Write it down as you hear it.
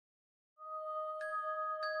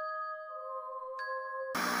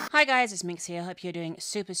Hi guys, it's Minx here. Hope you're doing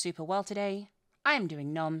super well today. I am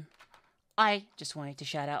doing nom. I just wanted to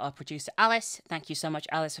shout out our producer Alice. Thank you so much,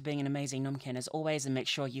 Alice, for being an amazing nomkin as always, and make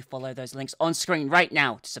sure you follow those links on screen right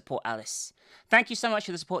now to support Alice. Thank you so much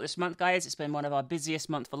for the support this month, guys. It's been one of our busiest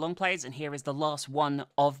months for long plays, and here is the last one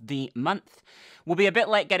of the month. We'll be a bit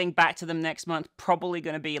late getting back to them next month, probably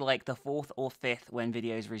going to be like the 4th or 5th when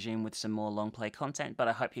videos resume with some more long play content, but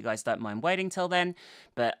I hope you guys don't mind waiting till then,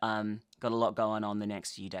 but got a lot going on the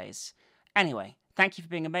next few days. Anyway, thank you for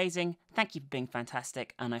being amazing, thank you for being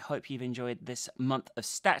fantastic, and I hope you've enjoyed this month of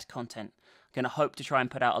stat content. I'm going to hope to try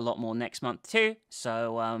and put out a lot more next month too,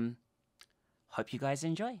 so hope you guys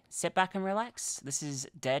enjoy. Sit back and relax. This is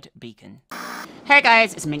Dead Beacon. Hey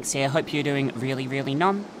guys, it's Minx here. Hope you're doing really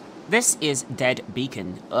nom. This is Dead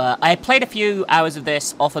Beacon. I played a few hours of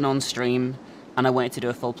this off and on stream, and I wanted to do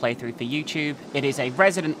a full playthrough for YouTube. It is a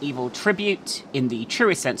Resident Evil tribute in the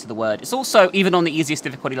truest sense of the word. It's also, even on the easiest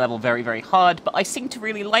difficulty level, very hard, but I seem to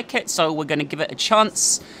really like it, so we're going to give it a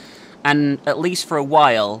chance, and at least for a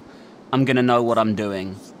while, I'm going to know what I'm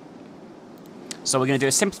doing. So we're going to do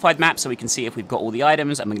a simplified map so we can see if we've got all the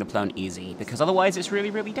items, and we're going to play on easy, because otherwise it's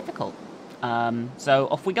really difficult. So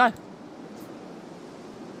off we go.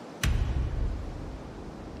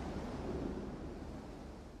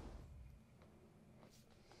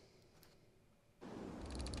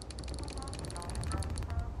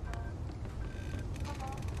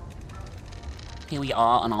 Here we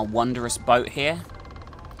are on our wondrous boat here.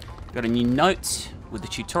 Got a new note with the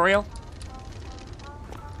tutorial.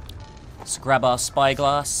 Let's grab our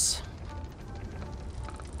spyglass.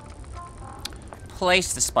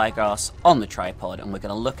 Place the spyglass on the tripod, and we're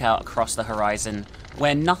going to look out across the horizon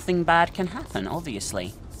where nothing bad can happen,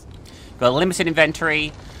 obviously. Got a limited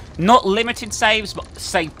inventory. Not limited saves, but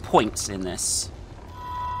save points in this.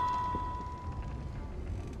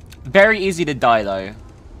 Very easy to die, though.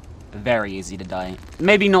 Very easy to die.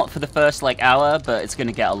 Maybe not for the first, like, hour, but it's going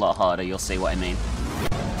to get a lot harder. You'll see what I mean.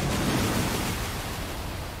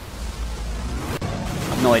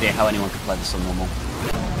 I've no idea how anyone could play this on normal.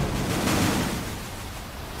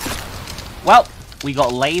 Well, we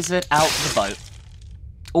got lasered out the boat.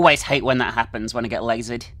 Always hate when that happens, when I get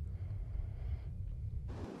lasered.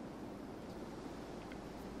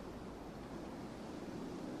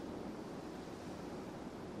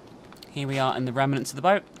 Here we are in the remnants of the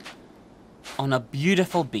boat. On a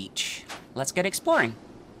beautiful beach. Let's get exploring.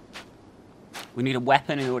 We need a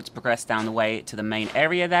weapon in order to progress down the way to the main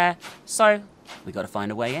area there, so we got to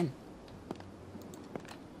find a way in.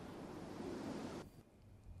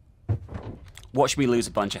 Watch me lose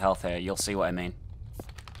a bunch of health here, you'll see what I mean.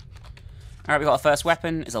 Alright, we got our first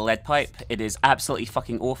weapon. It's a lead pipe. It is absolutely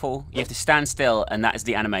fucking awful. You have to stand still, and that is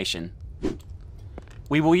the animation.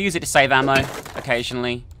 We will use it to save ammo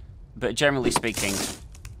occasionally, but generally speaking,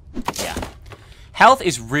 yeah. Health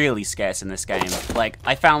is really scarce in this game. Like,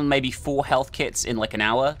 I found maybe 4 health kits in like an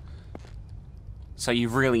hour. So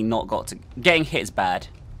you've really not got to... Getting hit is bad.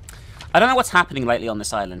 I don't know what's happening lately on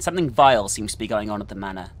this island. Something vile seems to be going on at the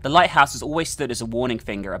manor. The lighthouse has always stood as a warning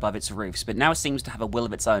finger above its roofs, but now it seems to have a will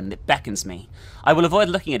of its own, and it beckons me. I will avoid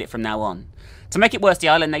looking at it from now on. To make it worse, the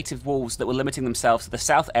island native wolves that were limiting themselves to the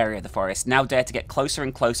south area of the forest now dare to get closer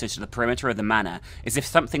and closer to the perimeter of the manor, as if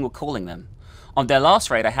something were calling them. On their last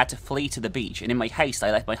raid, I had to flee to the beach, and in my haste,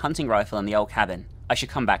 I left my hunting rifle in the old cabin. I should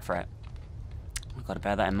come back for it. I've got to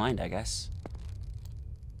bear that in mind, I guess.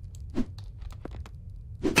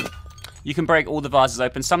 You can break all the vases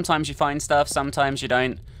open. Sometimes you find stuff, sometimes you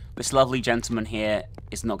don't. This lovely gentleman here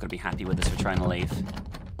is not going to be happy with us for trying to leave.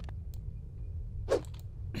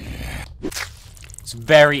 It's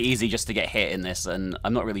very easy just to get hit in this, and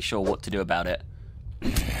I'm not really sure what to do about it.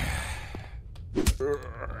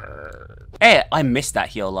 Hey, I missed that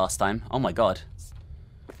heal last time. Oh my god.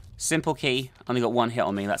 Simple key. Only got 1 hit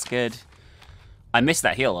on me. That's good. I missed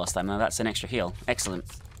that heal last time. Now that's an extra heal. Excellent.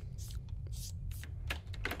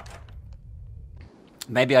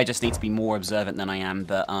 Maybe I just need to be more observant than I am,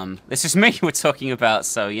 but this is me we're talking about,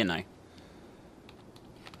 so you know.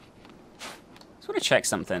 Just want to check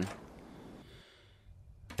something.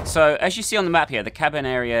 So, as you see on the map here, the cabin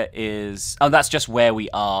area is... Oh, that's just where we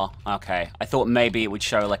are. Okay. I thought maybe it would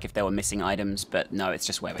show, like, if there were missing items, but no, it's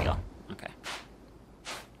just where we are. Okay.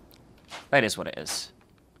 That is what it is.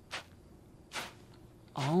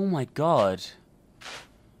 Oh my god.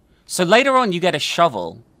 So later on, you get a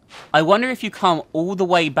shovel. I wonder if you come all the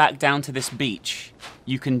way back down to this beach,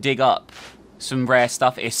 you can dig up some rare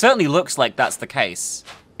stuff. It certainly looks like that's the case.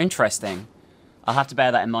 Interesting. I'll have to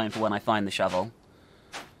bear that in mind for when I find the shovel.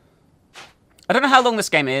 I don't know how long this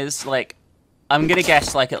game is. Like, I'm gonna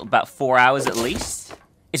guess like about 4 hours at least.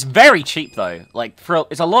 It's very cheap, though. Like,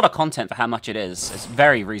 it's a lot of content for how much it is. It's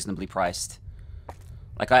very reasonably priced.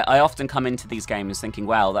 Like, I often come into these games thinking,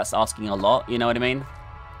 wow, that's asking a lot, you know what I mean?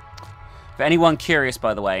 For anyone curious,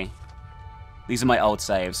 by the way, these are my old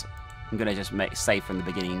saves. I'm going to just save from the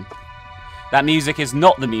beginning. That music is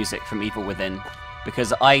not the music from Evil Within,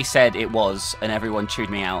 because I said it was, and everyone chewed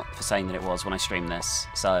me out for saying that it was when I streamed this.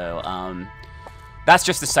 So, that's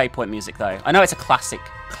just the save point music, though. I know it's a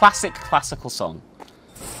classical song.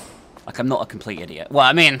 Like, I'm not a complete idiot. Well,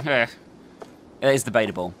 I mean, it is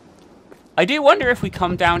debatable. I do wonder if we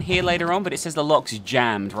come down here later on, but it says the lock's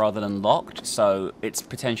jammed rather than locked, so it's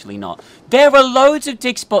potentially not. There are loads of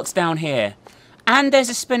dig spots down here. And there's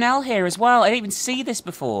a spinel here as well. I didn't even see this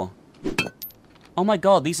before. Oh my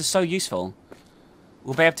god, these are so useful.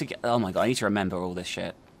 We'll be able to get... Oh my god, I need to remember all this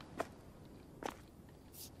shit.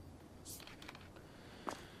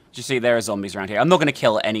 You see, there are zombies around here. I'm not going to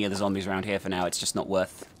kill any of the zombies around here for now. It's just not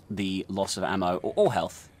worth the loss of ammo or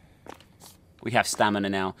health. We have stamina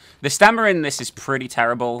now. The stamina in this is pretty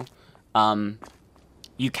terrible.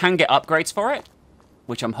 You can get upgrades for it,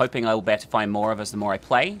 which I'm hoping I will be able to find more of as the more I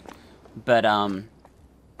play. But,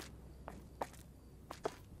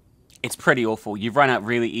 it's pretty awful. You run out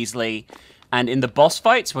really easily. And in the boss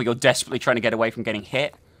fights, where you're desperately trying to get away from getting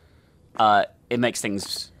hit, it makes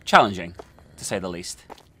things challenging, to say the least.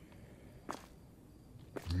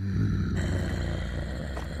 I'm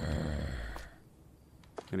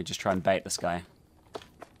going to just try and bait this guy.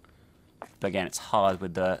 But again, it's hard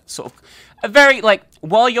with the sort of... A very, like,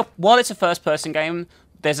 while it's a first-person game,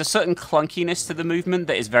 there's a certain clunkiness to the movement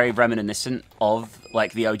that is very reminiscent of,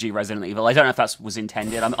 like, the OG Resident Evil. I don't know if that was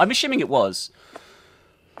intended. I'm assuming it was.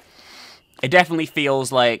 It definitely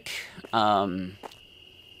feels like...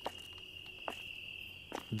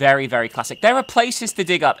 very, very classic. There are places to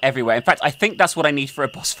dig up everywhere. In fact, I think that's what I need for a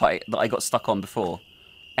boss fight that I got stuck on before.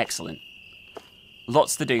 Excellent.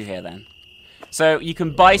 Lots to do here, then. So, you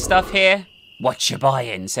can buy stuff here. What you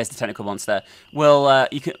buying, says the tentacle monster. Well,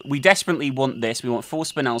 we desperately want this. We want 4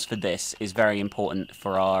 spinels for this. Is very important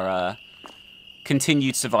for our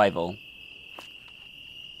continued survival.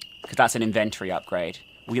 Because that's an inventory upgrade.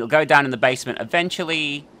 We'll go down in the basement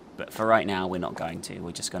eventually, but for right now, we're not going to.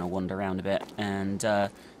 We're just going to wander around a bit and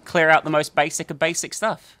clear out the most basic of basic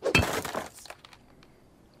stuff.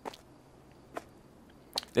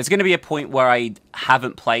 There's going to be a point where I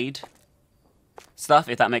haven't played stuff,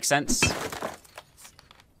 if that makes sense.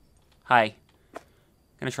 Hi. I'm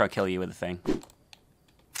going to try to kill you with a thing.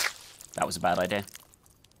 That was a bad idea.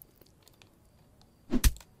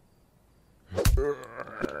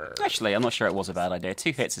 Actually, I'm not sure it was a bad idea.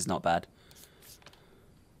 2 hits is not bad.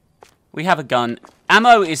 We have a gun.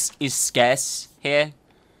 Ammo is scarce here.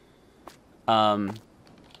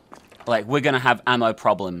 Like, we're going to have ammo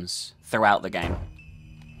problems throughout the game.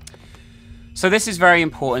 So this is very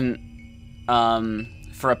important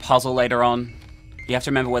for a puzzle later on. You have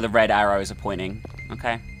to remember where the red arrows are pointing,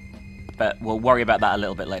 okay? But we'll worry about that a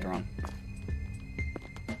little bit later on.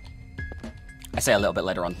 I say a little bit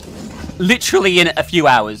later on. Literally in a few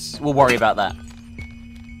hours, we'll worry about that.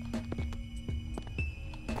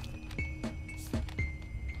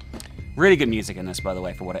 Really good music in this, by the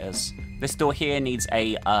way, for what it is. This door here needs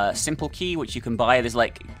a simple key, which you can buy.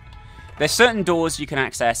 There's certain doors you can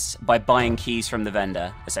access by buying keys from the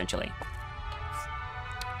vendor, essentially.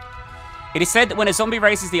 It is said that when a zombie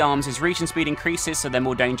raises the arms, his reach and speed increases, so they're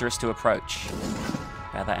more dangerous to approach.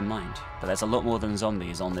 Bear that in mind. But there's a lot more than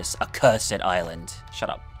zombies on this accursed island. Shut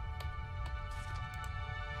up.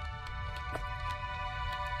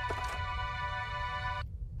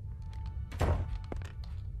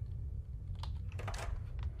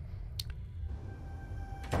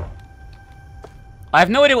 I have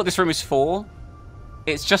no idea what this room is for.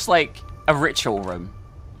 It's just like a ritual room.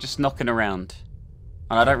 Just knocking around.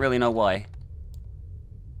 And I don't really know why.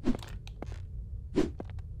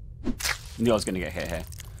 Knew I was going to get hit here.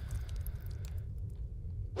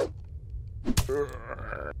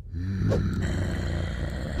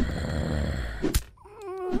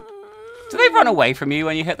 Do they run away from you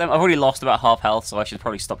when you hit them? I've already lost about half health, so I should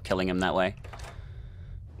probably stop killing them that way.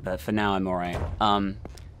 But for now, I'm alright.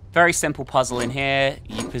 Very simple puzzle in here.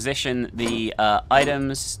 You position the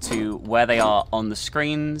items to where they are on the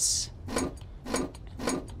screens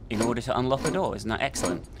in order to unlock a door. Isn't that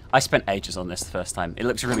excellent? I spent ages on this the first time. It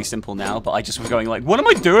looks really simple now, but I just was going like, what am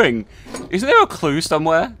I doing? Isn't there a clue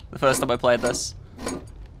somewhere the first time I played this?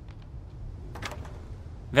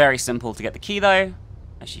 Very simple to get the key, though,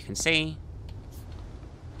 as you can see.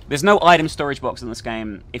 There's no item storage box in this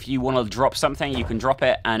game. If you want to drop something, you can drop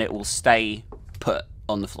it, and it will stay put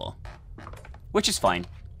on the floor. Which is fine.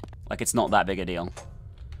 Like, it's not that big a deal.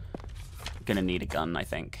 gonna need a gun, I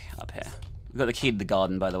think, up here. We've got the key to the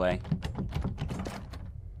garden, by the way.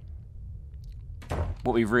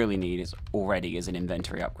 What we really need is an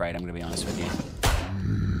inventory upgrade, I'm gonna be honest with you.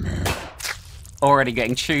 Already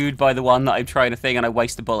getting chewed by the one that I'm trying to thing, and I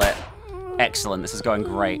waste a bullet. Excellent, this is going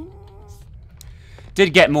great.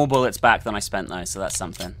 Did get more bullets back than I spent, though, so that's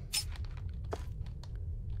something.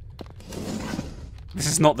 This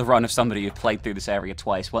is not the run of somebody who played through this area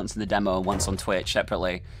twice, once in the demo and once on Twitch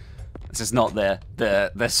separately. This is not the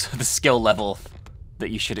skill level that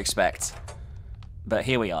you should expect. But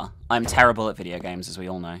here we are. I'm terrible at video games, as we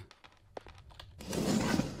all know.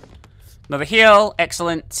 Another heal,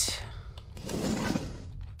 excellent.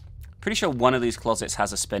 Pretty sure one of these closets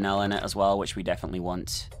has a spinel in it as well, which we definitely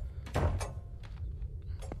want.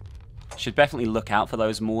 Should definitely look out for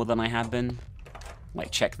those more than I have been.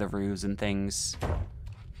 Like, check the roofs and things.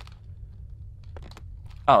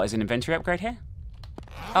 Oh, is an inventory upgrade here?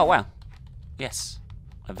 Oh, wow. Yes.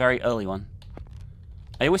 A very early one.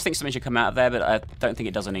 I always think something should come out of there, but I don't think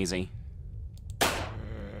it does on easy.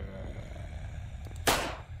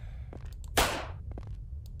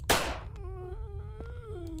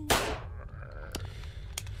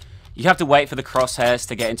 You have to wait for the crosshairs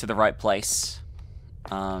to get into the right place.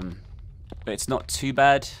 But it's not too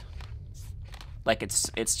bad. Like,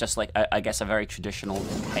 it's just like, I guess, a very traditional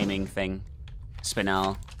aiming thing.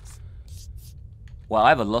 Spinel. Well,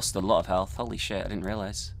 I've lost a lot of health. Holy shit, I didn't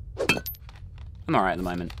realize. I'm alright at the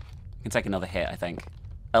moment. I can take another hit, I think.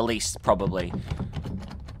 At least, probably.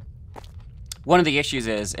 One of the issues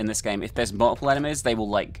is, in this game, if there's multiple enemies, they will,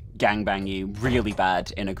 like, gangbang you really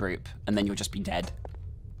bad in a group, and then you'll just be dead.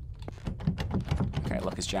 Okay,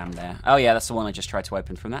 look, is jammed there. Oh yeah, that's the one I just tried to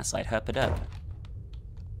open from that side. Herp it up.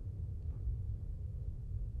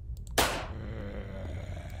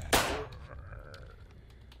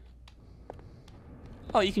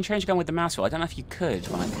 Oh, you can change gun with the mouse wheel. I don't know if you could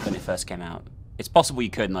when it first came out. It's possible you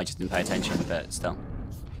could and I just didn't pay attention, but still.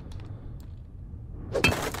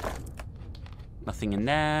 Nothing in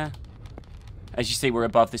there. As you see, we're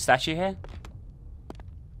above the statue here.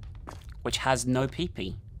 Which has no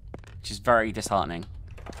pee-pee. Which is very disheartening.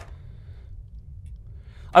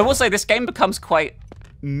 I will say this game becomes quite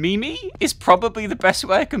memey, is probably the best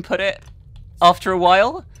way I can put it after a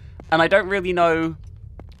while. And I don't really know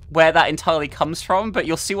where that entirely comes from, but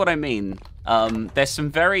you'll see what I mean. There's some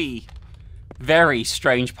very, very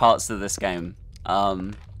strange parts to this game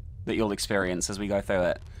that you'll experience as we go through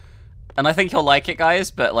it. And I think you'll like it,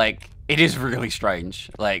 guys, but, like, it is really strange.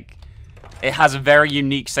 Like, it has a very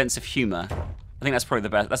unique sense of humor. I think that's probably the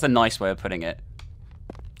best. That's a nice way of putting it.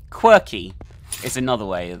 Quirky is another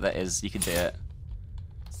way that you could do it.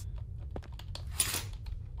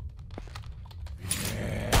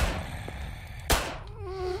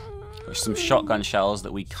 There's some shotgun shells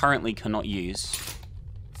that we currently cannot use.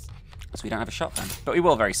 So we don't have a shotgun. But we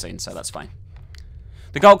will very soon, so that's fine.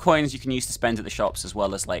 The gold coins you can use to spend at the shops, as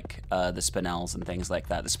well as, like, the spinels and things like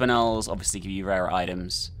that. The spinels obviously give you rare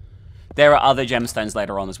items. There are other gemstones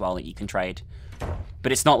later on as well that you can trade.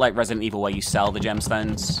 But it's not like Resident Evil where you sell the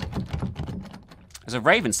gemstones. There's a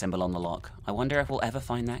raven symbol on the lock. I wonder if we'll ever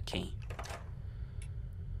find that key.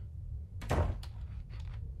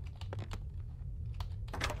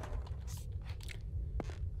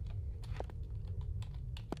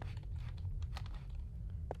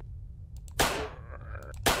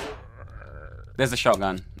 There's the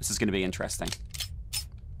shotgun. This is going to be interesting.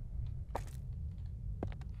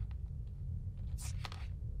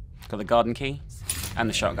 Got the garden key and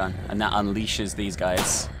the shotgun, and that unleashes these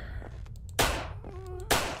guys.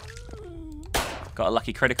 Got a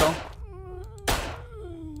lucky critical.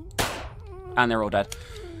 And they're all dead.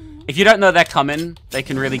 If you don't know they're coming, they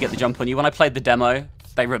can really get the jump on you. When I played the demo,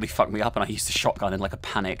 they really fucked me up, and I used the shotgun in like a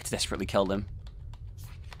panic to desperately kill them.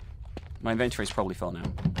 My inventory's probably full now.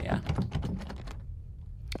 Yeah.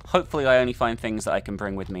 Hopefully I only find things that I can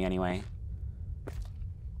bring with me anyway.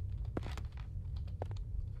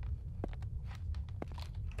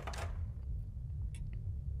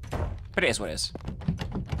 But it is what it is.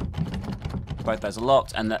 Both those are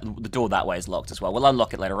locked, and the door that way is locked as well. We'll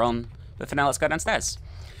unlock it later on, but for now let's go downstairs.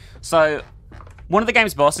 So, one of the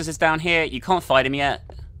game's bosses is down here. You can't fight him yet,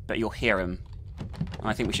 but you'll hear him. And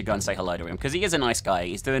I think we should go and say hello to him, because he is a nice guy.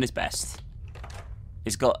 He's doing his best.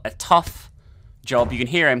 He's got a tough job. You can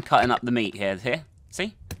hear him cutting up the meat here.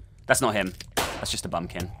 See? That's not him. That's just a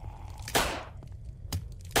bumpkin.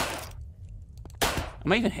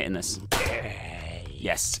 Am I even hitting this?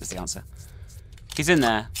 Yes, is the answer. He's in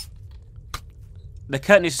there. The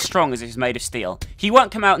curtain is as strong as it is made of steel. He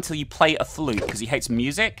won't come out until you play a flute, because he hates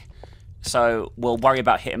music. So we'll worry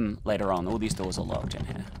about hitting him later on. All these doors are locked in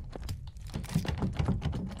here.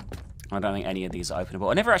 I don't think any of these are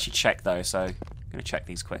openable. I never actually checked, though, so I'm going to check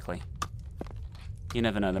these quickly. You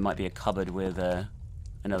never know, there might be a cupboard with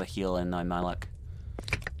another heal in my luck.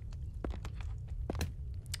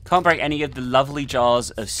 Can't break any of the lovely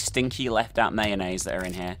jars of stinky left-out mayonnaise that are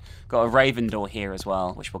in here. Got a raven door here as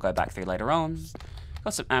well, which we'll go back through later on.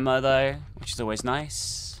 Got some ammo, though, which is always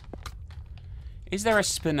nice. Is there a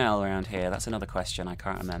spinel around here? That's another question. I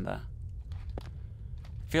can't remember.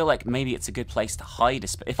 Feel like maybe it's a good place to hide a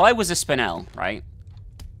if I was a spinel, right?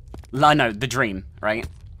 No, the dream, right?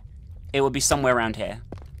 It would be somewhere around here.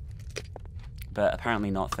 But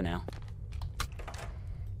apparently not for now.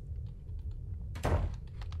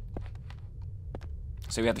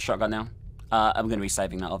 So we have the shotgun now. I'm going to be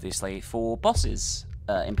saving that, obviously, for bosses,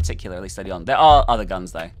 in particular, at least early on. There are other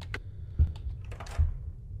guns, though.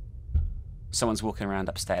 Someone's walking around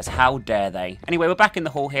upstairs. How dare they? Anyway, we're back in the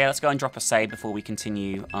hall here. Let's go and drop a save before we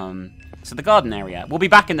continue. So the garden area. We'll be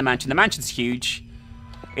back in the mansion. The mansion's huge.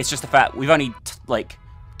 It's just the fact we've only,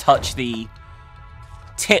 touched the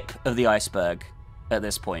tip of the iceberg at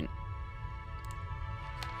this point.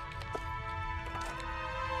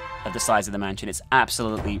 Of the size of the mansion. It's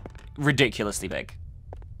absolutely ridiculously big.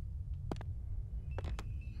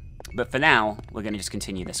 But for now, we're going to just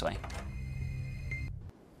continue this way.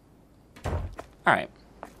 Alright.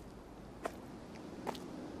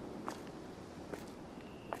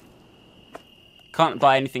 Can't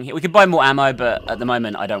buy anything here. We could buy more ammo, but at the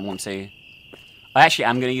moment I don't want to. I actually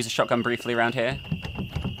am going to use a shotgun briefly around here.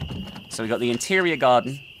 So we've got the interior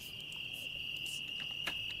garden.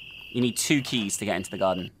 You need 2 keys to get into the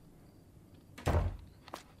garden.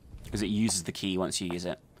 Because it uses the key once you use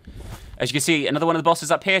it. As you can see, another one of the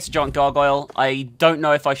bosses up here. It's a giant gargoyle. I don't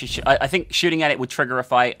know if I should... I think shooting at it would trigger a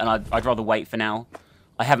fight, and I'd rather wait for now.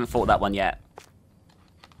 I haven't fought that one yet.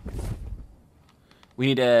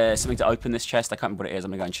 We need something to open this chest. I can't remember what it is.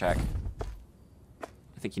 I'm going to go and check.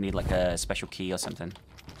 I think you need, like, a special key or something.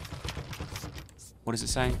 What does it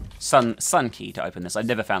say? Sun key to open this. I've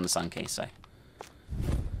never found the sun key, so...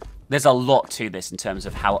 There's a lot to this in terms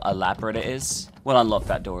of how elaborate it is. We'll unlock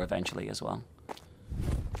that door eventually as well.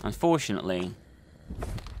 Unfortunately,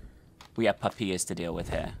 we have papillas to deal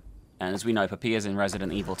with here. And as we know, papillas in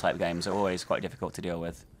Resident Evil type games are always quite difficult to deal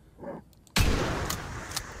with.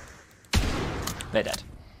 They're dead.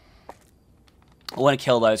 I want to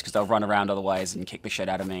kill those because they'll run around otherwise and kick the shit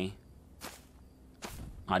out of me.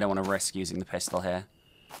 I don't want to risk using the pistol here.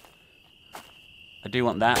 I do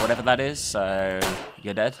want that, whatever that is, so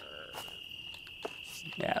you're dead.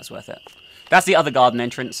 Yeah, it's worth it. That's the other garden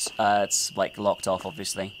entrance. It's, like, locked off,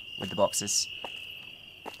 obviously, with the boxes.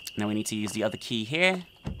 Now we need to use the other key here.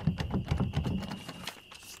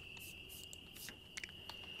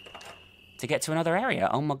 To get to another area.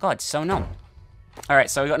 Oh my god, so numb. Alright,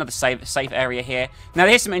 so we got another safe area here. Now,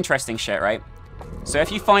 here's some interesting shit, right? So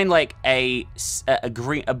if you find, like, a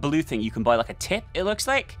blue thing, you can buy, like, a tip, it looks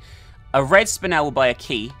like. A red spinel will buy a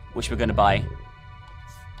key, which we're going to buy.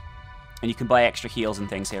 And you can buy extra heals and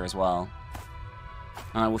things here as well.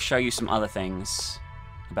 And I will show you some other things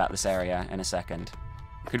about this area in a second.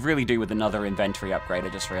 Could really do with another inventory upgrade, I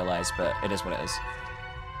just realized, but it is what it is.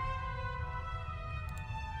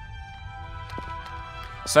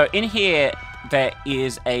 So in here, there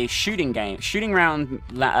is a shooting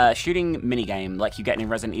mini game like you get in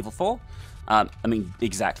Resident Evil 4. I mean,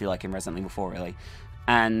 exactly like in Resident Evil 4, really.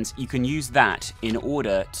 And you can use that in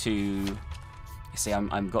order to... You see,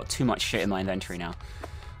 I've got too much shit in my inventory now.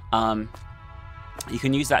 You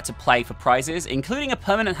can use that to play for prizes, including a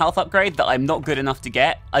permanent health upgrade that I'm not good enough to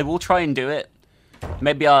get. I will try and do it.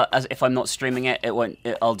 Maybe if I'm not streaming it,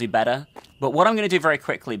 I'll do better. But what I'm going to do very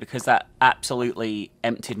quickly, because that absolutely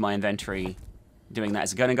emptied my inventory doing that,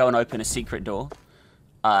 is going to go and open a secret door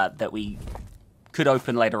that we could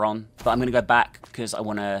open later on. But I'm going to go back because I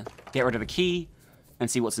want to get rid of the key and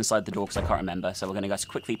see what's inside the door because I can't remember. So we're going to go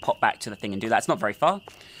quickly pop back to the thing and do that. It's not very far.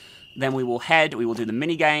 Then we will do the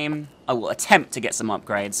mini game. I will attempt to get some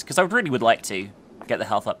upgrades because I really would like to get the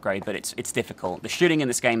health upgrade, but it's difficult. The shooting in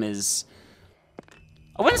this game is,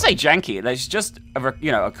 I wouldn't say janky. There's just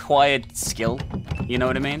acquired skill. You know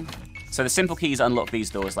what I mean? So the simple keys unlock these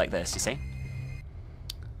doors like this. You see?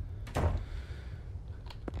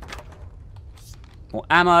 More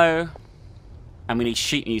ammo. And we need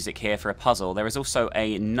sheet music here for a puzzle. There is also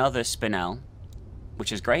another spinel,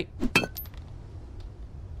 which is great.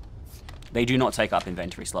 They do not take up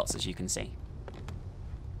inventory slots, as you can see.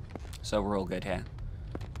 So we're all good here.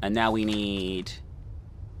 And now we need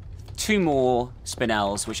 2 more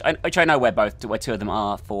spinels, which I know where 2 of them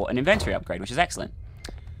are for an inventory upgrade, which is excellent.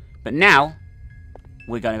 But now,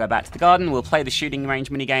 we're going to go back to the garden. We'll play the shooting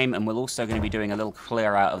range minigame, and we're also going to be doing a little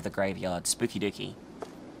clear out of the graveyard. Spooky dooky.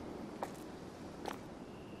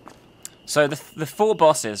 So the 4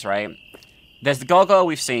 bosses, right? There's the gargoyle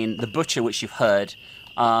we've seen, the butcher, which you've heard.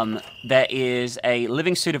 There is a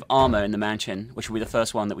living suit of armor in the mansion, which will be the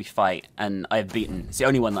first one that we fight, and I've beaten. It's the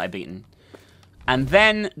only one that I've beaten. And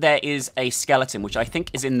then there is a skeleton, which I think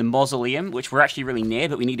is in the mausoleum, which we're actually really near,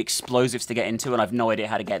 but we need explosives to get into, and I've no idea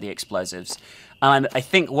how to get the explosives. And I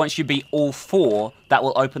think once you beat all 4, that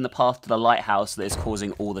will open the path to the lighthouse that is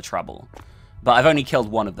causing all the trouble. But I've only killed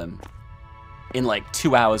 1 of them in like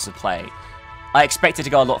 2 hours of play. I expected to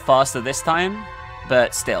go a lot faster this time,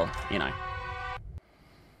 but still, you know.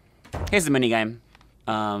 Here's the minigame.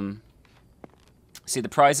 See the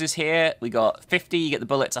prizes here. We got 50, you get the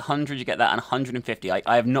bullets, 100, you get that, and 150.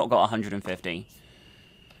 I have not got 150.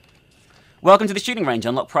 Welcome to the shooting range.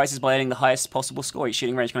 Unlock prizes by earning the highest possible score. Each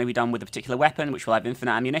shooting range can only be done with a particular weapon, which will have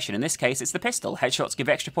infinite ammunition. In this case, it's the pistol. Headshots give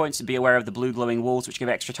extra points, and be aware of the blue glowing walls, which give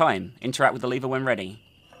extra time. Interact with the lever when ready.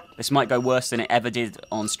 This might go worse than it ever did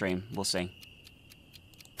on stream. We'll see.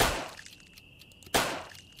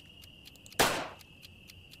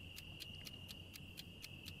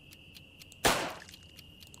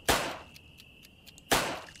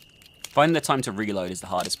 Finding the time to reload is the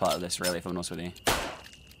hardest part of this, really, if I'm honest with you.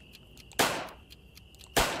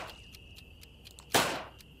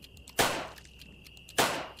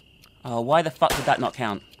 Oh, why the fuck did that not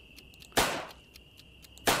count?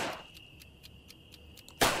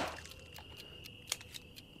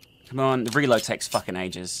 Come on, the reload takes fucking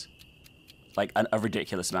ages. Like, a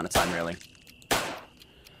ridiculous amount of time, really.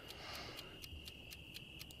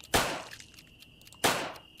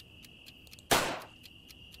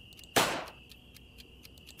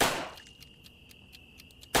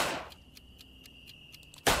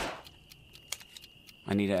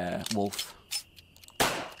 I need a wolf.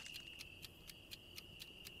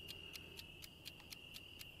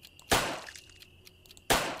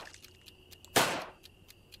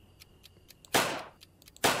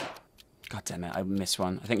 God damn it, I missed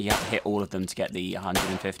one. I think you have to hit all of them to get the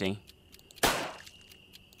 150.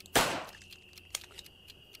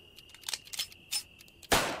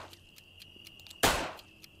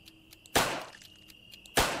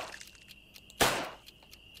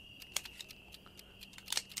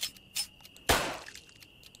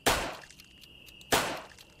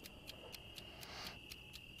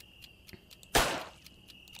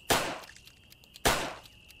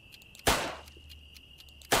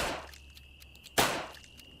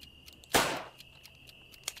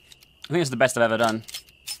 I think it's the best I've ever done.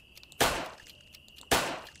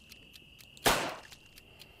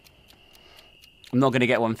 I'm not going to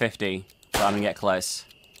get 150, but I'm going to get close.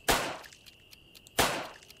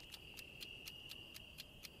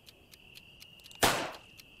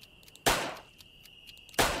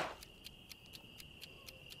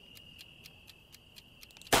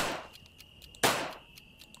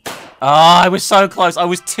 Oh, I was so close. I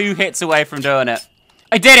was 2 hits away from doing it.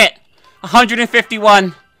 I did it!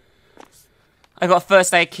 151. I got a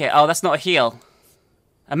first aid kit. Oh, that's not a heal.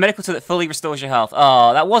 A medical tool that fully restores your health.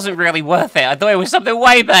 Oh, that wasn't really worth it. I thought it was something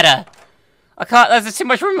way better. I can't... There's too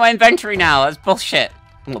much room in my inventory now. That's bullshit.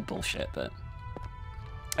 Not bullshit, but...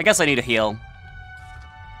 I guess I need a heal.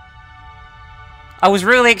 I was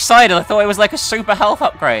really excited. I thought it was like a super health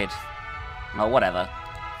upgrade. Oh, whatever.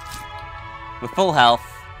 With full health,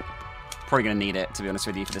 probably going to need it, to be honest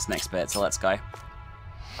with you, for this next bit, so let's go.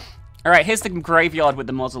 Alright, here's the graveyard with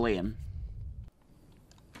the mausoleum.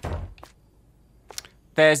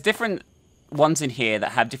 There's different ones in here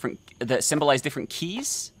that have different... that symbolize different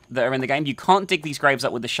keys that are in the game. You can't dig these graves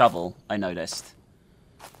up with the shovel, I noticed.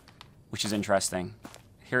 Which is interesting.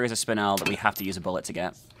 Here is a spinel that we have to use a bullet to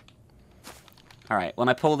get. Alright, when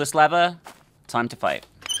I pull this lever, time to fight.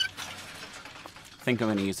 I think I'm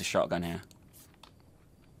going to use the shotgun here.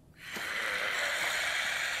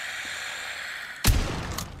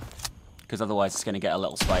 Because otherwise it's going to get a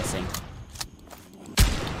little spicy.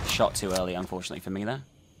 Shot too early, unfortunately, for me there.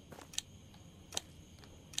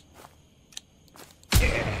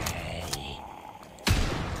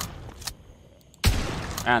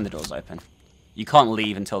 And the door's open. You can't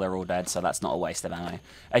leave until they're all dead, so that's not a waste of ammo.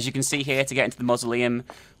 As you can see here, to get into the mausoleum,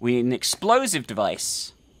 we need an explosive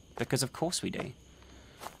device. Because of course we do.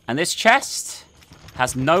 And this chest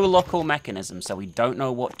has no lock or mechanism, so we don't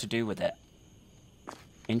know what to do with it.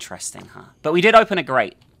 Interesting, huh? But we did open a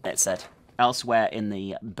grate, it said, elsewhere in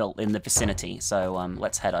the vicinity. So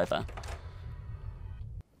let's head over.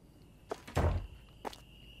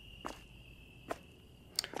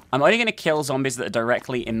 I'm only going to kill zombies that are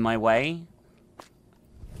directly in my way.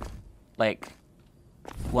 Like,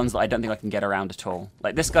 ones that I don't think I can get around at all.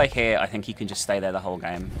 Like this guy here, I think he can just stay there the whole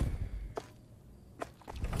game.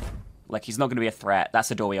 Like, he's not going to be a threat. That's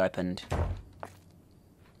the door we opened.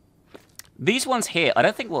 These ones here, I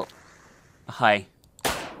don't think will... Hi.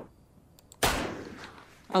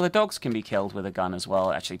 Oh, the dogs can be killed with a gun as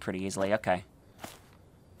well, actually, pretty easily. Okay.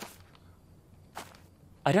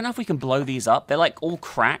 I don't know if we can blow these up. They're, like, all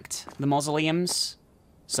cracked, the mausoleums.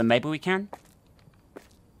 So maybe we can.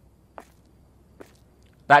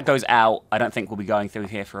 That goes out. I don't think we'll be going through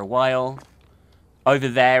here for a while. Over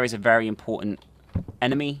there is a very important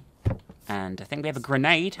enemy. And I think we have a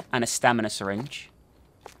grenade and a stamina syringe.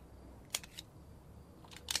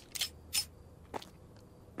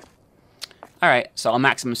 Alright, so our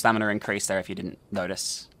maximum stamina increased there if you didn't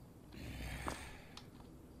notice.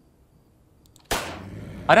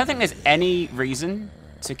 I don't think there's any reason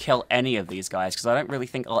to kill any of these guys, because I don't really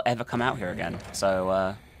think I'll ever come out here again.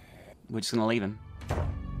 So, we're just going to leave him.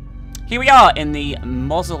 Here we are in the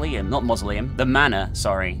mausoleum. Not mausoleum, the manor,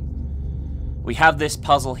 sorry. We have this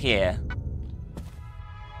puzzle here.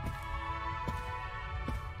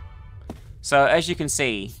 So, as you can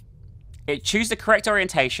see, choose the correct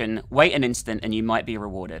orientation, wait an instant, and you might be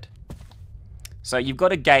rewarded. So, you've got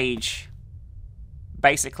to gauge,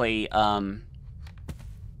 basically,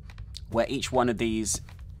 where each one of these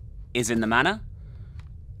is in the manor,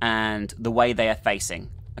 and the way they are facing.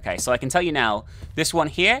 Okay, so I can tell you now, this one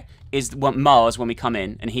here is Mars when we come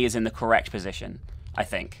in, and he is in the correct position, I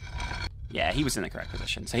think. Yeah, he was in the correct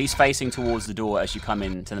position. So he's facing towards the door as you come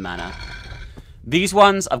into the manor. These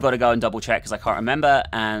ones, I've got to go and double check because I can't remember,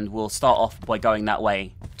 and we'll start off by going that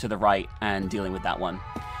way to the right and dealing with that one.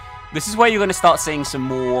 This is where you're going to start seeing some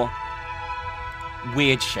more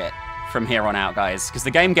weird shit from here on out, guys, because the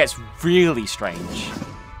game gets really strange.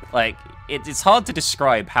 Like, it's hard to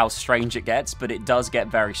describe how strange it gets, but it does get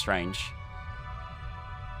very strange.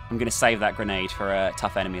 I'm going to save that grenade for a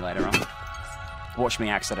tough enemy later on. Watch me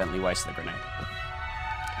accidentally waste the grenade.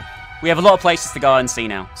 We have a lot of places to go and see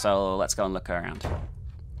now, so let's go and look around.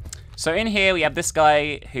 So in here, we have this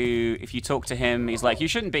guy who, if you talk to him, he's like, you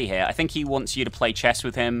shouldn't be here. I think he wants you to play chess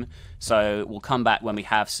with him, so we'll come back when we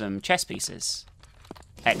have some chess pieces.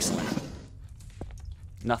 Excellent.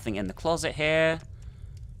 Nothing in the closet here.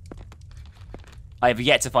 I have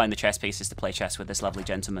yet to find the chess pieces to play chess with this lovely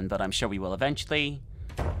gentleman, but I'm sure we will eventually.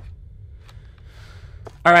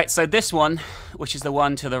 Alright, so this one, which is the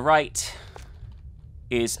one to the right,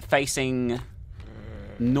 is facing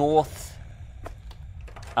north,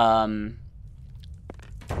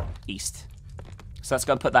 east. So let's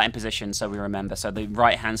go and put that in position so we remember. So the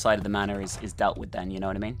right-hand side of the manor is dealt with then, you know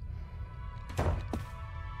what I mean?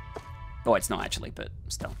 Oh, it's not actually, but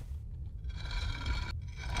still.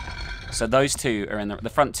 So those two are in the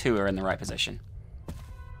front two are in the right position.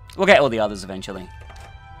 We'll get all the others eventually.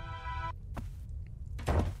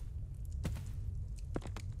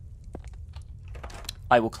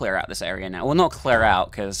 I will clear out this area now. Well, not clear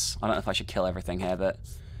out, because I don't know if I should kill everything here, but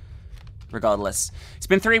regardless. It's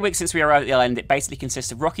been 3 weeks since we arrived at the island. It basically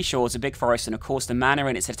consists of rocky shores, a big forest, and of course the manor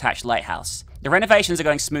and its attached lighthouse. The renovations are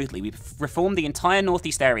going smoothly. We've reformed the entire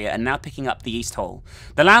northeast area and now picking up the East Hall.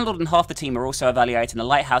 The landlord and half the team are also evaluating the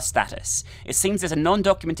lighthouse status. It seems there's a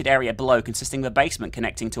non-documented area below consisting of a basement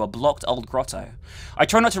connecting to a blocked old grotto. I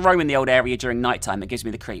try not to roam in the old area during nighttime, it gives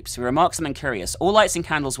me the creeps. We remark something curious. All lights and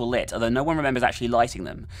candles were lit, although no one remembers actually lighting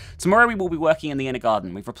them. Tomorrow we will be working in the inner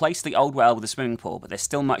garden. We've replaced the old well with a swimming pool, but there's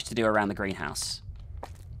still much to do around the greenhouse.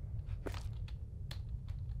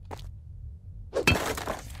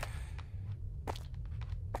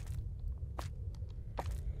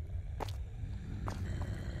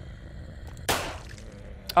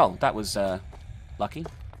 Oh, that was lucky.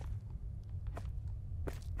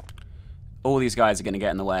 All these guys are going to get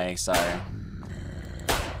in the way, so...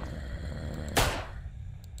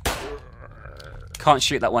 Can't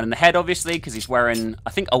shoot that one in the head, obviously, because he's wearing... I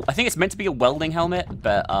think it's meant to be a welding helmet,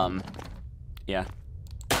 but, yeah.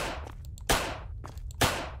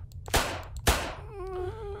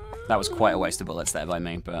 That was quite a waste of bullets there by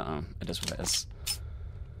me, but it is what it is.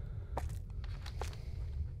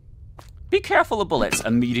 Be careful of bullets.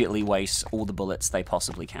 Immediately waste all the bullets they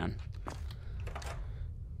possibly can.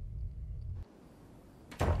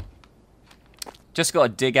 Just got to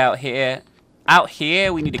dig out here. Out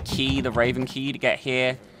here, we need a key, the Raven key, to get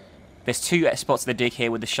here. There's 2 spots to dig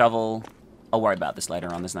here with the shovel. I'll worry about this later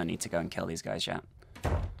on. There's no need to go and kill these guys yet.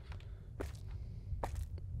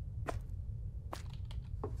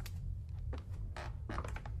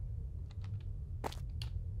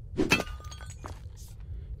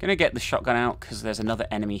 Gonna get the shotgun out because there's another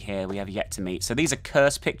enemy here we have yet to meet. So these are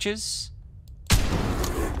curse pictures.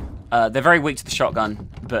 They're very weak to the shotgun,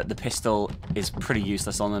 but the pistol is pretty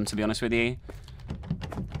useless on them, to be honest with you.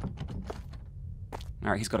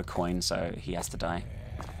 Alright, he's got a coin, so he has to die.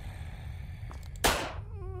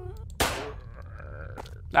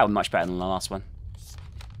 That was much better than the last one.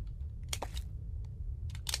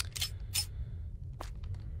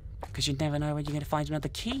 Because you never know when you're going to find another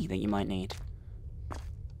key that you might need.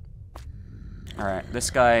 Alright, this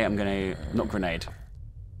guy I'm going to... Not grenade.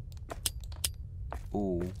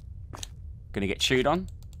 Ooh. Gonna get chewed on?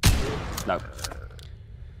 No.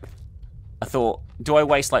 I thought, do I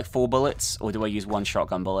waste like 4 bullets, or do I use 1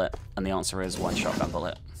 shotgun bullet? And the answer is 1 shotgun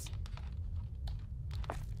bullet.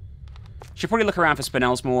 Should probably look around for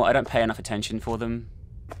spinels more. I don't pay enough attention for them.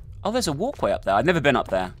 Oh, there's a walkway up there. I've never been up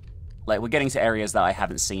there. Like, we're getting to areas that I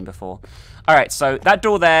haven't seen before. Alright, so that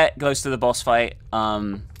door there goes to the boss fight.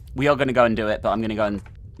 We are going to go and do it, but I'm going to go and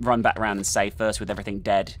run back around and save first with everything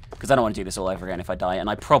dead. Because I don't want to do this all over again if I die. And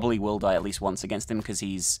I probably will die at least once against him, because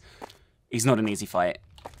he's not an easy fight.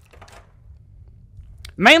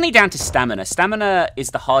 Mainly down to stamina. Stamina is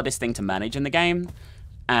the hardest thing to manage in the game.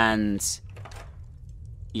 And...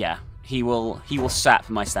 yeah. He will sap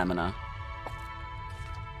my stamina.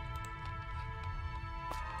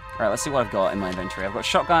 Alright, let's see what I've got in my inventory. I've got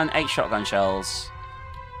shotgun, 8 shotgun shells,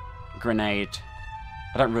 grenade.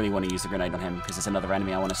 I don't really want to use the grenade on him because it's another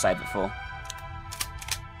enemy I want to save it for.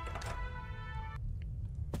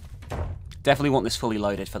 Definitely want this fully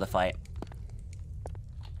loaded for the fight.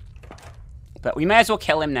 But we may as well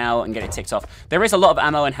kill him now and get it ticked off. There is a lot of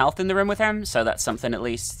ammo and health in the room with him, so that's something at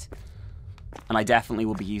least. And I definitely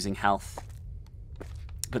will be using health.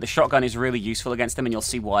 But the shotgun is really useful against him, and you'll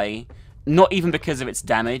see why. Not even because of its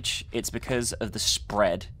damage, it's because of the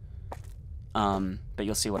spread. But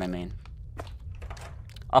you'll see what I mean.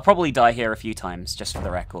 I'll probably die here a few times, just for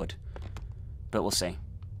the record. But we'll see.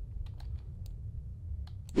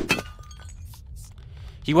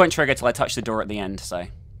 He won't trigger till I touch the door at the end, so...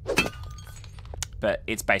 but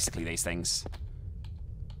it's basically these things.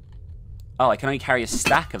 Oh, I can only carry a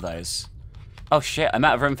stack of those. Oh shit, I'm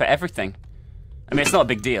out of room for everything. I mean, it's not a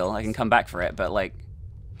big deal. I can come back for it, but like...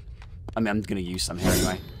 I mean, I'm gonna use some here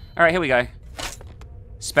anyway. Alright, here we go.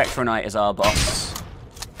 Spectral Knight is our boss.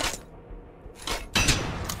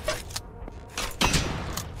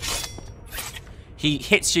 He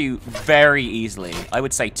hits you very easily. I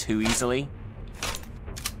would say too easily.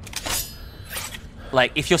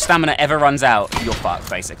 Like, if your stamina ever runs out, you're fucked,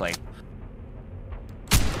 basically.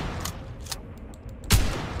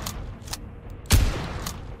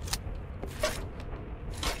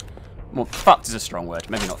 Well, fucked is a strong word.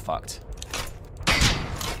 Maybe not fucked.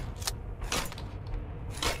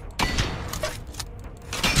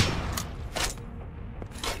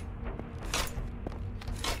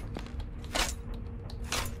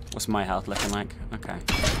 What's my health looking like? Okay.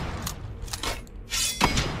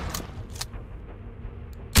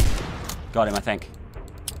 Got him, I think.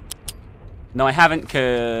 No, I haven't,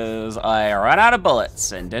 because I ran out of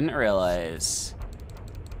bullets and didn't realize.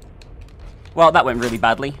 Well, that went really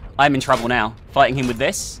badly. I'm in trouble now. Fighting him with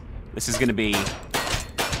this is going to be...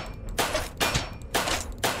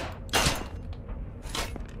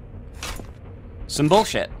 some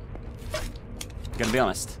bullshit. I'm gonna be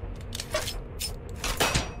honest.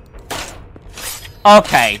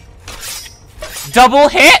 Okay. Double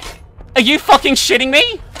hit? Are you fucking shitting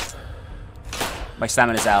me? My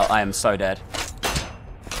stamina's out. I am so dead.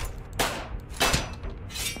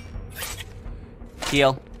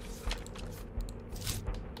 Heal.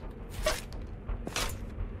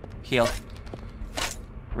 Heal.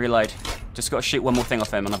 Reload. Just gotta shoot one more thing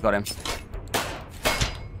off him and I've got him.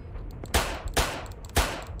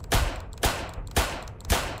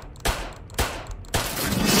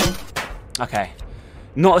 Okay.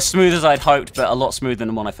 Not as smooth as I'd hoped, but a lot smoother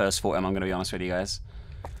than when I first fought him, I'm gonna be honest with you guys.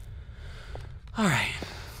 Alright.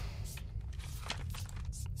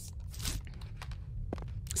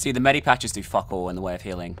 See, the medipatches do fuck all in the way of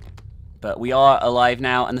healing. But we are alive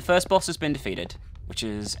now, and the first boss has been defeated, which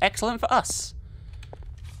is excellent for us.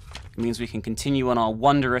 It means we can continue on our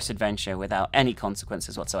wondrous adventure without any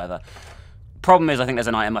consequences whatsoever. Problem is, I think there's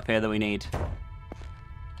an item up here that we need.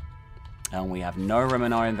 And we have no room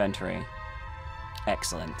in our inventory.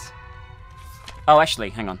 Excellent. Oh,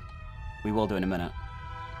 actually, hang on. We will do in a minute.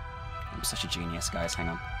 I'm such a genius, guys. Hang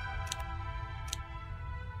on.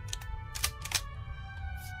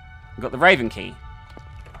 We've got the Raven key.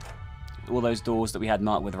 All those doors that we had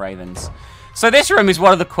marked with ravens. So this room is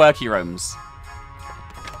one of the quirky rooms.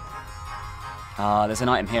 Ah, there's an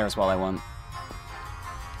item here as well I want.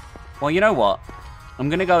 Well, you know what? I'm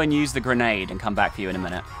going to go and use the grenade and come back for you in a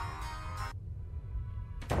minute.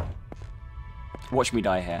 Watch me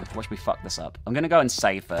die here. Watch me fuck this up. I'm gonna go and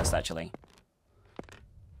save first, actually.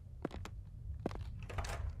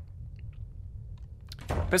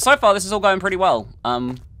 But so far, this is all going pretty well.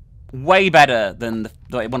 Way better than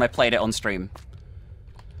when I played it on stream.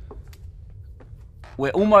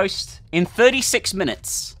 We're almost, in 36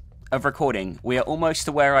 minutes of recording, we are almost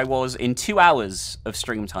to where I was in 2 hours of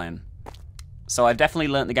stream time. So I've definitely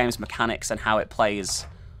learnt the game's mechanics and how it plays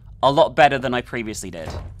a lot better than I previously did.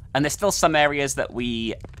 And there's still some areas that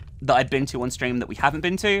I've been to on stream that we haven't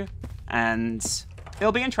been to, and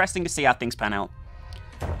it'll be interesting to see how things pan out.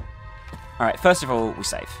 Alright, first of all, we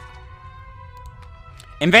save.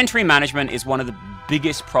 Inventory management is one of the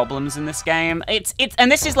biggest problems in this game.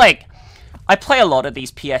 And this is like, I play a lot of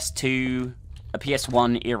these PS2,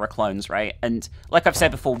 PS1 era clones, right? And like I've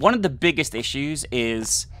said before, one of the biggest issues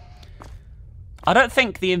is I don't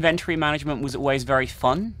think the inventory management was always very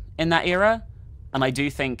fun in that era. And I do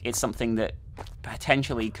think it's something that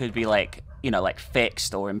potentially could be like, you know, like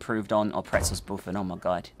fixed or improved on. Oh, Pretzel's buffing, oh my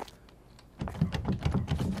god.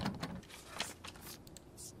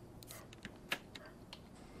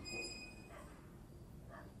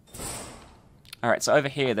 Alright, so over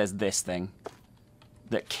here there's this thing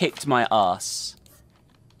that kicked my ass.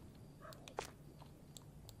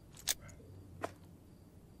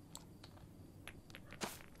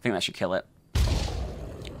 I think that should kill it.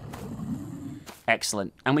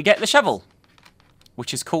 Excellent. And we get the shovel,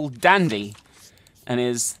 which is called Dandy, and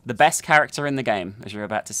is the best character in the game, as you're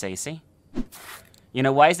about to see. You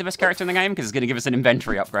know why he's the best character in the game? Because it's going to give us an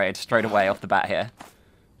inventory upgrade straight away off the bat here,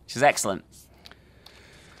 which is excellent.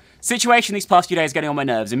 Situation these past few days getting on my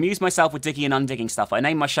nerves. Amused myself with digging and undigging stuff. I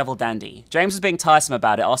named my shovel Dandy. James was being tiresome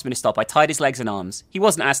about it, asked me to stop. I tied his legs and arms. He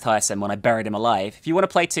wasn't as tiresome when I buried him alive. If you want to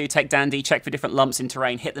play too, take Dandy, check for different lumps in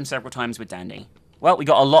terrain, hit them several times with Dandy. Well, we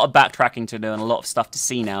got a lot of backtracking to do and a lot of stuff to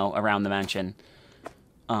see now around the mansion.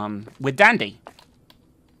 With Dandy.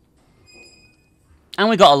 And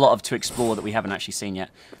we got a lot to explore that we haven't actually seen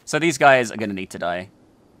yet. So these guys are going to need to die.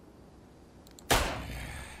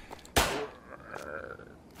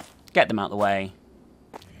 Get them out of the way.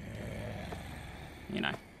 You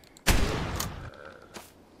know.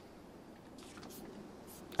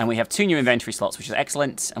 And we have 2 new inventory slots, which is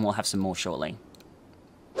excellent, and we'll have some more shortly.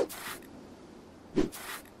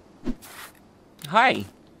 Hi!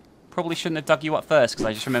 Probably shouldn't have dug you up first, because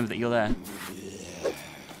I just remembered that you're there.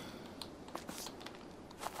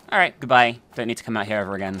 Alright, goodbye. Don't need to come out here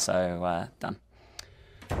ever again, so, done.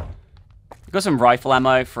 Got some rifle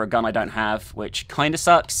ammo for a gun I don't have, which kind of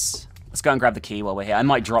sucks. Let's go and grab the key while we're here. I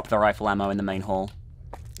might drop the rifle ammo in the main hall,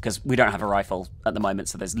 because we don't have a rifle at the moment,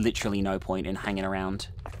 so there's literally no point in hanging around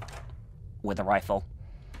with a rifle.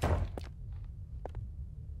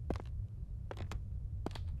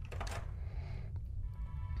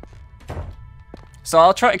 So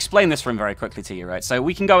I'll try to explain this room very quickly to you, right? So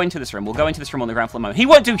we can go into this room. We'll go into this room on the ground floor moment. He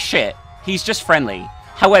won't do shit. He's just friendly.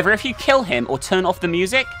 However, if you kill him or turn off the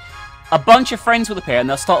music, a bunch of friends will appear and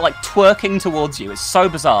they'll start like twerking towards you. It's so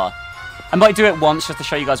bizarre. I might do it once just to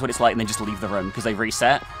show you guys what it's like and then just leave the room because they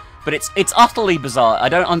reset. But it's utterly bizarre. I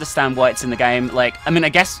don't understand why it's in the game. Like, I mean, I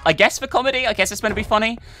guess for comedy, I guess it's meant to be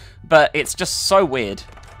funny, but it's just so weird. It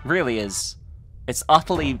really is. It's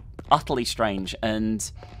utterly strange. And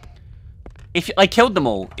if I killed them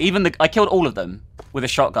all, I killed all of them with a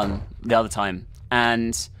shotgun the other time,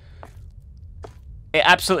 and it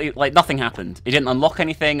absolutely, like, nothing happened. It didn't unlock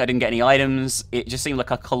anything. I didn't get any items. It just seemed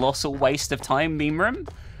like a colossal waste of time meme room.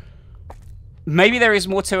 Maybe there is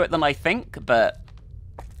more to it than I think, but,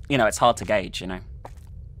 you know, it's hard to gauge, you know.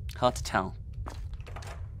 Hard to tell.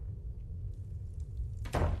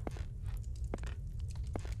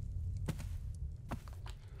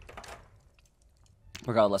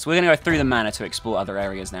 Regardless, we're going to go through the manor to explore other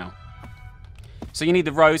areas now. So you need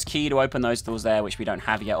the rose key to open those doors there, which we don't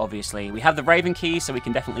have yet, obviously. We have the raven key, so we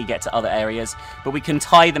can definitely get to other areas. But we can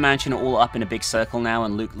tie the mansion all up in a big circle now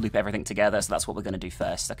and loop everything together, so that's what we're going to do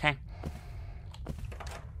first, okay?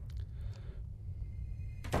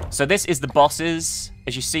 So this is the bosses.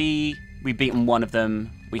 As you see, we've beaten one of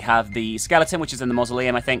them. We have the skeleton, which is in the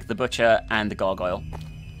mausoleum, I think, the butcher, and the gargoyle.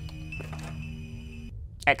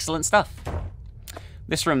 Excellent stuff.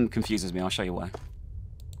 This room confuses me. I'll show you why.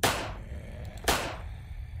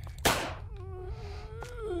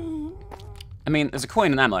 I mean, there's a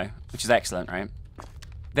coin and ammo, which is excellent, right?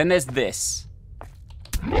 Then there's this,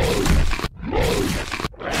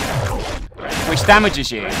 which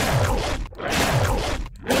damages you.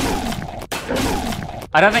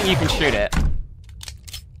 I don't think you can shoot it.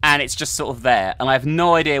 And it's just sort of there. And I have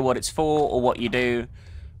no idea what it's for or what you do.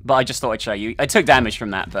 But I just thought I'd show you. I took damage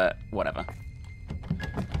from that, but whatever.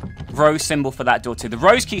 rose symbol for that door too. The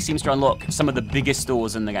rose key seems to unlock some of the biggest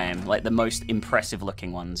doors in the game. Like the most impressive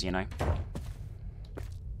looking ones, you know?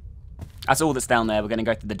 That's all that's down there. We're going to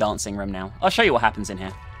go to the dancing room now. I'll show you what happens in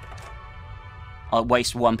here. I'll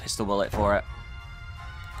waste one pistol bullet for it.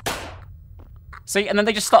 See, and then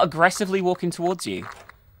they just start aggressively walking towards you.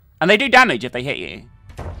 And they do damage if they hit you.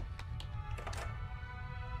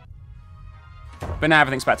 But now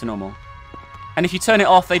everything's back to normal. And if you turn it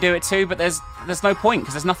off, they do it too, but there's no point,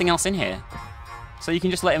 because there's nothing else in here. So you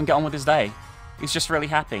can just let him get on with his day. He's just really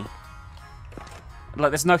happy.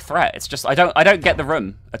 Like, there's no threat. It's just, I don't get the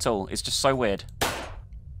room at all. It's just so weird.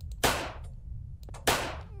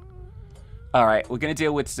 Alright, we're going to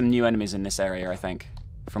deal with some new enemies in this area, I think.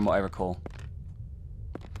 From what I recall.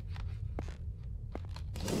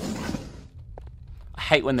 I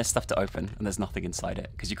hate when there's stuff to open and there's nothing inside it,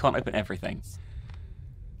 because you can't open everything.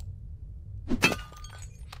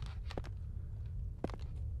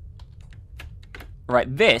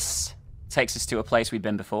 Right, this takes us to a place we've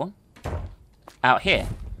been before. Out here.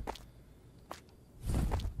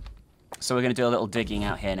 So we're going to do a little digging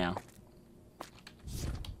out here now.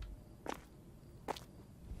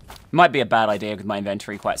 Might be a bad idea with my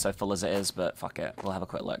inventory quite so full as it is, but fuck it. We'll have a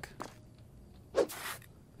quick look.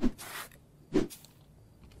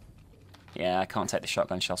 Yeah, I can't take the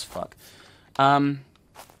shotgun shells, fuck. You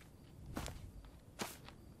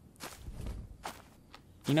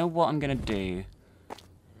know what I'm going to do?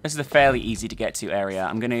 This is a fairly easy to get to area.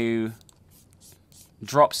 I'm going to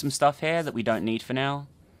drop some stuff here that we don't need for now.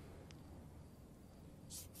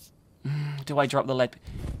 Do I drop the lead?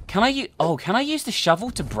 Can I use the shovel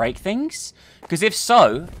to break things? Because if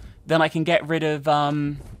so, then I can get rid of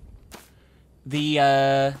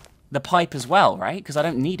the pipe as well, right? Because I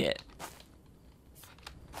don't need it.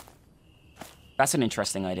 That's an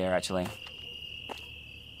interesting idea, actually.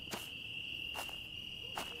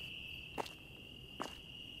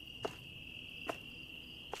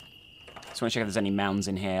 Just want to check if there's any mounds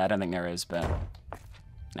in here. I don't think there is, but...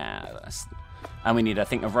 Nah, and we need, I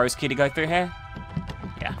think, a rose key to go through here.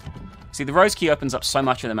 Yeah. See, the rose key opens up so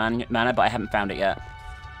much of the mana, but I haven't found it yet.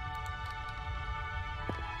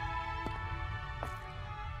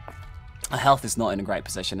 Our health is not in a great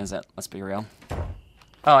position, is it? Let's be real.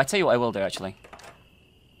 Oh, I tell you what I will do, actually.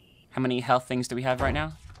 How many health things do we have right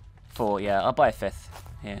now? 4, yeah. I'll buy a 5th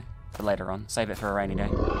here for later on. Save it for a rainy day.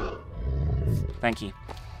 Thank you.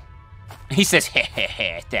 He says, heh heh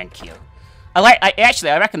heh, thank you. I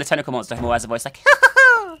reckon the tentacle monster more has a voice like,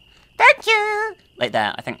 thank you, like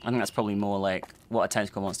that. I think that's probably more like what a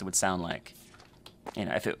tentacle monster would sound like. You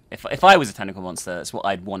know, if I was a tentacle monster, that's what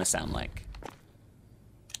I'd want to sound like.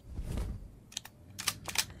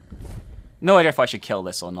 No idea if I should kill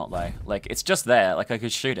this or not, though. Like, it's just there. Like, I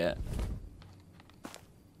could shoot it.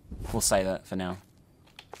 We'll save it for now.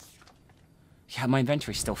 Yeah, my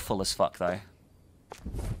inventory's still full as fuck, though.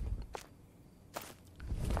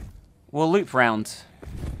 We'll loop round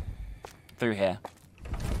through here.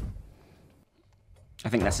 I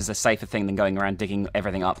think this is a safer thing than going around digging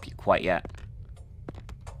everything up quite yet.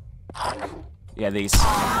 Yeah, these.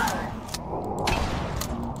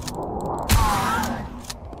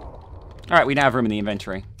 Alright, we now have room in the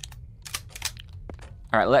inventory.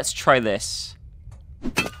 Alright, let's try this.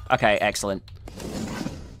 Okay, excellent.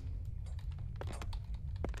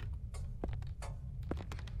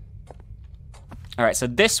 Alright, so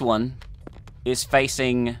this one is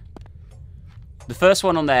facing... The first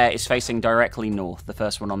one on there is facing directly north, the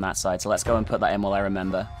first one on that side. So let's go and put that in while I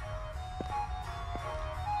remember.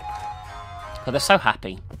 But they're so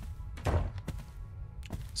happy.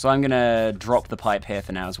 So I'm going to drop the pipe here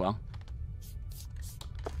for now as well.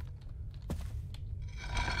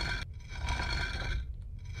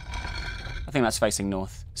 I think that's facing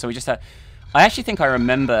north. So we just have... I actually think I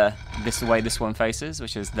remember this the way this one faces,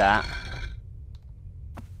 which is that.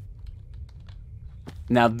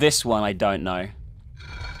 Now this one I don't know.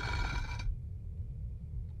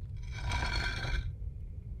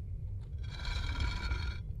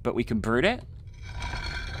 But we can brood it.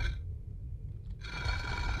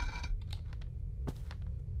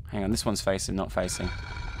 Hang on, this one's facing, not facing.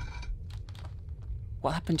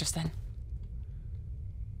 What happened just then?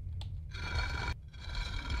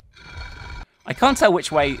 I can't tell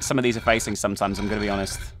which way some of these are facing sometimes, I'm going to be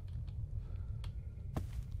honest.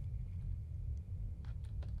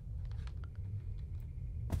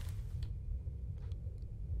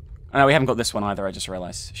 Oh, no, we haven't got this one either, I just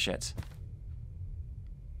realised. Shit.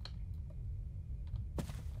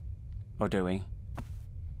 Or do we?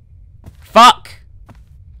 Fuck!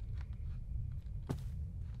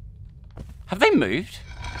 Have they moved?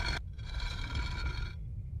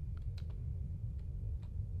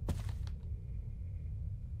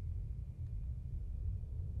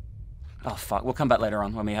 Oh, fuck. We'll come back later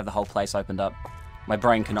on when we have the whole place opened up. My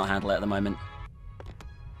brain cannot handle it at the moment.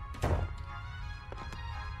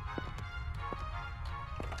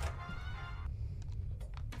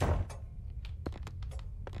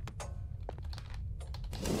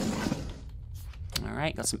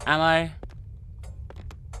 Alright, got some ammo.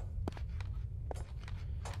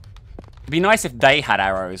 It'd be nice if they had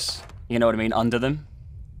arrows, you know what I mean, under them.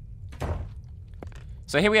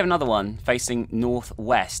 So here we have another one facing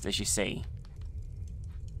northwest, as you see.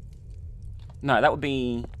 No, that would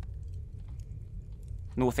be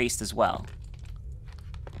northeast as well.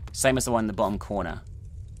 Same as the one in the bottom corner.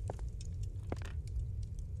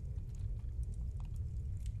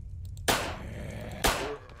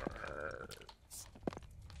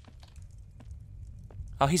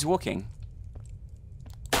 Oh, he's walking.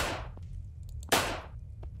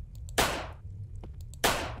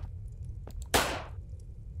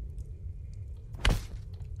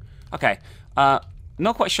 Okay,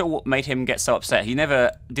 not quite sure what made him get so upset. He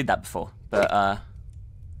never did that before, but I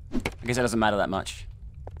guess it doesn't matter that much.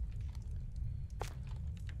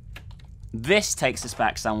 This takes us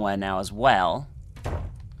back somewhere now as well.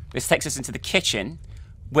 This takes us into the kitchen,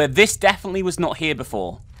 where this definitely was not here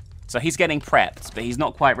before. So he's getting prepped, but he's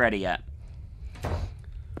not quite ready yet.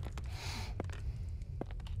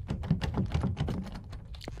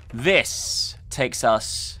 This takes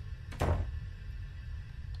us...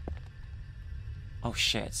 Oh,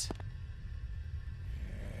 shit.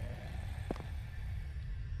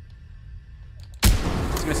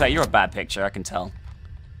 I was gonna say, you're a bad picture, I can tell.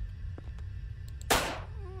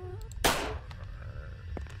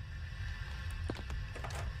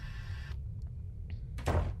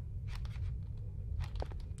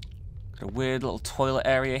 Got a weird little toilet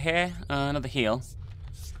area here. Another heal.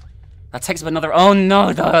 That takes up another... Oh,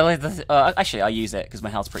 no! Actually, I use it, because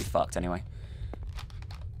my health's pretty fucked anyway.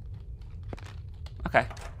 Okay.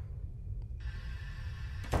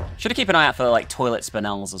 Should keep an eye out for, like, toilet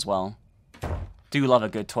spinels as well. Do love a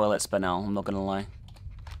good toilet spinel, I'm not gonna lie.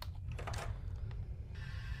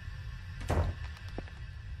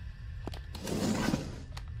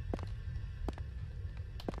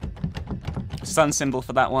 Sun symbol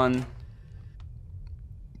for that one.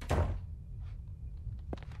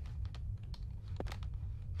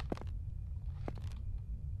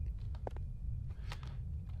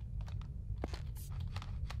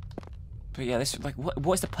 But yeah, this, like,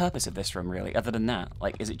 what's the purpose of this room, really, other than that?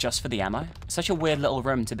 Like, is it just for the ammo? It's such a weird little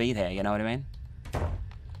room to be there, you know what I mean?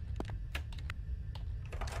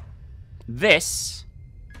 This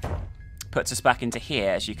puts us back into here,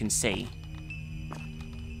 as you can see.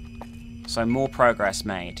 So more progress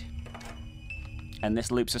made. And this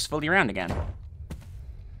loops us fully around again.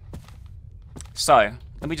 So,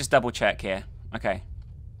 let me just double check here. Okay.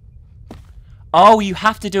 Oh, you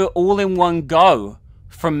have to do it all in one go.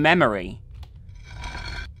 From memory.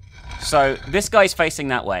 So, this guy's facing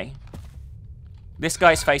that way. This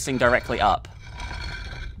guy's facing directly up.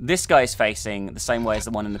 This guy's facing the same way as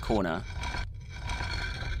the one in the corner.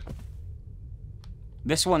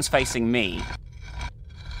 This one's facing me.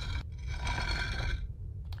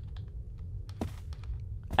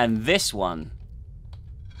 And this one...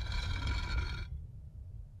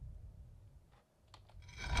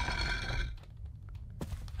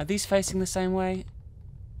 Are these facing the same way?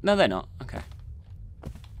 No, they're not. Okay.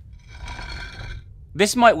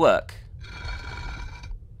 This might work.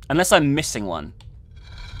 Unless I'm missing one.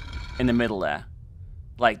 In the middle there.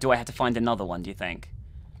 Like, do I have to find another one, do you think?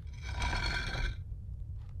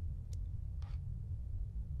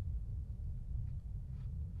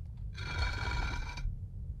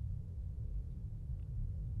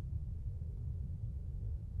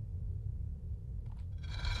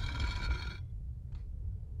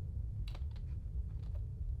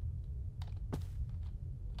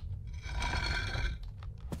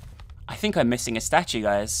 I think I'm missing a statue,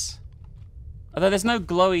 guys. Although there's no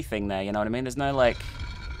glowy thing there, you know what I mean? There's no, like...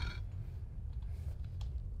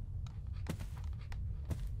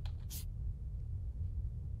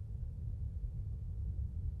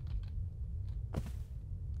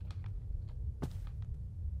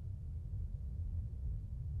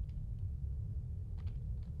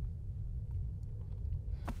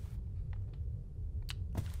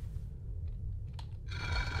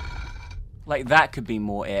 Like, that could be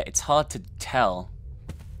more it. It's hard to tell.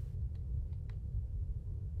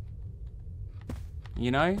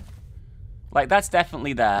 You know? Like, that's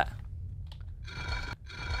definitely that.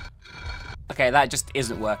 Okay, that just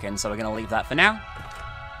isn't working, so we're going to leave that for now.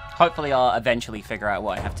 Hopefully I'll eventually figure out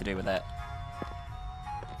what I have to do with it.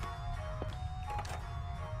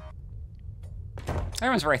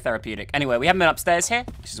 Everyone's very therapeutic. Anyway, we haven't been upstairs here.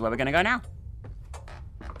 This is where we're going to go now.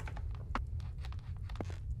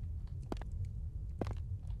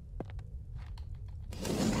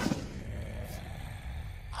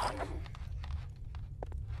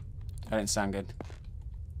 That didn't sound good.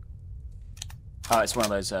 Oh, it's one of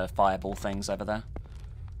those fireball things over there.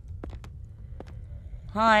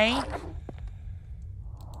 Hi.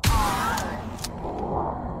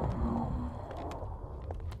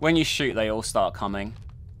 When you shoot, they all start coming.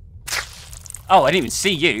 Oh, I didn't even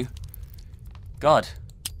see you. God.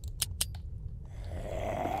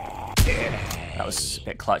 That was a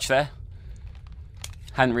bit clutch there.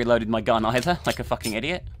 Hadn't reloaded my gun either, like a fucking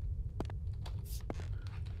idiot.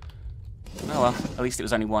 Oh well, at least it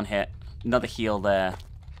was only one hit. Another heal there.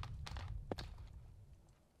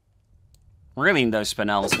 Really need those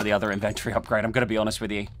spinels for the other inventory upgrade, I'm gonna be honest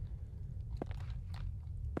with you.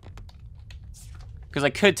 Because I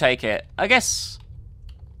could take it. I guess...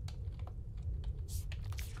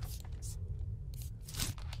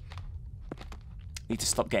 Need to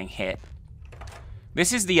stop getting hit.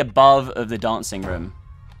 This is the above of the dancing room.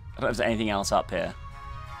 I don't know if there's anything else up here.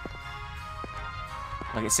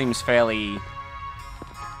 Like, it seems fairly...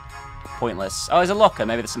 pointless. Oh, there's a locker.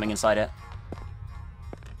 Maybe there's something inside it.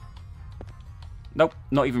 Nope,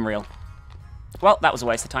 not even real. Well, that was a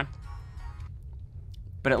waste of time.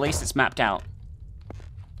 But at least it's mapped out.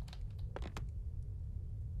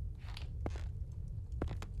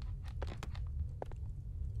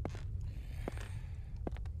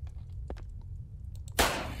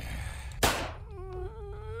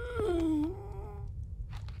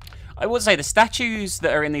 I would say the statues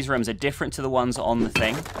that are in these rooms are different to the ones on the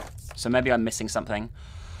thing. So maybe I'm missing something.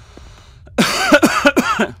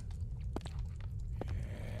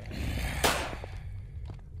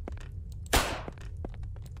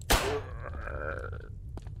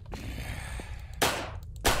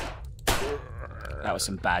 That was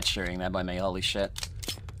some bad shooting there by me, holy shit.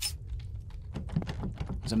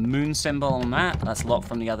 There's a moon symbol on that. That's locked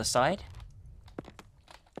from the other side.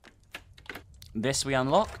 This we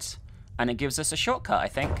unlocked. And it gives us a shortcut, I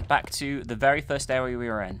think, back to the very first area we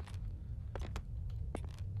were in.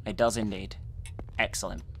 It does indeed.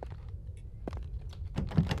 Excellent.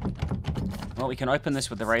 Well, we can open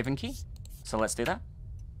this with the Raven key. So let's do that.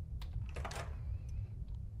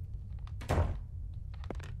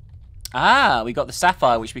 Ah, we got the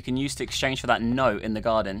sapphire, which we can use to exchange for that note in the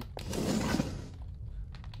garden.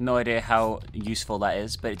 No idea how useful that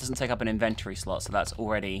is, but it doesn't take up an inventory slot, so that's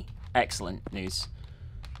already excellent news.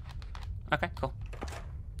 Okay, cool.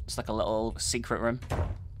 It's like a little secret room.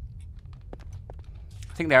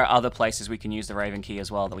 I think there are other places we can use the Raven key as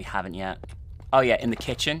well that we haven't yet. Oh yeah, in the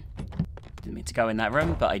kitchen. Didn't mean to go in that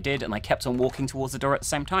room, but I did, and I kept on walking towards the door at the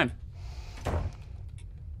same time.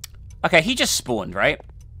 Okay, he just spawned, right?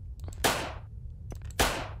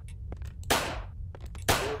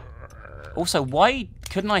 Also, why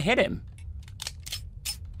couldn't I hit him?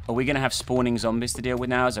 Are we going to have spawning zombies to deal with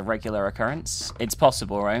now as a regular occurrence? It's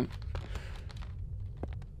possible, right?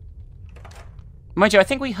 Mind you, I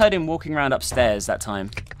think we heard him walking around upstairs that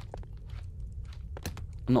time.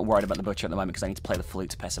 I'm not worried about the butcher at the moment because I need to play the flute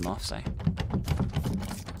to piss him off, so...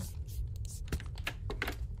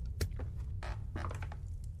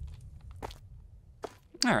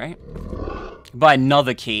 Alright. Buy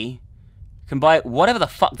another key. Can buy whatever the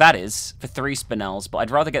fuck that is for 3 spinels, but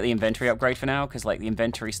I'd rather get the inventory upgrade for now, because, like, the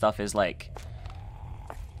inventory stuff is, like,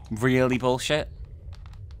 really bullshit.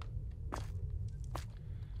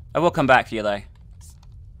 I will come back for you, though.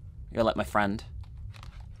 You're like my friend.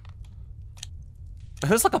 It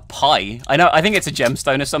looks like a pie. I know, I think it's a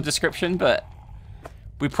gemstone of some description, but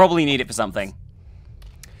we probably need it for something.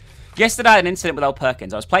 Yesterday I had an incident with old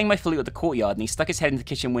Perkins. I was playing my flute at the courtyard and he stuck his head in the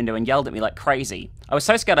kitchen window and yelled at me like crazy. I was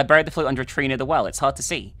so scared I buried the flute under a tree near the well. It's hard to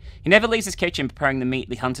see. He never leaves his kitchen preparing the meat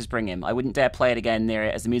the hunters bring him. I wouldn't dare play it again near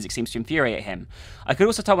it as the music seems to infuriate him. I could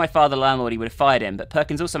also tell my father, the landlord, he would have fired him, but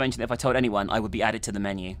Perkins also mentioned that if I told anyone, I would be added to the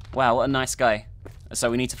menu. Wow, what a nice guy. So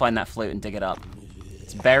we need to find that flute and dig it up.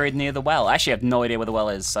 It's buried near the well. I actually have no idea where the well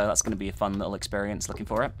is, so that's going to be a fun little experience looking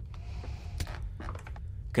for it.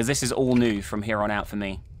 Because this is all new from here on out for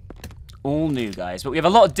me. All new, guys. But we have a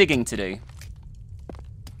lot of digging to do.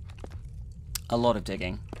 A lot of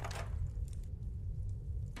digging.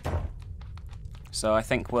 So I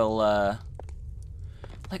think we'll,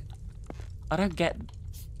 like, I don't get...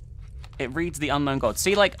 It reads the unknown god.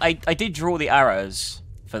 See, like, I did draw the arrows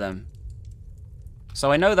for them. So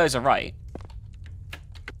I know those are right.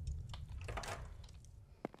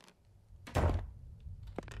 We've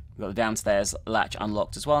got the downstairs latch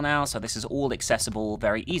unlocked as well now, so this is all accessible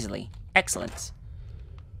very easily. Excellent.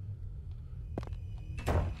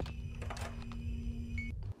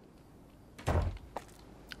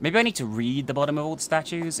 Maybe I need to read the bottom of all the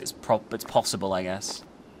statues. It's possible, I guess.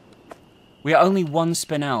 We are only one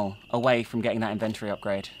spinel away from getting that inventory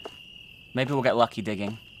upgrade. Maybe we'll get lucky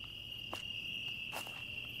digging.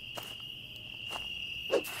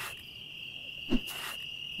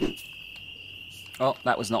 Oh,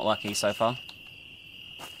 that was not lucky so far.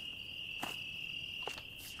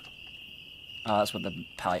 Oh, that's what the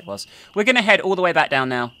pallet was. We're going to head all the way back down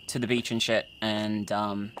now to the beach and shit. And,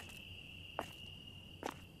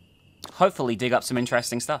 hopefully dig up some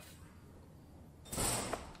interesting stuff.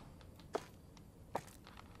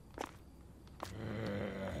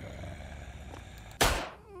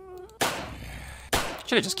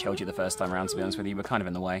 Should have just killed you the first time around, to be honest with you. We're kind of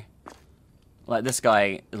in the way. Like, this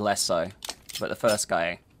guy, less so. But the first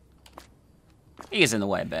guy, he is in the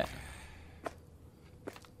way a bit.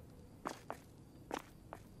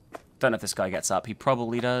 Don't know if this guy gets up. He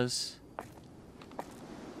probably does.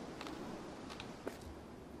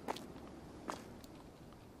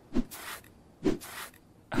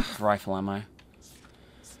 Ugh, rifle ammo.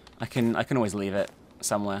 I can always leave it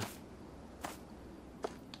somewhere.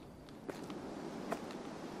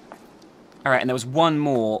 Alright, and there was one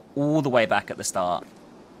more all the way back at the start.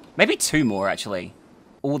 Maybe two more, actually.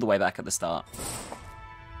 All the way back at the start.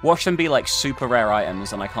 Watch them be, like, super rare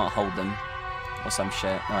items and I can't hold them. Or some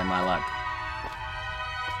shit. Oh, my luck.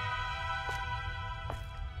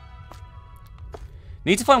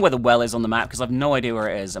 Need to find where the well is on the map, because I've no idea where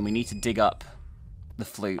it is, and we need to dig up the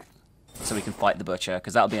flute so we can fight the butcher,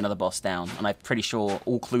 because that'll be another boss down. And I'm pretty sure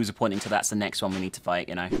all clues are pointing to that's the next one we need to fight,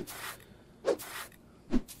 you know.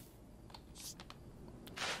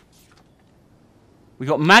 We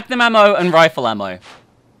got magnum ammo and rifle ammo.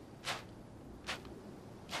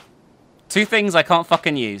 Two things I can't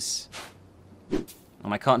fucking use.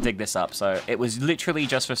 And I can't dig this up, so it was literally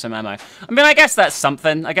just for some ammo. I mean, I guess that's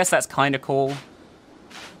something. I guess that's kind of cool.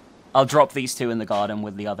 I'll drop these two in the garden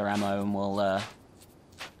with the other ammo, and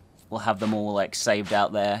we'll have them all, like, saved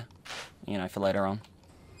out there, you know, for later on.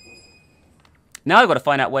 Now I've got to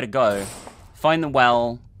find out where to go. Find the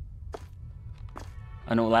well.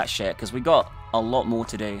 And all that shit, because we got a lot more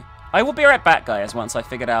to do. I will be right back, guys, once I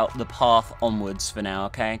figured out the path onwards for now,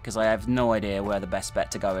 okay? Because I have no idea where the best bet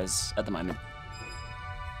to go is at the moment.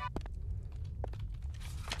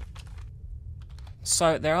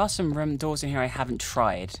 So, there are some room doors in here I haven't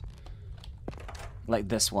tried. Like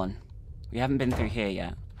this one. We haven't been through here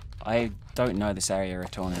yet. I don't know this area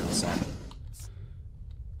at all now, so...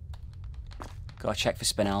 Gotta check for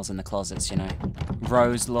spinels in the closets, you know.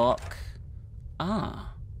 Rose lock.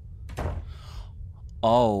 Ah.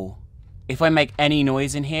 Oh. If I make any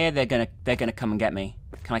noise in here, they're gonna come and get me.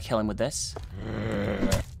 Can I kill him with this?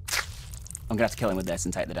 I'm gonna have to kill him with this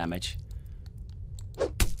and take the damage.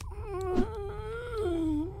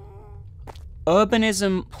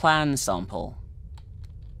 Urbanism plan sample.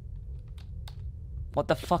 What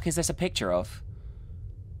the fuck is this a picture of?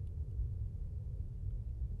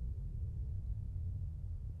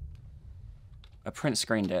 A print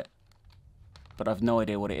screened it, but I've no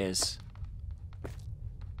idea what it is.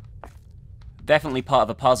 Definitely part of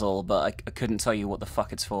a puzzle, but I couldn't tell you what the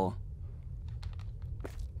fuck it's for.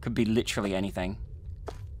 Could be literally anything.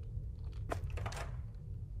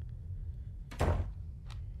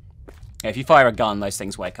 Yeah, if you fire a gun, those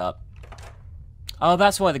things wake up. Oh,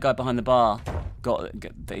 that's why the guy behind the bar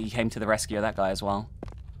he came to the rescue of that guy as well.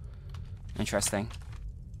 Interesting.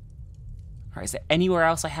 Alright, is there anywhere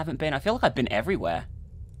else I haven't been? I feel like I've been everywhere.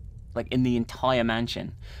 Like, in the entire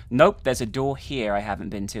mansion. Nope, there's a door here I haven't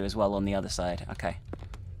been to as well on the other side. Okay.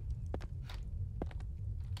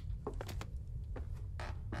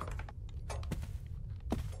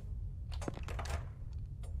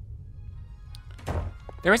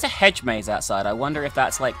 There is a hedge maze outside. I wonder if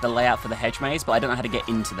that's, like, the layout for the hedge maze, but I don't know how to get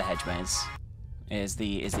into the hedge maze, is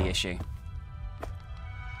the issue.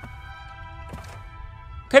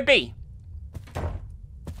 Could be!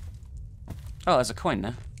 Oh, there's a coin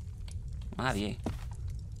there. I'll have you.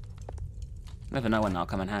 Never know when that'll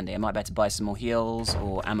come in handy. I might be able to buy some more heals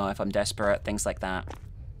or ammo if I'm desperate, things like that.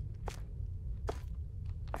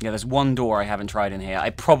 Yeah, there's one door I haven't tried in here.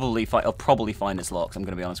 I'll probably find it's locked, I'm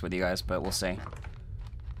going to be honest with you guys, but we'll see.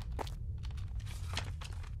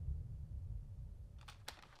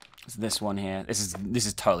 It's this one here. This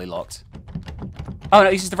is totally locked. Oh no,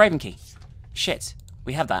 this is the Raven key. Shit,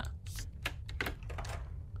 we have that.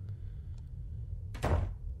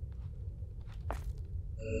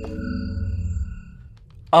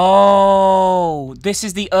 Oh, this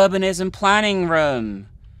is the urbanism planning room.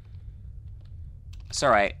 It's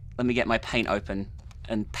alright. Let me get my paint open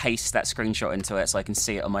and paste that screenshot into it so I can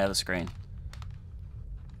see it on my other screen.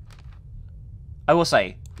 I will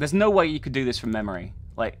say, There's no way you could do this from memory.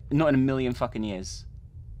 Like, not in a million fucking years.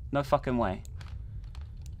 No fucking way.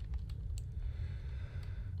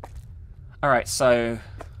 Alright, so...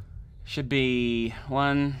 should be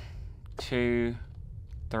 1, 2,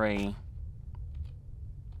 3.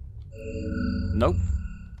 Nope.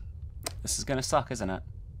 This is gonna suck, isn't it?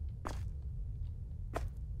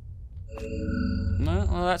 No,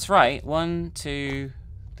 well that's right. 1, 2,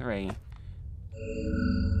 3.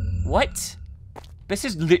 What? This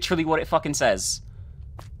is literally what it fucking says.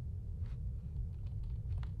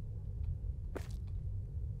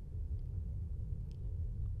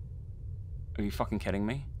 Are you fucking kidding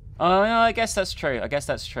me? Oh, no, I guess that's true. I guess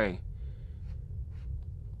that's true.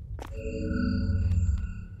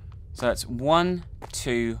 So it's 1,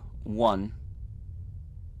 2, 1.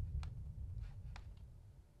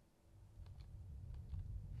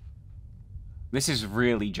 This is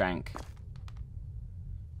really jank.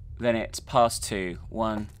 Then it's past 2,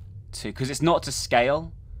 1, 2, because it's not to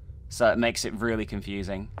scale, so it makes it really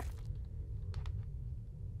confusing.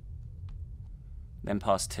 Then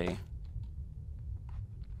past 2.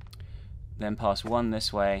 Then past 1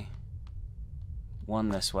 this way, 1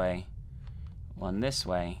 this way, 1 this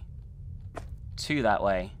way, 2 that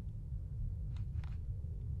way,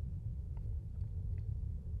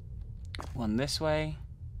 1 this way,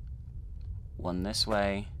 1 this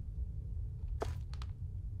way.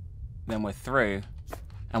 Then we're through,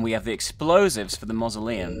 and we have the explosives for the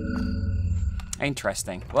mausoleum.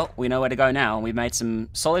 Interesting. Well, we know where to go now, and we've made some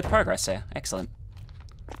solid progress here. Excellent.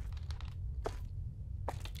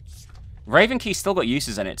 Raven Key's still got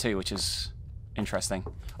uses in it too, which is interesting.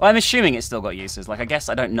 Well, I'm assuming it's still got uses. Like, I guess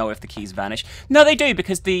I don't know if the keys vanish. No, they do,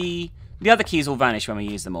 because the other keys will vanish when we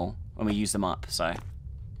use them all, when we use them up, so.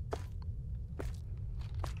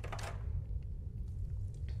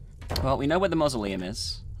 Well, we know where the mausoleum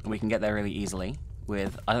is, and we can get there really easily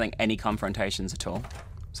with, I don't think, any confrontations at all.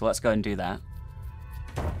 So let's go and do that.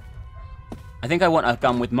 I think I want a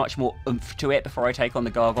gun with much more oomph to it before I take on the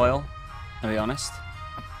gargoyle, to be honest.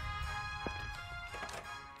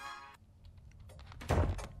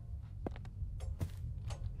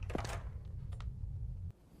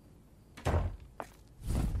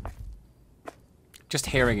 Just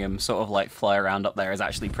hearing him sort of like fly around up there is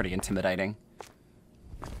actually pretty intimidating.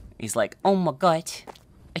 He's like, oh my god,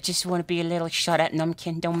 I just want to be a little shot at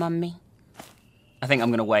Numbkin, don't mind me. I think I'm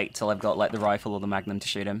going to wait till I've got like the rifle or the magnum to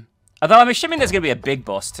shoot him. Although I'm assuming there's going to be a big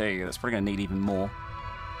boss too, that's probably going to need even more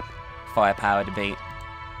firepower to beat.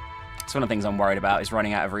 It's one of the things I'm worried about, is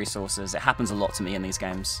running out of resources. It happens a lot to me in these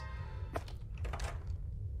games.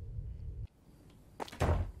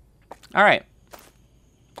 Alright.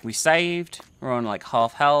 We saved. We're on like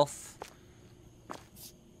half health.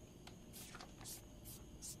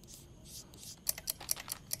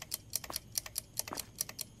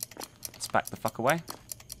 Let's back the fuck away.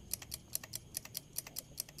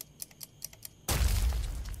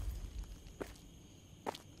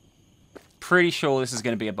 Pretty sure this is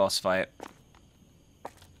going to be a boss fight.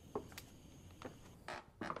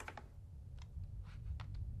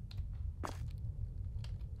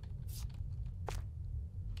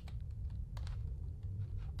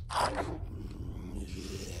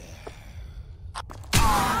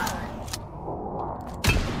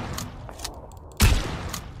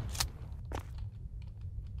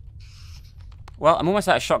 Well, I'm almost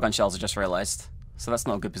out of shotgun shells, I just realized. So that's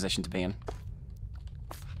not a good position to be in.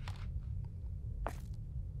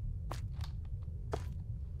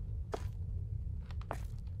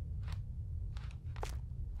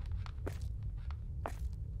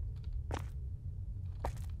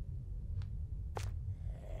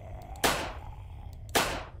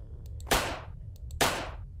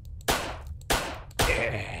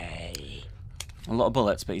 A lot of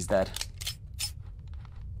bullets, but he's dead.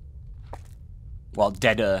 Well,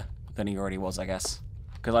 deader than he already was, I guess.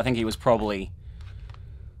 Because I think he was probably...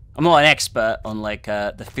 I'm not an expert on, like,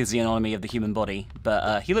 the physiognomy of the human body,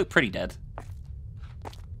 but he looked pretty dead.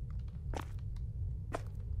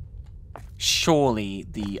 Surely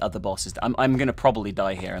the other boss is... I'm gonna probably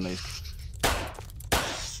die here and lose.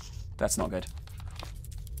 That's not good.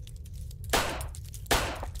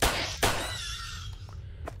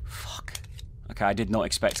 Fuck. Okay, I did not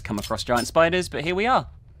expect to come across giant spiders, but here we are.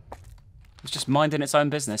 It's just minding its own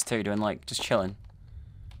business too, doing like, just chilling.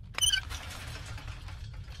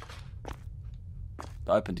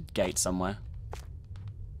 That opened a gate somewhere.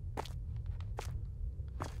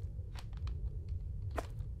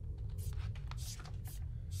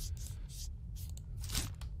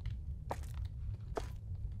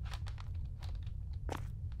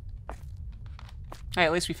 Hey,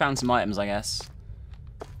 at least we found some items, I guess.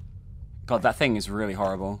 God, that thing is really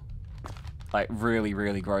horrible. Like, really,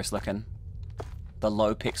 really gross looking. The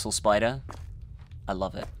low pixel spider. I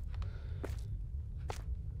love it.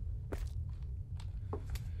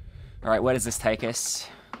 Alright, where does this take us?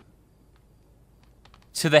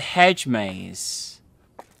 To the hedge maze.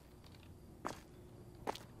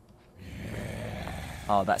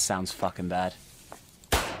 Oh, that sounds fucking bad.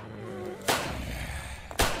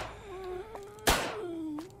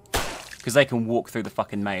 Because they can walk through the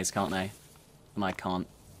fucking maze, can't they? And I can't.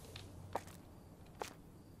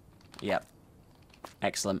 Yep.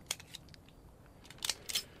 Excellent.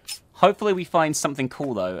 Hopefully we find something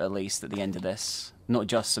cool, though, at least, at the end of this. Not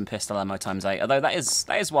just some pistol ammo times 8. Although that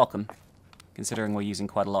is welcome, considering we're using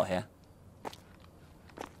quite a lot here.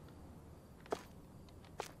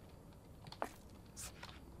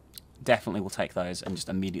 Definitely will take those and just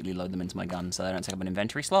immediately load them into my gun so they don't take up an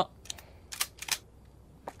inventory slot.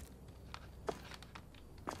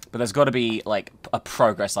 But there's got to be, like, a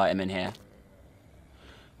progress item in here.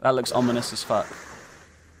 That looks ominous as fuck.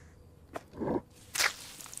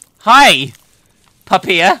 Hi!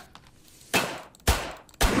 Papilla!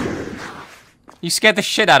 You scared the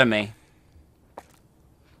shit out of me.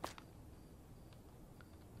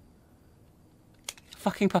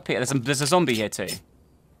 Fucking Papilla. There's a zombie here too.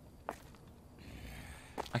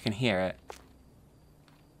 I can hear it.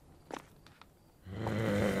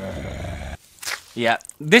 Yeah,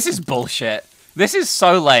 this is bullshit. This is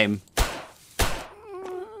so lame.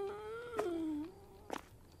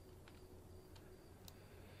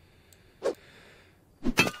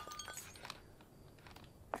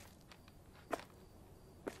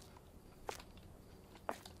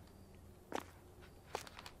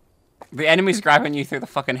 The enemies grabbing you through the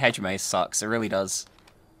fucking hedge maze sucks. It really does.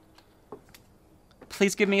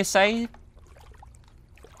 Please give me a save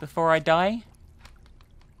before I die.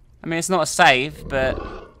 I mean, it's not a save, but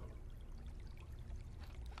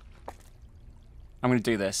I'm gonna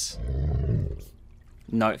do this.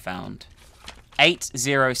 Note found.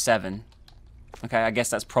 807. Okay, I guess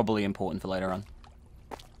that's probably important for later on.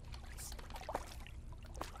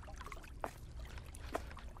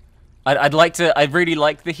 I'd really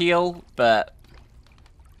like the heal, but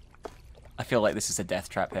I feel like this is a death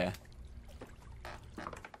trap here.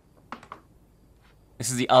 This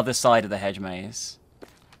is the other side of the hedge maze.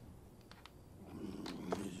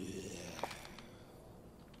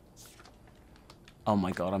 Oh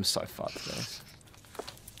my god, I'm so fucked for this.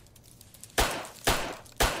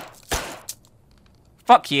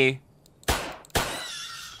 Fuck you.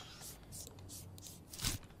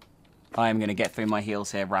 I am gonna get through my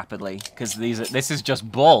heals here rapidly, because this is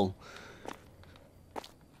just bull.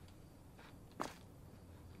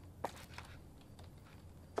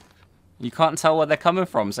 You can't tell where they're coming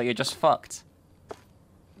from, so you're just fucked.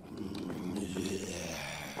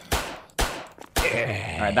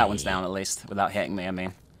 Alright, that one's down at least, without hitting me, I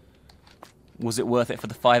mean. Was it worth it for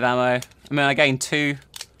the 5 ammo? I mean, I gained 2.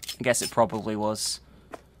 I guess it probably was.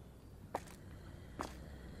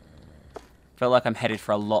 Feel like I'm headed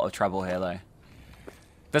for a lot of trouble here, though.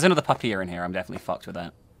 There's another Papilla in here. I'm definitely fucked with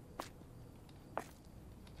that.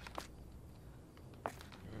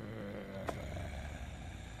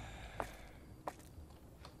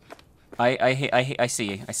 I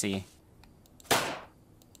see you. I see you.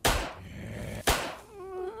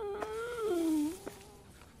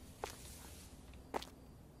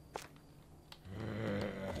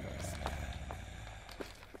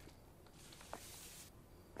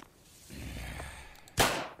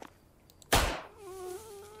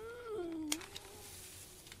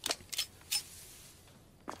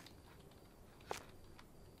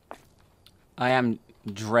 I am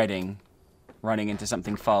dreading running into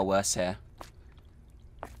something far worse here.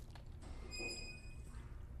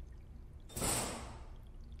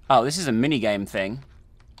 Oh, this is a minigame thing.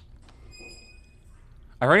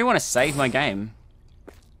 I really want to save my game.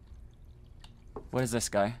 Where's this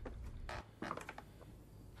guy?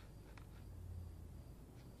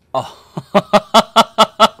 Oh.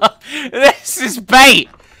 This is bait!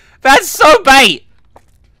 That's so bait!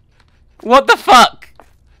 What the fuck?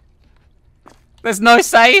 There's no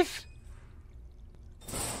save?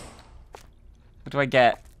 What do I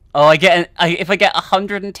get? Oh, I get if I get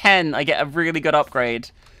 110, I get a really good upgrade.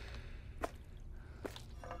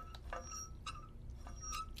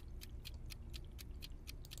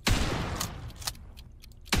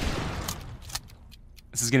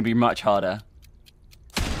 This is going to be much harder.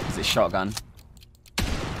 Because it's shotgun.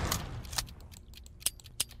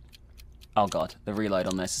 Oh god, the reload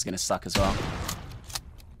on this is going to suck as well.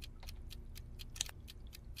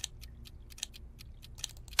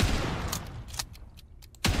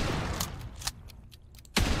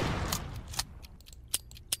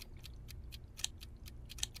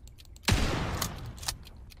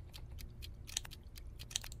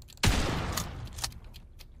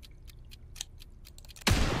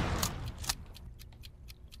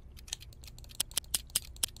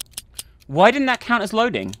 Why didn't that count as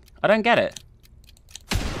loading? I don't get it.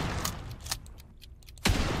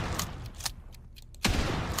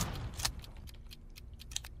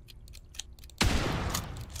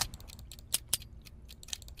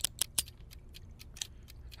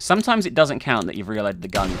 Sometimes it doesn't count that you've reloaded the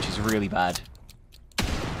gun, which is really bad.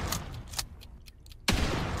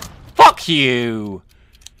 Fuck you!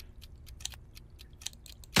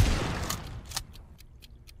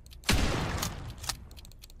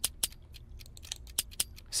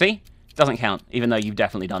 See? Doesn't count, even though you've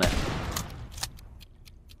definitely done it.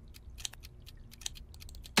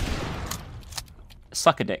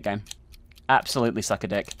 Suck a dick, game. Absolutely suck a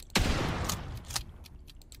dick.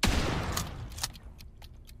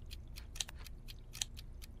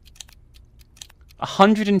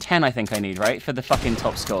 $110, I think I need, right? For the fucking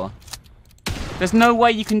top score. There's no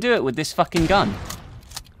way you can do it with this fucking gun.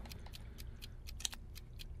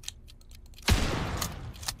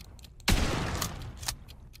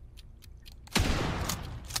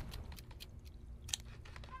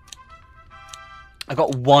 I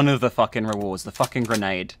got one of the fucking rewards, the fucking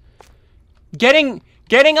grenade. Getting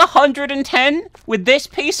 110 with this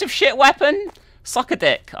piece of shit weapon? Suck a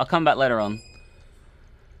dick. I'll come back later on.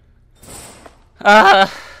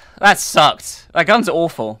 That sucked. That gun's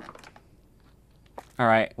awful.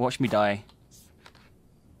 Alright, watch me die.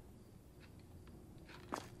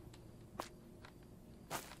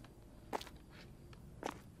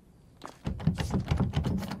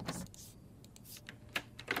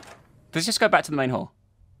 Does it just go back to the main hall?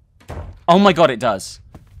 Oh my god, it does.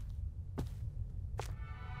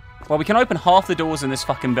 Well, we can open half the doors in this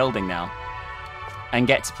fucking building now. And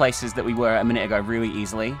get to places that we were a minute ago really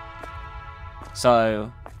easily.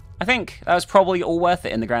 So, I think that was probably all worth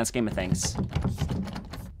it in the grand scheme of things.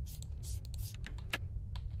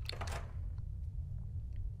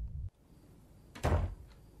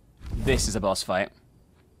 This is a boss fight.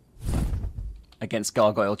 Against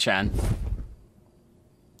Gargoyle Chan.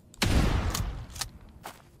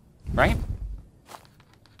 Right?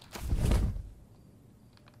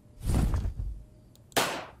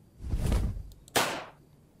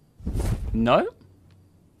 No?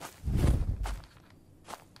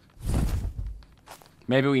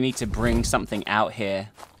 Maybe we need to bring something out here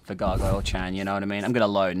for Gargoyle Chan, you know what I mean? I'm gonna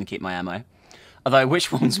load and keep my ammo. Although,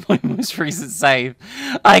 which one's my most recent save?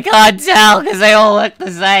 I can't tell because they all look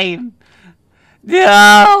the same.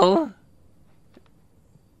 No!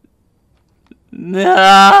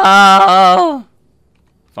 No!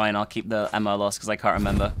 Fine, I'll keep the ammo loss because I can't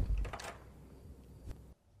remember.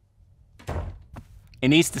 It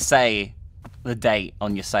needs to say the date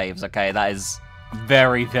on your saves, okay? That is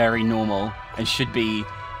very, very normal and should be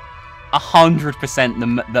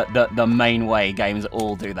 100% the main way games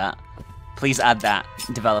all do that. Please add that,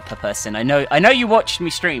 developer person. I know you watched me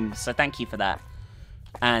stream, so thank you for that.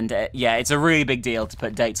 And yeah, it's a really big deal to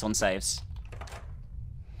put dates on saves.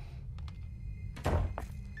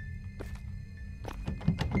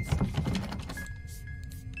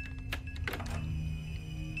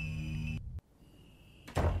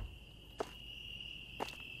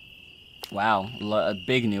 Wow, a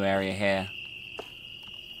big new area here.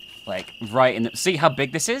 Like, right in the... See how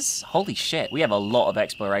big this is? Holy shit, we have a lot of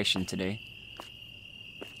exploration to do.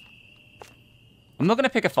 I'm not going to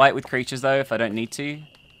pick a fight with creatures, though, if I don't need to.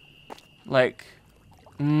 Like...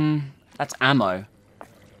 that's ammo.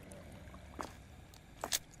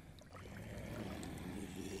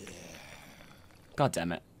 God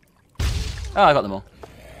damn it. Oh, I got them all.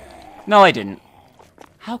 No, I didn't.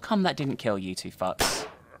 How come that didn't kill you two fucks?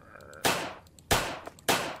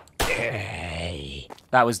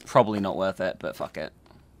 That was probably not worth it, but fuck it.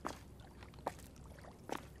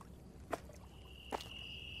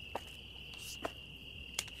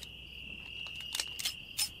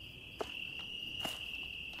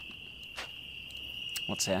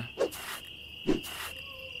 What's here?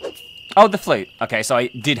 Oh, the flute. Okay, so I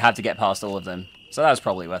did have to get past all of them. So that was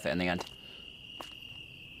probably worth it in the end.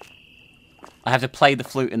 I have to play the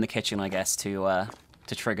flute in the kitchen, I guess, to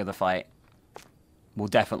trigger the fight. We'll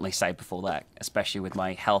definitely save before that, especially with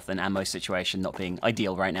my health and ammo situation not being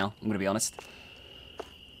ideal right now, I'm going to be honest.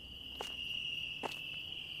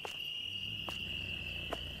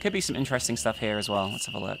 Could be some interesting stuff here as well. Let's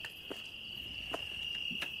have a look.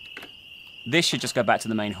 This should just go back to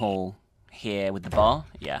the main hall here with the bar.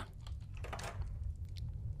 Yeah.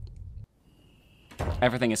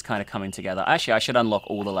 Everything is kind of coming together. Actually, I should unlock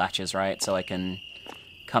all the latches, right? So I can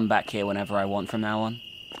come back here whenever I want from now on.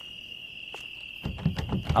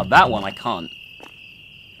 Oh, that one I can't.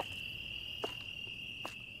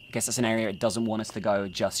 I guess that's an area it doesn't want us to go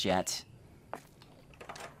just yet.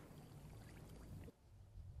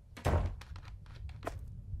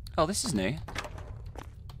 Oh, this is new.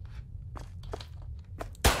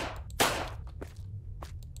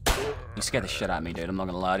 You scared the shit out of me, dude. I'm not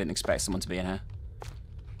gonna lie. I didn't expect someone to be in here.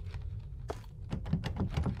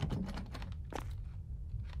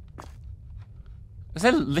 Is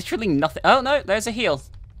there literally nothing? Oh, no. There's a heal.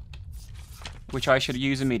 Which I should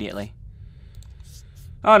use immediately.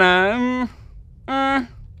 Oh, no.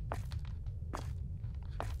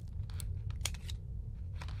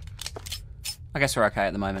 I guess we're okay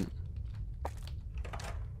at the moment.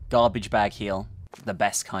 Garbage bag heal. The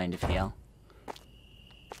best kind of heal.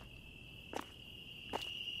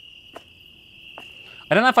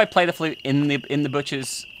 I don't know if I play the flute in the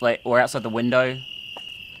butcher's, like, or outside the window.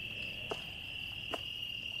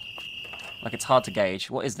 Like, it's hard to gauge.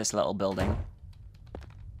 What is this little building?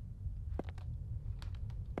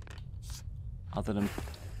 Other than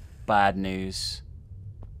bad news.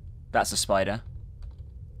 That's a spider.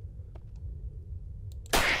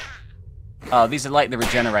 Oh, these are like the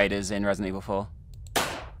regenerators in Resident Evil 4.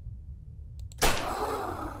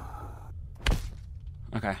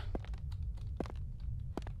 Okay.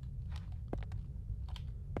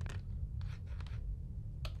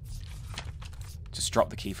 Just drop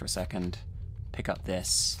the key for a second. Pick up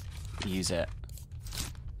this. Use it.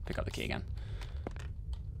 Pick up the key again.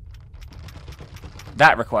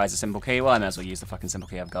 That requires a simple key. Well, I may as well use the fucking simple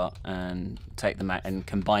key I've got and take the and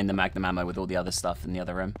combine the magnum ammo with all the other stuff in the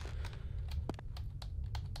other room.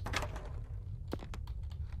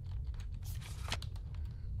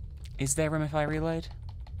 Is there room if I reload?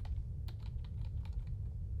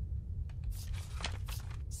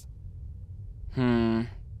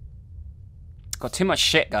 Got too much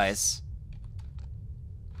shit, guys.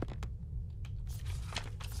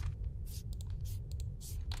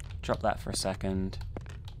 Drop that for a second.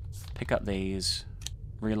 Pick up these.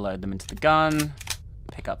 Reload them into the gun.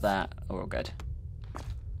 Pick up that. Oh, we're all good.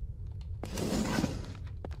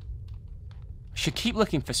 Should keep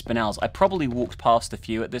looking for spinels. I probably walked past a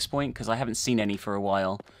few at this point because I haven't seen any for a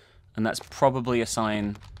while. And that's probably a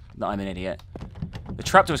sign that I'm an idiot. The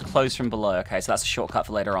trapdoor is closed from below. Okay, so that's a shortcut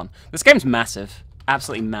for later on. This game's massive.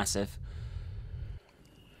 Absolutely massive.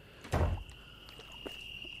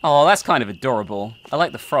 Oh, that's kind of adorable. I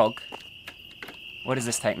like the frog. Where does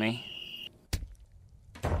this take me?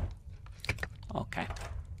 Okay.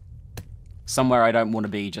 Somewhere I don't want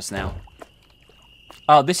to be just now.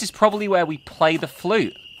 Oh, this is probably where we play the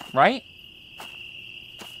flute, right?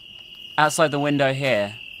 Outside the window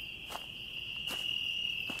here.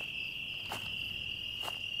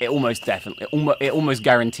 It almost definitely, it almost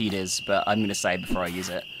guaranteed is, but I'm going to say before I use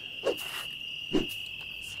it.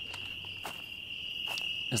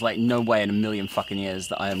 There's like no way in a million fucking years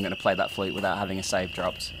that I am going to play that flute without having a save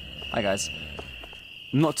dropped. Hi guys.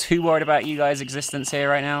 I'm not too worried about you guys' existence here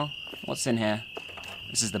right now. What's in here?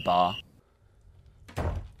 This is the bar.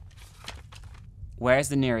 Where's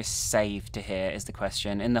the nearest save to here is the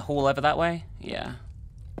question. In the hall over that way? Yeah.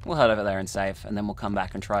 We'll head over there and save, and then we'll come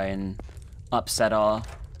back and try and upset our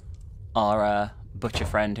butcher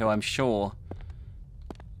friend, who I'm sure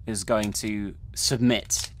is going to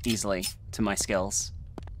submit easily to my skills.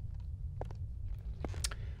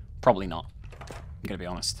 Probably not. I'm gonna be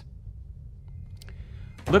honest.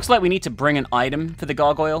 Looks like we need to bring an item for the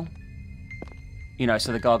gargoyle. You know,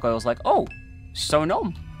 so the gargoyle's like, oh, so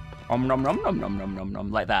nom. Nom nom nom nom nom nom nom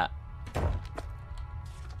nom, like that.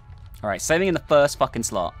 Alright, saving in the first fucking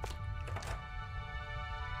slot.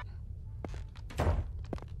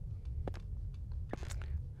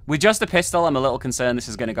 With just a pistol, I'm a little concerned this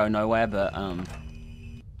is going to go nowhere, but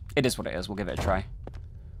it is what it is. We'll give it a try.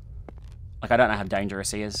 Like, I don't know how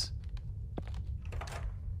dangerous he is.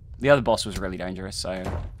 The other boss was really dangerous, so...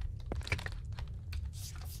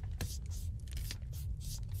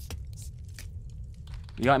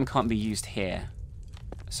 The item can't be used here.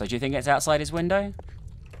 So do you think it's outside his window?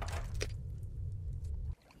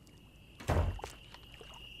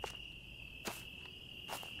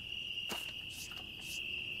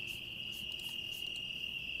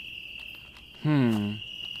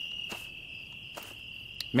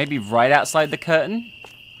 Maybe right outside the curtain?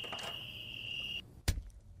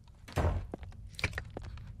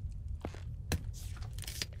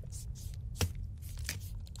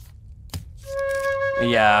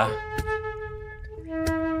 Yeah.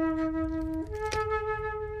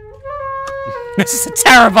 This is a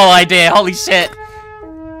terrible idea, holy shit.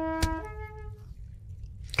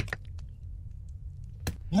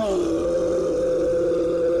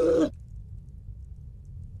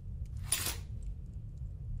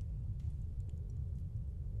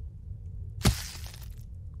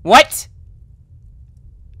 What?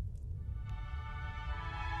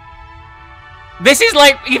 This is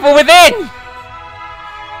like Evil Within!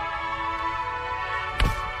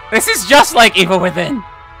 This is just like Evil Within!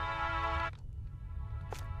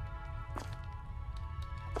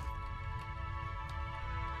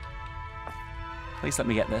 Please let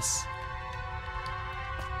me get this.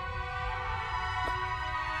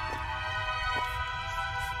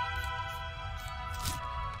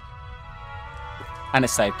 And a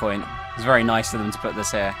save point. It's very nice of them to put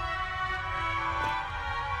this here.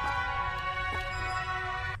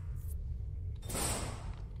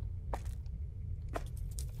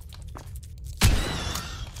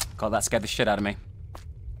 God, that scared the shit out of me.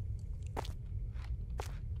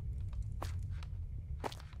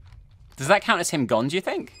 Does that count as him gone, do you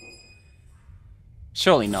think?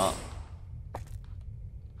 Surely not.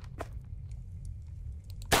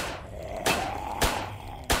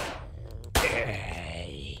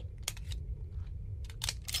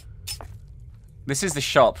 This is the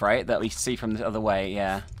shop, right? That we see from the other way,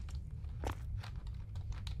 yeah.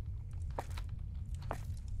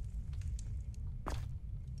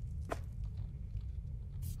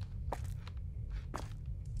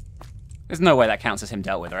 There's no way that counts as him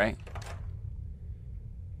dealt with, right?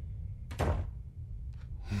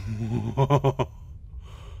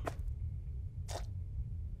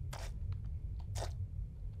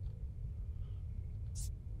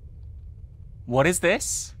 What is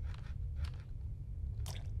this?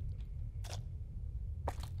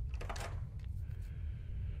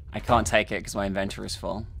 I can't take it because my inventory is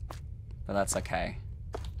full. But that's okay.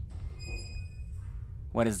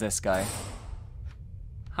 What is this guy?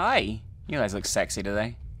 Hi! You guys look sexy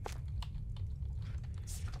today.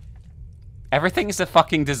 Everything is a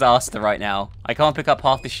fucking disaster right now. I can't pick up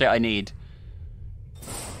half the shit I need.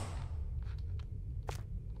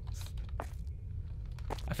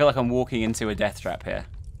 I feel like I'm walking into a death trap here.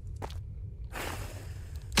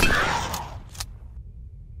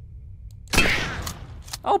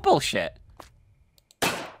 Oh, bullshit.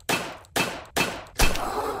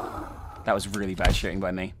 That was really bad shooting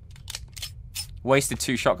by me. Wasted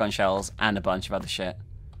 2 shotgun shells and a bunch of other shit.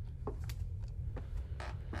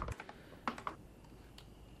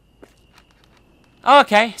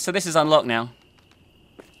 Okay, so this is unlocked now.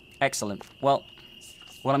 Excellent. Well,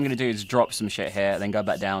 what I'm going to do is drop some shit here, then go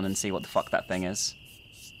back down and see what the fuck that thing is.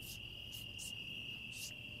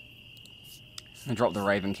 And drop the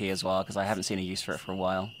Raven key as well, because I haven't seen a use for it for a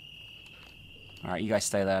while. Alright, you guys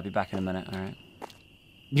stay there. I'll be back in a minute, alright?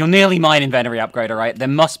 You're nearly mine, inventory upgrade, alright? There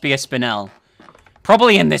must be a Spinel.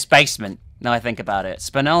 Probably in this basement, now I think about it.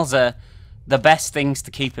 Spinels are the best things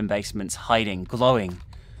to keep in basements, hiding, glowing,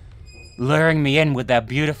 luring me in with their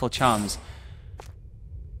beautiful charms.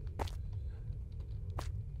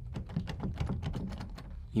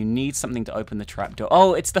 You need something to open the trapdoor.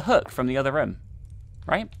 Oh, it's the hook from the other room,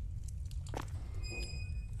 right?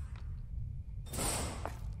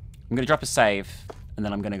 I'm gonna drop a save, and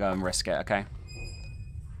then I'm gonna go and risk it, okay?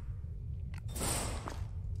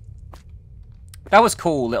 That was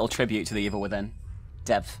cool, little tribute to the Evil Within.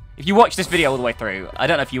 Dev. If you watch this video all the way through, I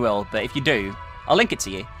don't know if you will, but if you do, I'll link it to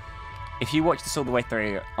you. If you watch this all the way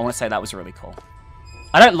through, I want to say that was really cool.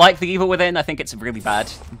 I don't like the Evil Within, I think it's really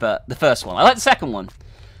bad, but the first one. I like the second one.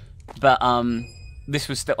 But, this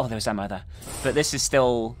was still... Oh, there was ammo there. But this is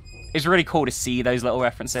still... It's really cool to see those little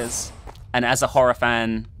references. And as a horror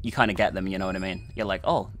fan, you kind of get them, you know what I mean? You're like,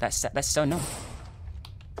 oh, that's so known.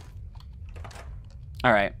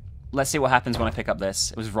 Alright. Let's see what happens when I pick up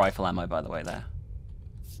this. It was rifle ammo, by the way, there.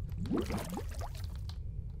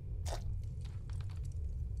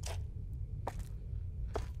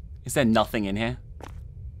 Is there nothing in here?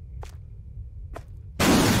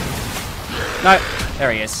 No,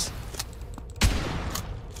 there he is.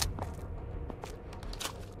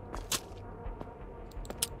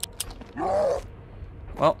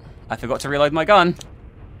 Well, I forgot to reload my gun.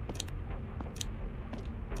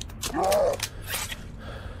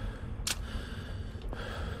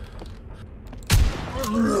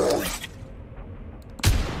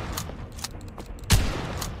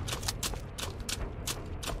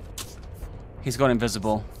 He's gone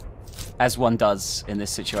invisible, as one does in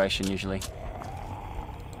this situation usually.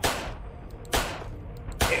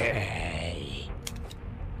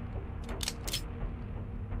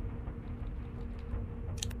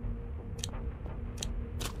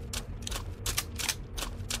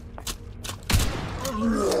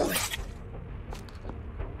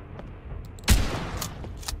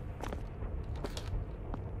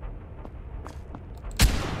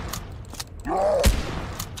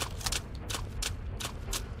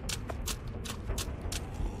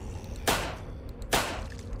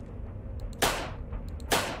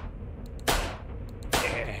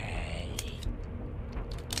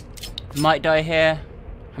 Might die here.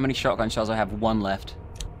 How many shotgun shells? I have 1 left.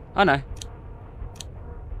 Oh no.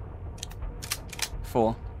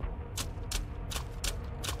 4.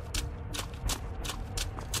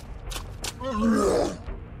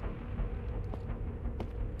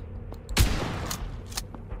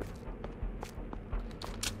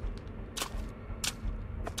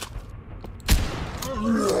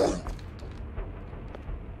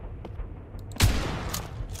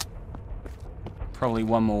 Probably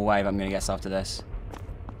 1 more wave I'm gonna guess after this.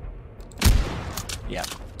 Yep.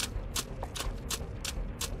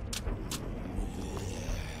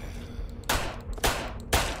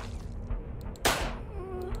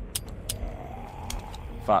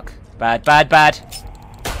 Fuck. Bad, bad, bad!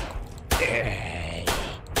 Oh,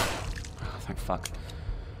 thank fuck.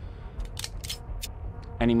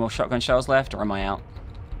 Any more shotgun shells left, or am I out?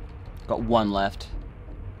 Got 1 left.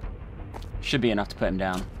 Should be enough to put him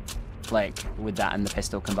down. Like, with that and the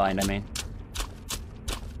pistol combined, I mean.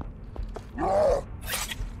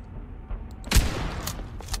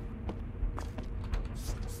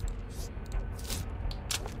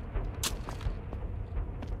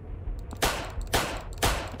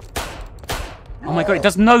 Oh my god, it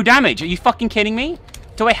does no damage! Are you fucking kidding me?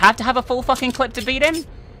 Do I have to have a full fucking clip to beat him?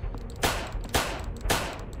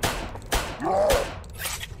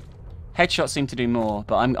 Headshots seem to do more,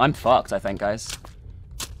 but I'm fucked, I think, guys.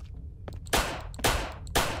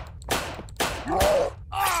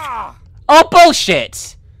 Oh,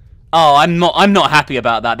 bullshit! Oh, I'm not happy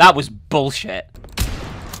about that. That was bullshit.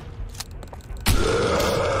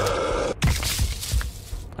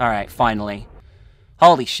 Alright, finally.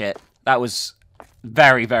 Holy shit. That was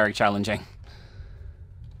very, very challenging.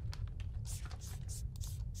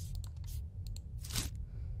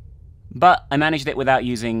 But I managed it without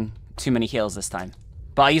using too many heals this time.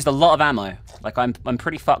 But I used a lot of ammo. Like, I'm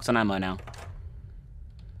pretty fucked on ammo now.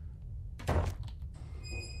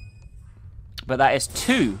 But that is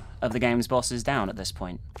 2 of the game's bosses down at this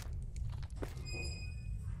point.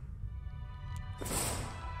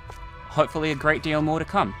 Hopefully a great deal more to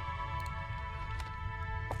come.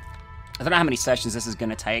 I don't know how many sessions this is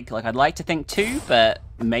going to take. Like, I'd like to think 2, but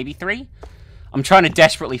maybe 3. I'm trying to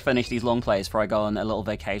desperately finish these long plays before I go on a little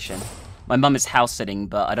vacation. My mum is house sitting,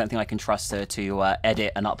 but I don't think I can trust her to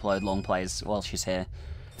edit and upload long plays while she's here.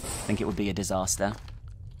 I think it would be a disaster.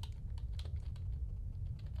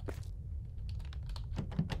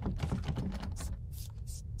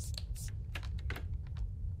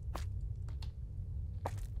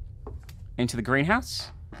 Into the greenhouse?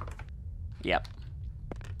 Yep.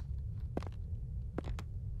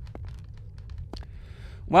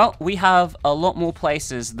 Well, we have a lot more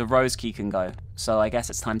places the rose key can go, so I guess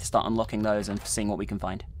it's time to start unlocking those and seeing what we can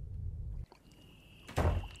find.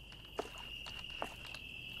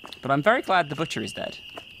 But I'm very glad the butcher is dead.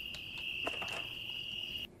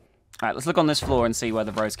 Alright, let's look on this floor and see where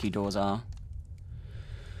the rose key doors are.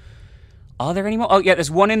 Are there any more? Oh yeah, there's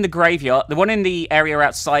one in the graveyard, the one in the area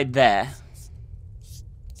outside there.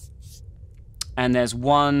 And there's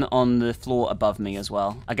one on the floor above me as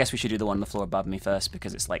well. I guess we should do the one on the floor above me first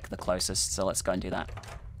because it's like the closest, so let's go and do that.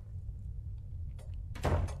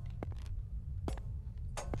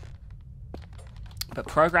 But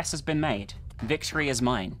progress has been made. Victory is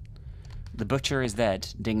mine. The butcher is dead.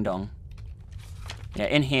 Ding dong. Yeah,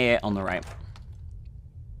 in here on the right.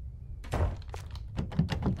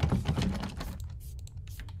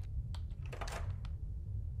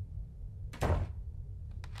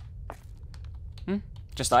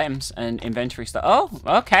 Just items and inventory stuff. Oh,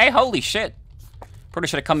 okay, holy shit. Probably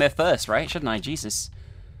should have come here first, right? Shouldn't I? Jesus.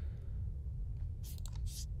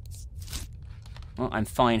 Well, I'm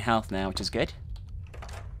fine health now, which is good.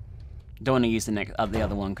 Don't want to use the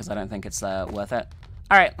other one because I don't think it's worth it.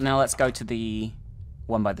 Alright, now let's go to the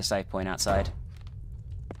one by the save point outside.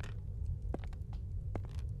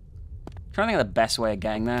 Trying to think of the best way of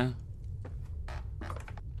getting there.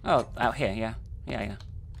 Oh, out here, yeah. Yeah.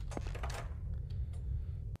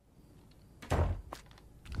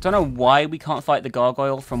 Don't know why we can't fight the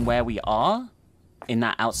gargoyle from where we are in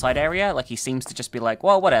that outside area. Like, he seems to just be like,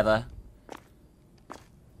 well, whatever.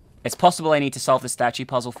 It's possible I need to solve the statue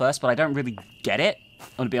puzzle first, but I don't really get it. I'm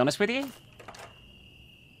gonna be honest with you.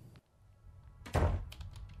 But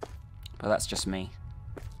that's just me.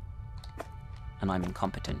 And I'm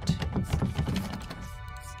incompetent.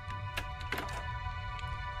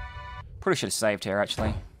 Probably should have saved here,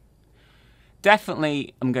 actually.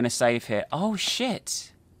 Definitely I'm gonna save here. Oh, shit.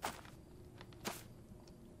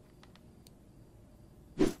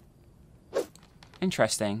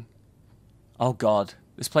 Interesting. Oh god,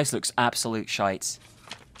 this place looks absolute shite.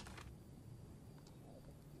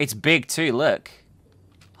 It's big too, look.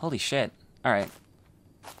 Holy shit. Alright.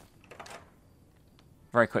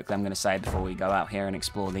 Very quickly, I'm going to say, before we go out here and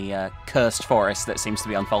explore the cursed forest that seems to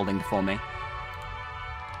be unfolding before me.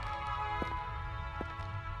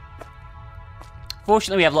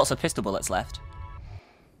 Fortunately, we have lots of pistol bullets left.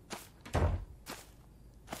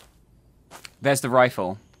 There's the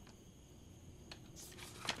rifle.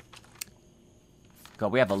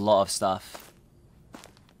 God, we have a lot of stuff.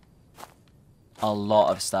 A lot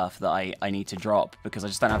of stuff that I need to drop because I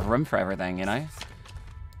just don't have room for everything, you know?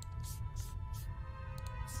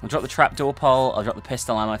 I'll drop the trapdoor pole. I'll drop the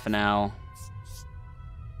pistol ammo for now.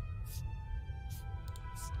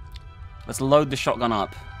 Let's load the shotgun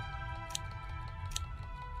up.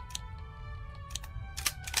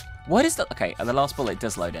 What is that? Okay, the last bullet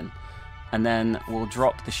does load in. And then we'll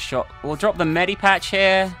drop the We'll drop the medipatch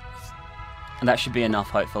here. And that should be enough,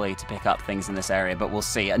 hopefully, to pick up things in this area. But we'll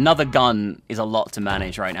see. Another gun is a lot to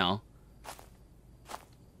manage right now.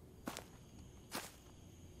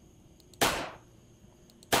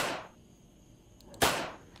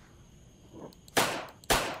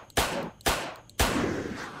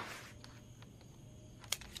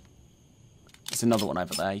 There's another one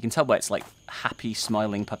over there. You can tell by its, like, happy,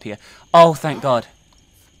 smiling papier. Oh, thank God.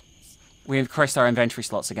 We have increased our inventory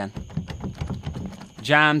slots again.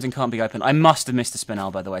 Jammed and can't be opened. I must have missed a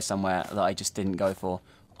spinel, by the way, somewhere that I just didn't go for.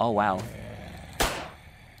 Oh, wow.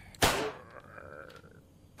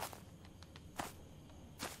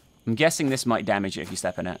 I'm guessing this might damage it if you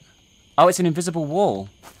step in it. Oh, it's an invisible wall.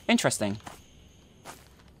 Interesting.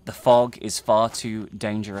 The fog is far too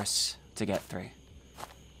dangerous to get through.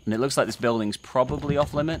 And it looks like this building's probably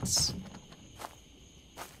off limits.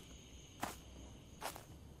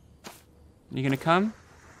 You gonna come?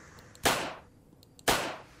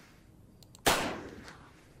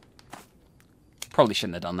 Probably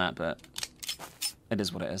shouldn't have done that, but it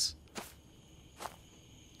is what it is.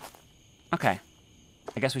 Okay.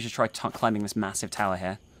 I guess we should try climbing this massive tower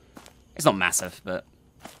here. It's not massive, but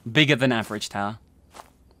bigger than average tower.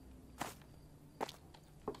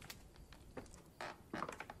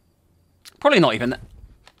 Probably not even that.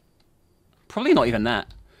 Probably not even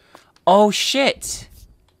that. Oh, shit!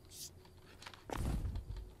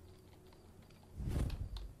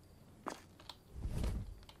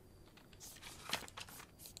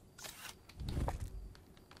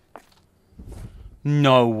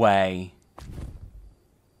 No way.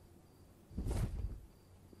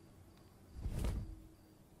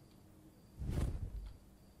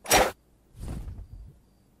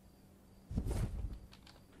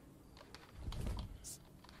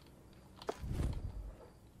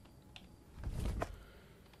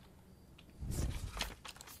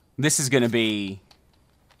 This is going to be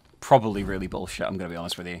probably really bullshit, I'm going to be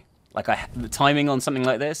honest with you. Like, the timing on something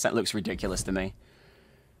like this, that looks ridiculous to me.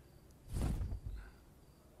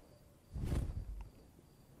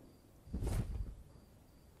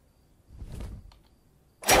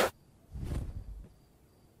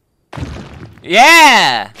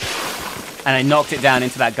 Yeah! And I knocked it down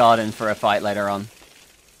into that garden for a fight later on.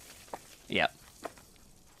 Yep.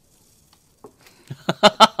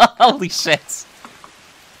 Holy shit.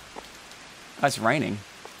 Oh, it's raining.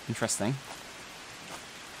 Interesting.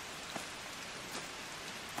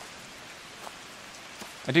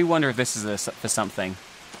 I do wonder if this is for something.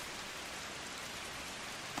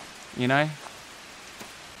 You know?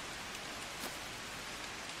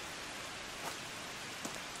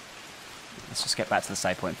 Let's just get back to the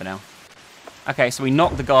save point for now. Okay, so we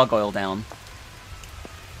knocked the gargoyle down.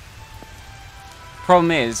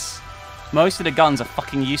 Problem is, most of the guns are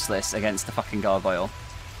fucking useless against the fucking gargoyle.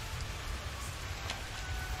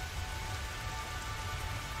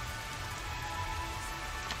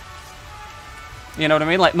 You know what I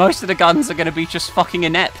mean? Like, most of the guns are going to be just fucking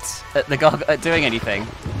inept at at doing anything.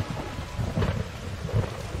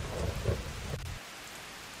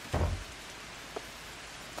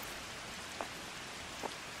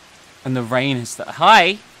 And the rain is...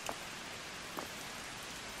 Hi!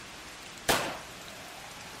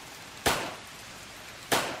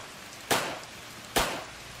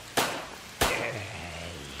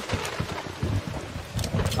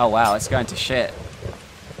 Oh wow, it's going to shit.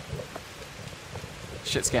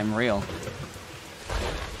 Shit's getting real.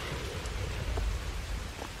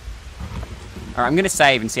 Alright, I'm gonna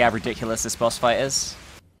save and see how ridiculous this boss fight is.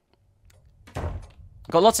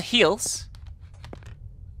 Got lots of heals.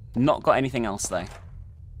 Not got anything else, though.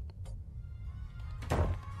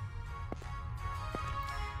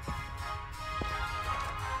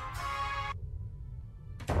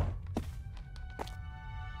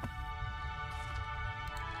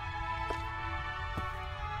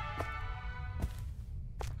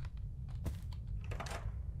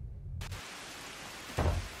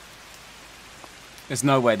 There's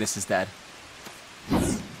no way this is dead.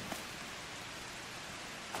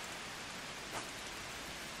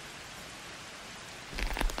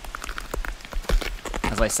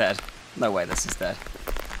 As I said, no way this is dead.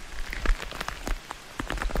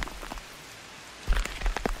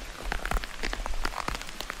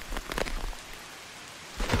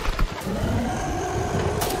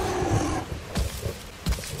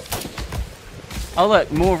 Oh look,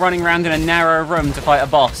 more running around in a narrow room to fight a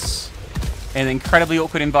boss. In an incredibly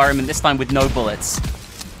awkward environment, this time with no bullets.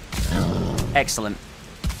 Excellent.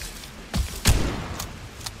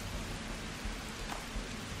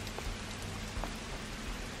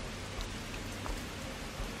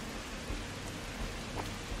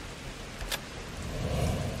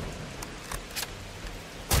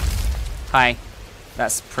 Hi.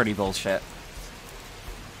 That's pretty bullshit.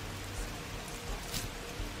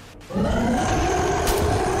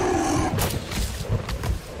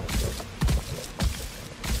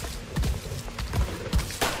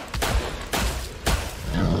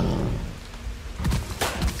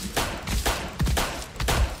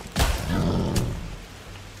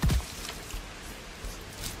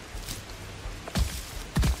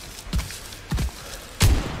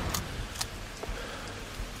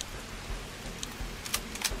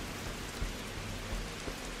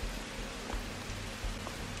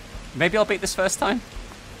 Maybe I'll beat this first time?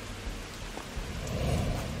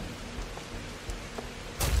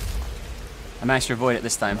 I managed to avoid it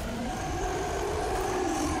this time.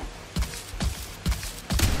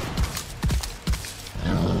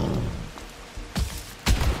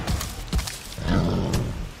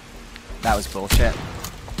 That was bullshit.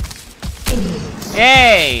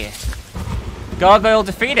 Yay! Gargoyle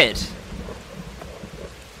defeated!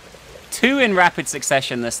 2 in rapid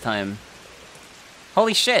succession this time.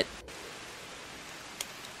 Holy shit.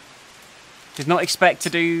 Did not expect to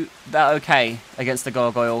do that okay against the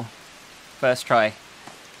gargoyle first try,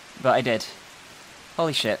 but I did.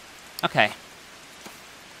 Holy shit. Okay.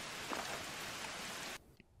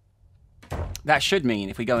 That should mean,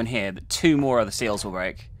 if we go in here, that 2 more of the seals will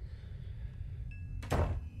break.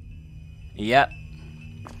 Yep.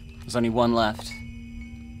 There's only 1 left.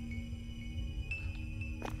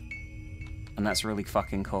 And that's really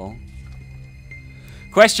fucking cool.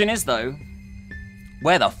 Question is, though,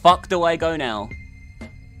 where the fuck do I go now?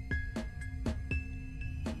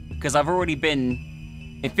 Because I've already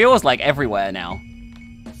been... It feels like everywhere now.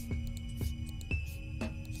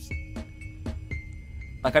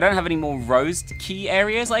 Like, I don't have any more rose key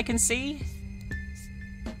areas I can see.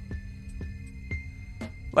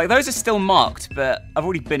 Like, those are still marked, but I've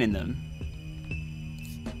already been in them.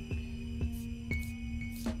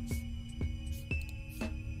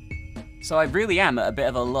 So I really am at a bit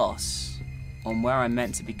of a loss on where I'm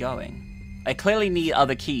meant to be going. I clearly need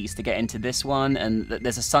other keys to get into this one, and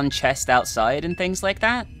there's a sun chest outside and things like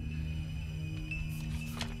that.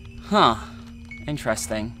 Huh.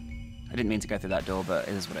 Interesting. I didn't mean to go through that door, but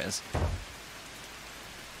it is what it is.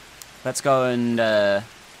 Let's go and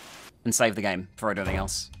save the game before I do anything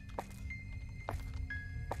else.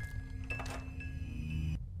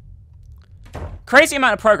 Crazy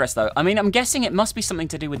amount of progress, though. I mean, I'm guessing it must be something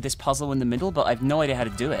to do with this puzzle in the middle, but I've no idea how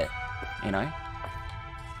to do it. You know?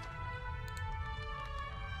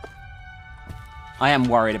 I am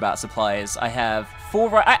worried about supplies. I have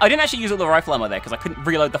 4... I didn't actually use all the rifle ammo there because I couldn't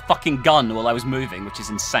reload the fucking gun while I was moving, which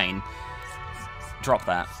is insane. Drop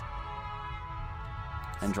that.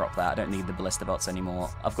 And drop that. I don't need the ballista bolts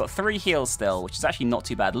anymore. I've got 3 heals still, which is actually not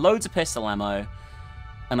too bad. Loads of pistol ammo.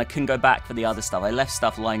 And I can go back for the other stuff. I left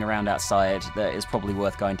stuff lying around outside that is probably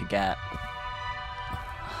worth going to get.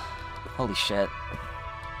 Holy shit.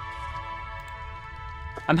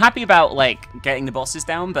 I'm happy about, like, getting the bosses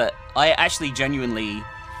down, but I actually genuinely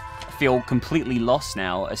feel completely lost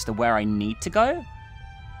now as to where I need to go.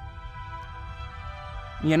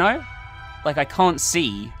 You know? Like, I can't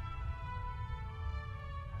see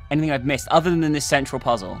anything I've missed other than this central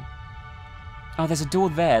puzzle. Oh, there's a door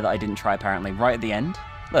there that I didn't try, apparently, right at the end.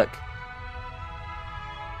 Look.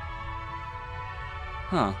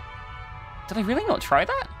 Huh. Did I really not try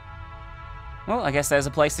that? Well, I guess there's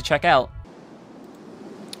a place to check out.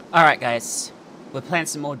 Alright, guys. We're playing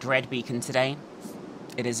some more Dread Beacon today.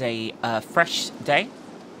 It is a fresh day.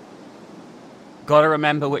 Gotta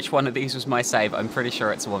remember which one of these was my save. I'm pretty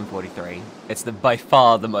sure it's 143. It's by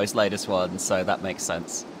far the most latest one, so that makes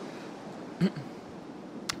sense.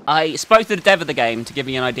 I spoke to the dev of the game to give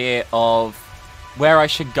me an idea of where I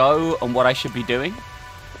should go and what I should be doing.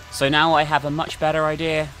 So now I have a much better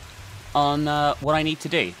idea on what I need to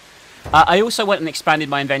do. I also went and expanded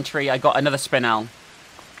my inventory. I got another spinel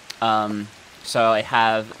So I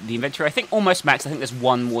have the inventory, I think, almost maxed. I think there's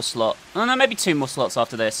one more slot. Oh, no, maybe two more slots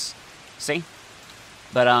after this. See?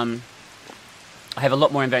 But, I have a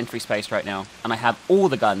lot more inventory space right now. And I have all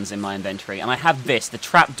the guns in my inventory. And I have this, the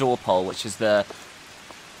trapdoor pole, which is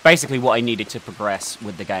basically what I needed to progress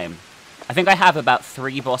with the game. I think I have about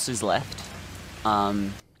 3 bosses left,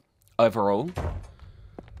 overall.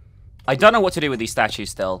 I don't know what to do with these statues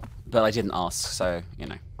still, but I didn't ask, so, you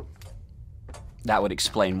know. That would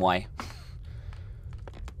explain why.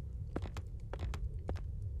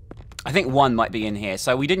 I think one might be in here,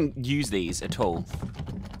 so we didn't use these at all.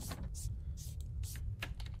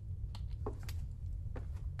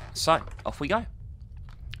 So, off we go.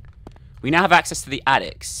 We now have access to the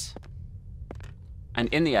attics.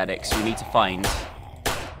 And in the attics, we need to find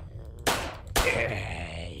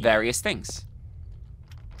various things.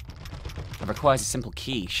 It requires a simple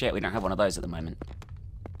key. Shit, we don't have one of those at the moment.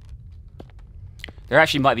 There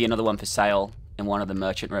actually might be another one for sale in one of the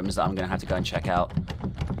merchant rooms that I'm going to have to go and check out.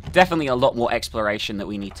 Definitely a lot more exploration that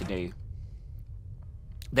we need to do.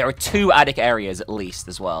 There are 2 attic areas at least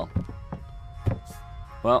as well.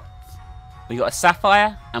 Well, we got a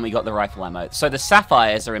sapphire and we got the rifle ammo. So the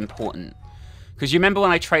sapphires are important. Because you remember when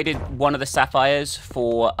I traded one of the sapphires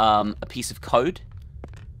for a piece of code?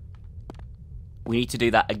 We need to do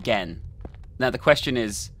that again. Now the question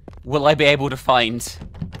is, will I be able to find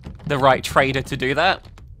the right trader to do that?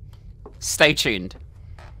 Stay tuned.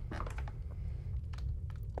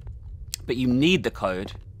 But you need the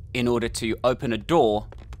code in order to open a door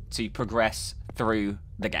to progress through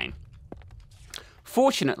the game.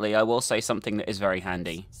 Fortunately, I will say something that is very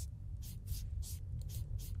handy.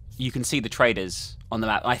 You can see the traders on the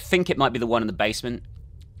map. I think it might be the one in the basement.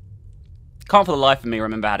 Can't for the life of me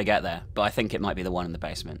remember how to get there, but I think it might be the one in the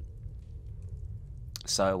basement.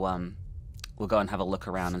 So, we'll go and have a look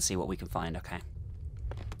around and see what we can find, okay?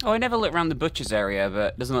 Oh, I never looked around the butcher's area,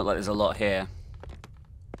 but it doesn't look like there's a lot here.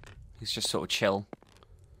 It's just sort of chill.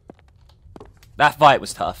 That fight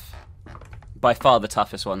was tough. By far the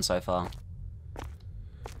toughest one so far.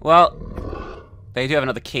 Well, they do have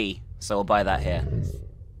another key, so we'll buy that here.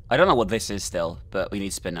 I don't know what this is still, but we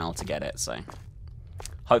need spinel to get it, so...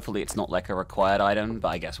 Hopefully it's not like a required item, but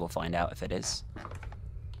I guess we'll find out if it is.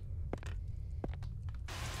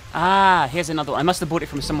 Ah, here's another one. I must have bought it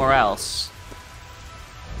from somewhere else.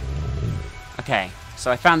 Okay,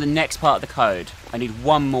 so I found the next part of the code. I need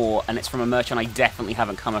one more, and it's from a merchant I definitely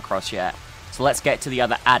haven't come across yet. So let's get to the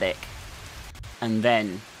other attic, and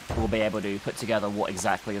then we'll be able to put together what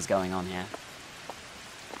exactly is going on here.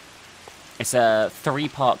 It's a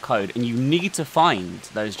 3-part code, and you need to find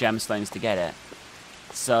those gemstones to get it.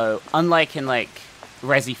 So, unlike in, like,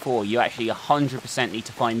 Resi 4, you actually 100% need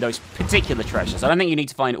to find those particular treasures. I don't think you need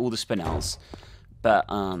to find all the spinels, but,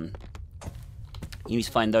 you need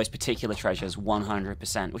to find those particular treasures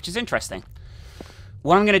 100%, which is interesting.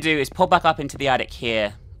 What I'm going to do is pop back up into the attic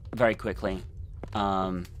here very quickly,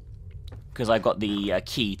 because I've got the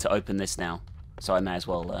key to open this now, so I may as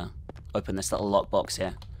well open this little lockbox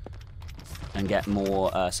here and get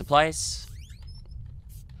more supplies.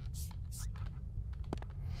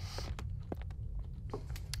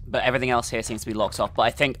 But everything else here seems to be locked off. But I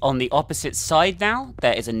think on the opposite side now,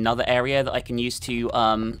 there is another area that I can use to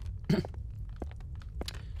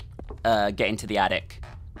get into the attic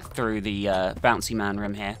through the bouncy man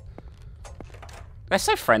room here. They're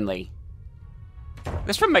so friendly.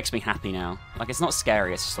 This room makes me happy now. Like, it's not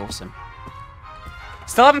scary, it's just awesome.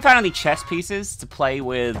 Still haven't found any chess pieces to play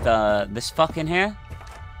with this fuck in here.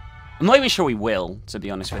 I'm not even sure we will, to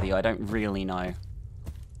be honest with you. I don't really know.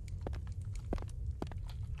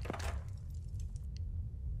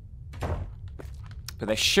 But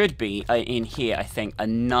there should be, in here, I think,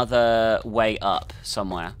 another way up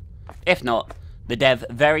somewhere. If not, the dev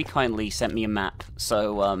very kindly sent me a map,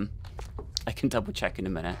 so I can double check in a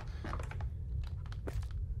minute.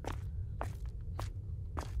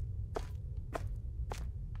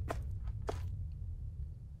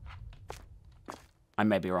 I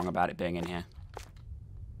may be wrong about it being in here.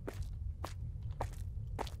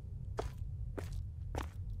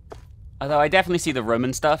 Although I definitely see the room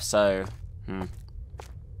and stuff, so...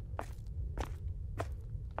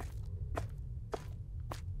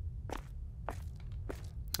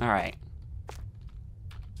 Alright.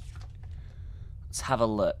 Let's have a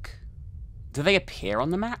look. Do they appear on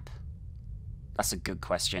the map? That's a good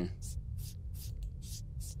question.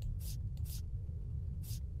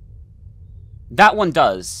 That one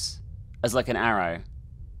does, as like an arrow.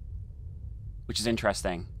 Which is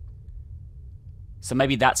interesting. So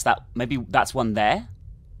maybe that's one there?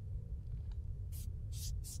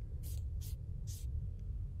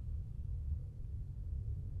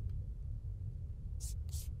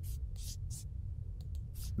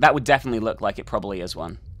 That would definitely look like it probably is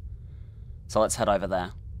one. So let's head over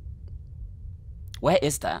there. Where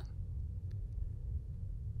is that?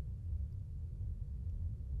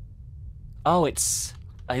 Oh, it's...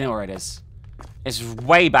 I know where it is. It's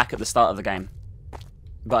way back at the start of the game.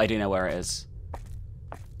 But I do know where it is.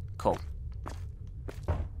 Cool.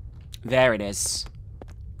 There it is.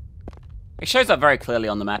 It shows up very clearly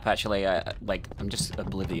on the map, actually. Like, I'm just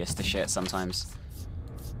oblivious to shit sometimes.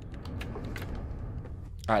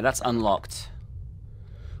 Alright, that's unlocked.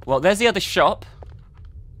 Well, there's the other shop.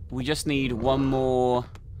 We just need one more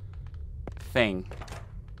thing.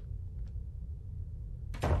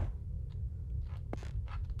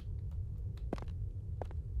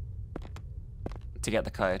 To get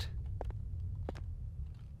the code.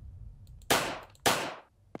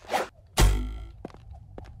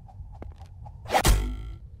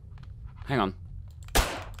 Hang on.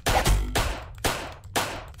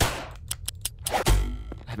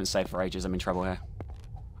 I haven't saved for ages, I'm in trouble here.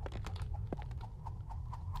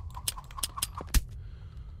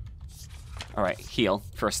 Alright, heal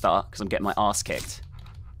for a start, because I'm getting my ass kicked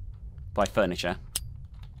by furniture.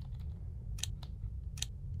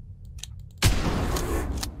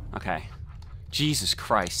 Okay. Jesus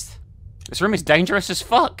Christ. This room is dangerous as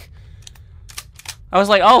fuck. I was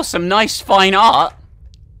like, oh, some nice fine art.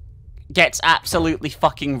 Gets absolutely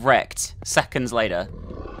fucking wrecked seconds later.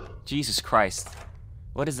 Jesus Christ.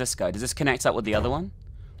 Where does this go? Does this connect up with the other one?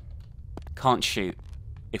 Can't shoot.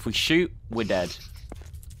 If we shoot, we're dead.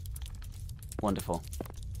 Wonderful.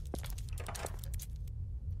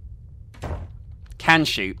 Can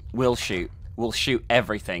shoot. Will shoot. We'll shoot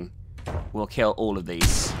everything. We'll kill all of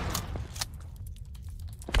these.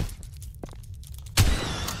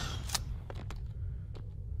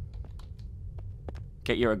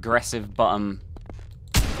 Get your aggressive bottom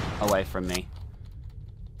away from me.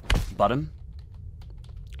 Bottom?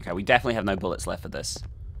 Okay, we definitely have no bullets left for this.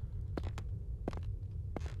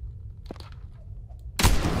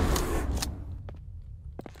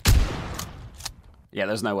 Yeah,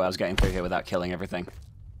 there's no way I was getting through here without killing everything.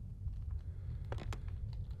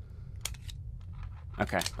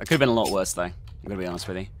 Okay, that could have been a lot worse, though. I'm gonna be honest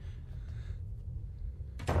with you.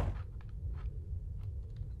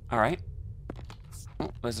 Alright. Oh,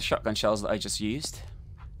 there's the shotgun shells that I just used.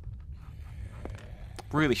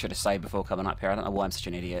 Really should have saved before coming up here. I don't know why I'm such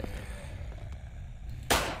an idiot.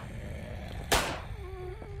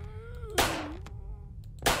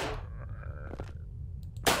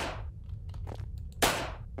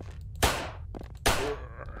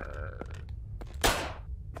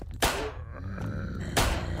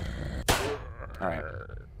 Alright.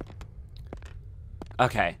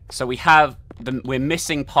 Okay, so we're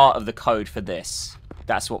missing part of the code for this.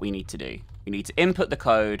 That's what we need to do. We need to input the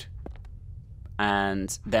code,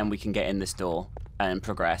 and then we can get in this door and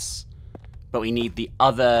progress. But we need the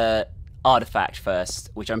other artifact first,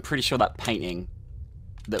 which I'm pretty sure that painting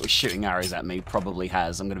that was shooting arrows at me probably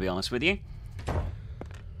has, I'm going to be honest with you.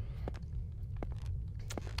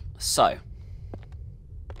 So,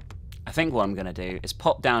 I think what I'm going to do is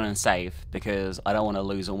pop down and save, because I don't want to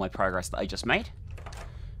lose all my progress that I just made.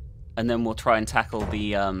 And then we'll try and tackle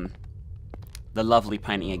the lovely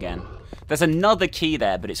painting again. There's another key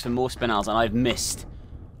there, but it's for more spinels, and I've missed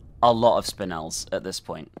a lot of spinels at this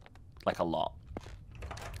point. Like, a lot.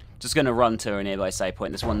 Just going to run to a nearby save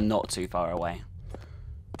point. This one not too far away.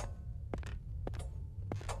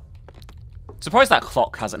 Surprised that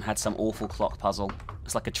clock hasn't had some awful clock puzzle.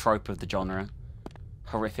 It's like a trope of the genre.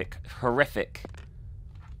 Horrific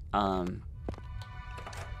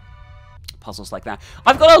puzzles like that.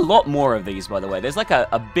 I've got a lot more of these, by the way. There's like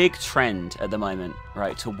a big trend at the moment,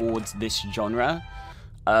 right, towards this genre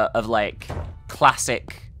of like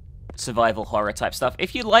classic survival horror type stuff.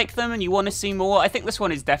 If you like them and you want to see more, I think this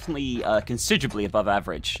one is definitely considerably above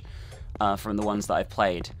average from the ones that I've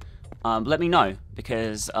played. Let me know,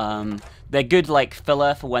 because they're good like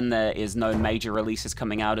filler for when there is no major releases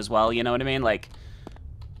coming out as well, you know what I mean? Like,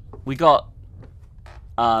 we got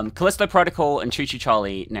Callisto Protocol and Choo Choo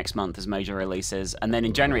Charlie next month as major releases, and then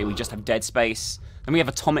in January we just have Dead Space, and we have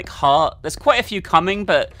Atomic Heart. There's quite a few coming,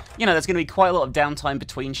 but, you know, there's going to be quite a lot of downtime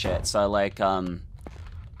between shit, so, like,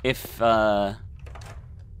 if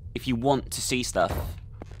you want to see stuff,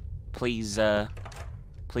 please let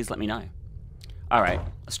me know. Alright,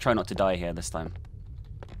 let's try not to die here this time.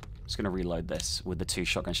 I'm just going to reload this with the 2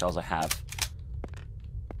 shotgun shells I have.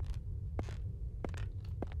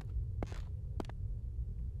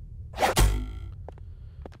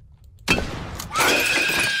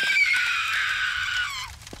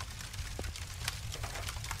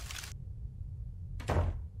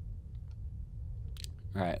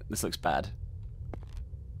 Alright, this looks bad.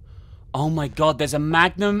 my god, there's a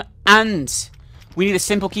Magnum and we need a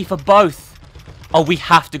simple key for both. Oh, we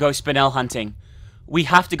have to go Spinel hunting. We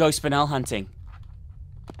have to go Spinel hunting.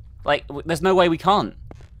 Like, there's no way we can't.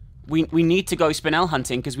 We need to go Spinel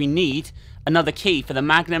hunting because we need another key for the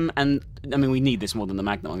Magnum and... I mean, we need this more than the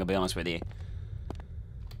Magnum, I'm going to be honest with you.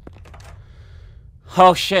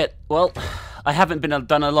 Oh, shit. Well, I haven't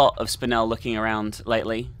done a lot of Spinel looking around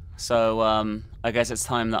lately. So, I guess it's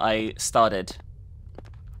time that I started.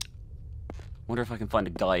 Wonder if I can find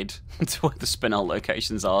a guide to what the Spinel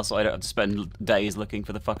locations are so I don't have to spend days looking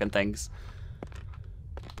for the fucking things.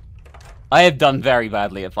 I have done very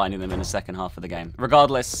badly at finding them in the second half of the game.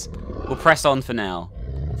 Regardless, we'll press on for now.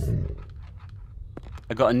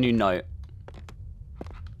 I got a new note.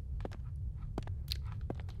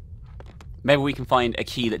 Maybe we can find a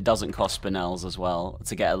key that doesn't cost Spinels as well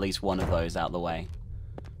to get at least one of those out of the way.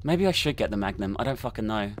 Maybe I should get the Magnum. I don't fucking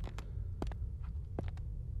know.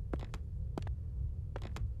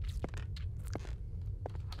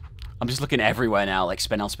 I'm just looking everywhere now, like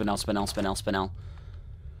Spinel, Spinel, Spinel, Spinel, Spinel.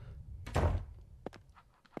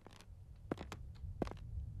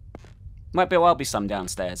 Might be well be some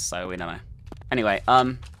downstairs, so we don't know. Anyway,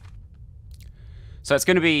 so it's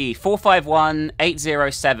going to be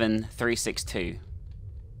 451-807-362.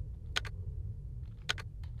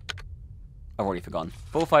 I've already forgotten.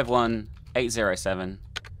 451-807.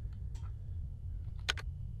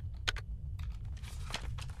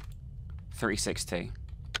 362.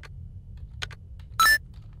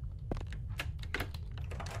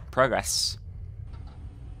 Progress.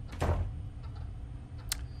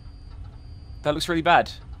 That looks really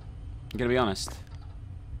bad. I'm gonna be honest.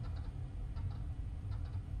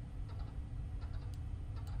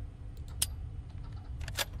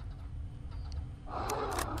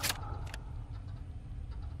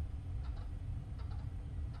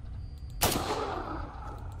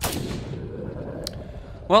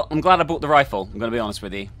 Well, I'm glad I bought the rifle. I'm gonna be honest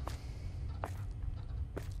with you.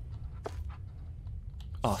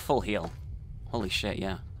 Oh, full heal. Holy shit,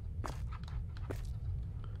 yeah.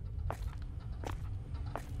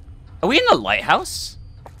 Are we in the lighthouse?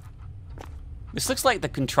 This looks like the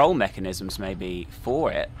control mechanisms maybe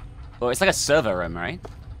for it. Well, it's like a server room, right?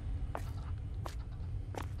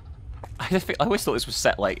 I always thought this was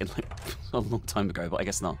set like a long time ago, but I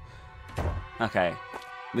guess not. Okay.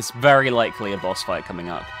 This is very likely a boss fight coming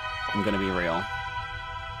up. I'm gonna be real.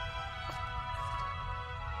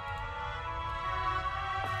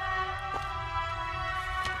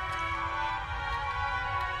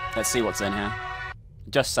 Let's see what's in here.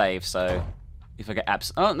 Just save, so if I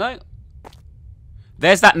get oh, no.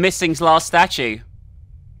 There's that missing last statue.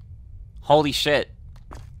 Holy shit.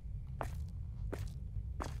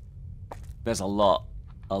 There's a lot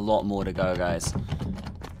more to go, guys.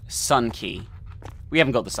 Sun key. We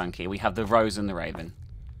haven't got the sun key. We have the rose and the raven.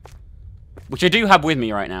 Which I do have with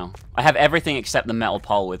me right now. I have everything except the metal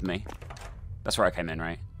pole with me. That's where I came in,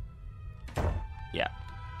 right? Yeah.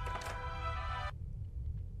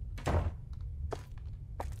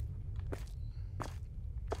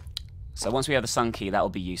 So once we have the sun key, that will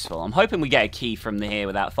be useful. I'm hoping we get a key from here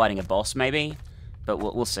without fighting a boss, maybe. But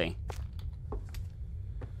we'll see.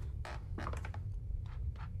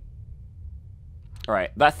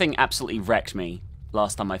 Alright, that thing absolutely wrecked me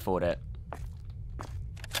last time I fought it.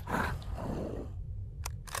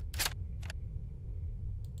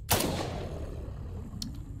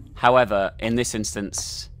 However, in this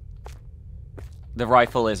instance, the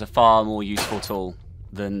rifle is a far more useful tool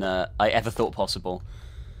than I ever thought possible.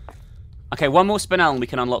 Okay, one more Spinel and we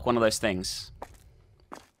can unlock one of those things.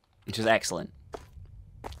 Which is excellent.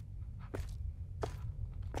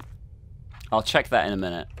 I'll check that in a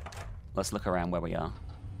minute. Let's look around where we are.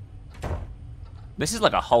 This is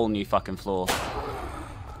like a whole new fucking floor.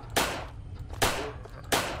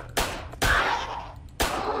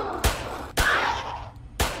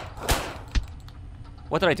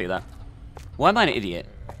 Why did I do that? Why am I an idiot?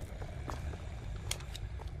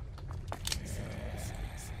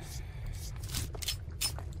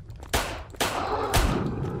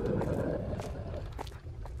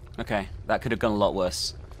 Okay, that could have gone a lot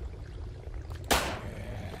worse.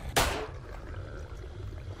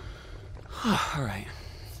 Alright.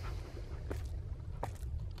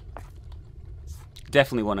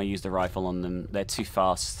 Definitely want to use the rifle on them. They're too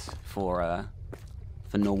fast for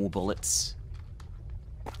normal bullets.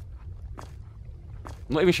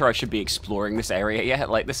 I'm not even sure I should be exploring this area yet.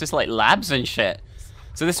 Like, this is like labs and shit.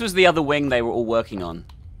 So this was the other wing they were all working on.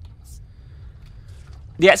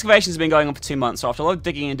 The excavation's been going on for 2 months, so after a lot of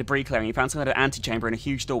digging and debris clearing, you found some kind of antechamber in a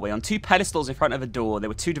huge doorway. On 2 pedestals in front of a door,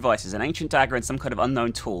 there were 2 devices, an ancient dagger and some kind of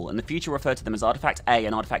unknown tool. In the future, referred to them as Artifact A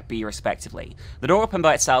and Artifact B, respectively. The door opened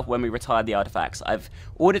by itself when we retired the artifacts. I've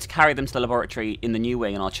ordered to carry them to the laboratory in the new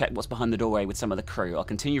wing, and I'll check what's behind the doorway with some of the crew. I'll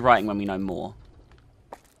continue writing when we know more.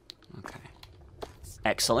 Okay.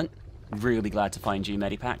 Excellent. Really glad to find you,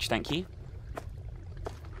 Medipatch. Thank you.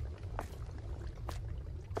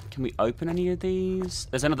 Can we open any of these?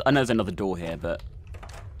 There's another. I know there's another door here, but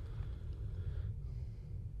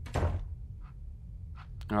all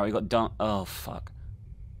right, we got done. Oh fuck!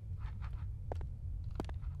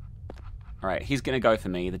 All right, he's gonna go for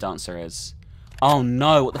me. The dancer is. Oh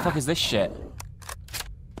no! What the fuck is this shit?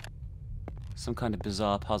 Some kind of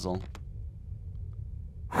bizarre puzzle.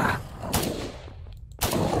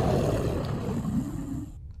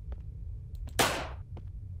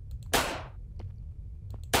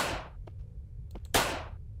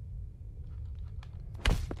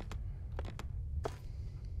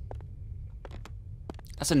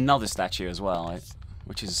 That's another statue as well,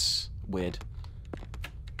 which is weird.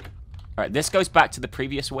 Alright, this goes back to the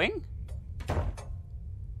previous wing?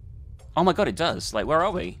 Oh my god, it does. Like, where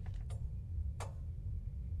are we?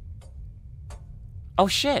 Oh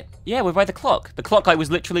shit. Yeah, we're by the clock. The clock I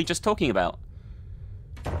was literally just talking about.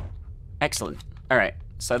 Excellent. Alright,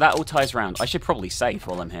 so that all ties around. I should probably save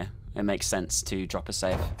while I'm here. It makes sense to drop a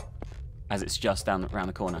save, as it's just around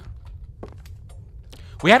the corner.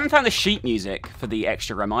 We haven't found the sheet music for the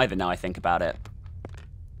extra room either, now I think about it.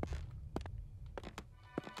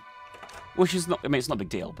 Which is not, I mean, it's not a big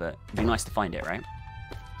deal, but it'd be nice to find it, right?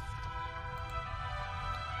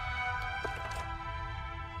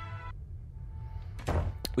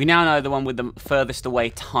 We now know the one with the furthest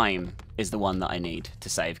away time is the one that I need to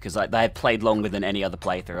save, because like, they had played longer than any other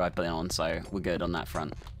playthrough I've been on, so we're good on that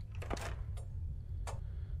front.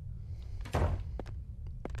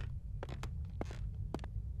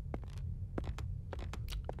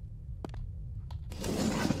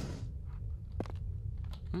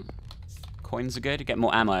 Coins are good. Get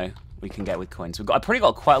more ammo we can get with coins. I've probably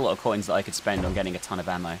got quite a lot of coins that I could spend on getting a ton of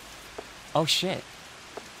ammo. Oh shit.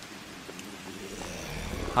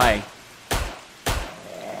 Hi.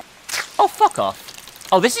 Oh, fuck off.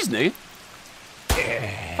 Oh, this is new.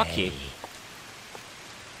 Fuck you.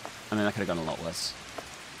 I mean, that could have gone a lot worse.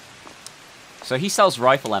 So he sells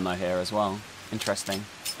rifle ammo here as well. Interesting.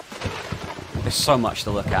 There's so much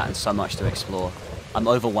to look at and so much to explore. I'm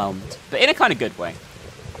overwhelmed, but in a kind of good way.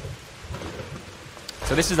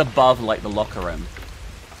 So this is above, like, the locker room.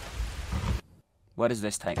 Where does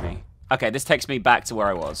this take me? Okay, this takes me back to where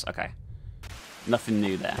I was. Okay. Nothing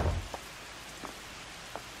new there.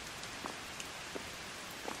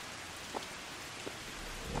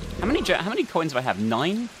 How many coins do I have?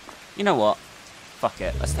 9? You know what? Fuck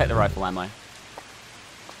it. Let's take the rifle ammo.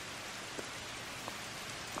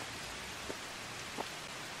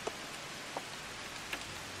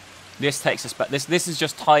 This takes us back. This is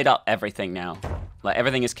just tied up everything now. Like,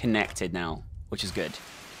 everything is connected now, which is good.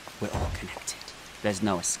 We're all connected. There's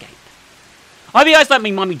no escape. I hope you guys don't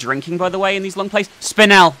mind me drinking, by the way, in these long plays.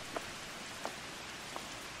 Spinel!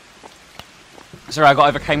 Sorry, I got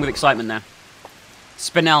overcame with excitement there.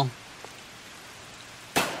 Spinel.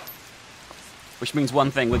 Which means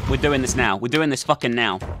one thing. We're doing this now. We're doing this fucking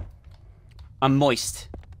now. I'm moist.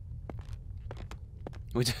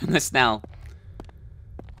 We're doing this now.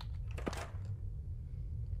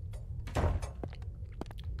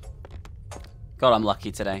 God, I'm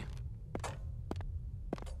lucky today.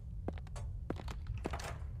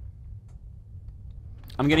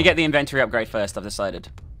 I'm gonna get the inventory upgrade first, I've decided.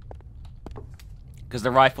 Because the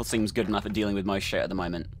rifle seems good enough at dealing with most shit at the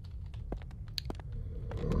moment.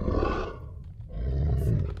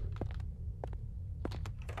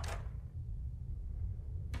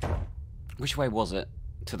 Which way was it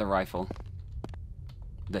to the rifle?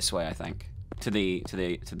 This way, I think. To the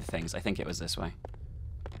things. I think it was this way.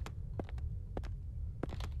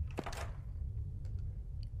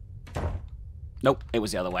 Nope, it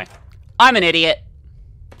was the other way. I'm an idiot!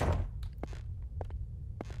 But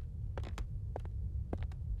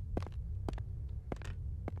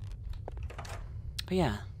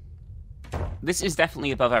yeah. This is definitely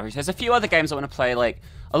above average. There's a few other games I want to play, like...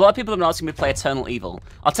 A lot of people have been asking me to play Eternal Evil.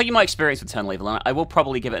 I'll tell you my experience with Eternal Evil, and I will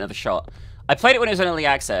probably give it another shot. I played it when it was in early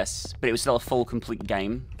access, but it was still a full, complete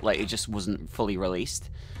game. Like, it just wasn't fully released.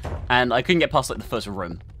 And I couldn't get past, like, the first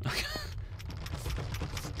room.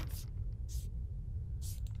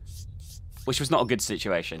 Which was not a good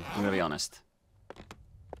situation, I'm gonna be honest.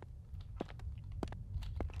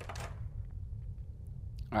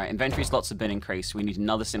 Alright, inventory slots have been increased. We need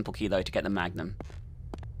another simple key, though, to get the Magnum.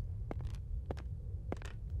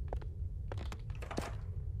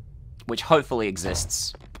 which hopefully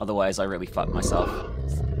exists. Otherwise, I really fucked myself.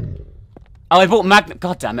 Oh, I bought Magnum.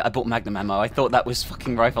 God damn it, I bought Magnum ammo. I thought that was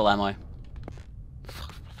fucking rifle ammo.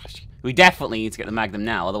 We definitely need to get the Magnum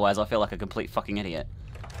now, otherwise I feel like a complete fucking idiot.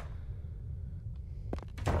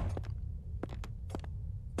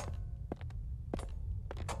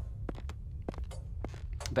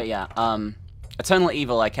 But yeah, Eternal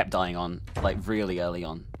Evil I kept dying on, like, really early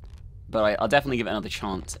on. But I'll definitely give it another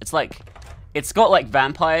chance. It's like, it's got, like,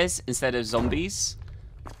 vampires instead of zombies.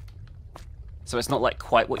 So it's not, like,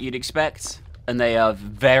 quite what you'd expect. And they are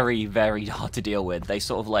very, very hard to deal with. They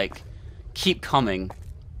sort of, like, keep coming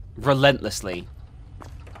relentlessly.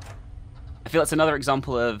 I feel it's another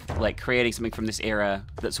example of, like, creating something from this era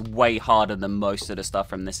that's way harder than most of the stuff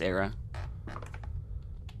from this era.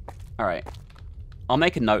 Alright. I'll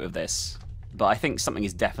make a note of this, but I think something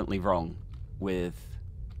is definitely wrong with...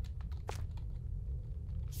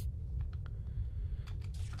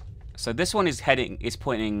 So this one is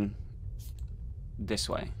pointing this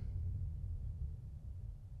way.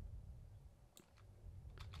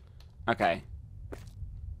 Okay.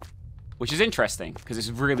 Which is interesting, because it's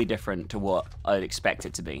really different to what I'd expect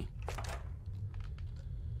it to be.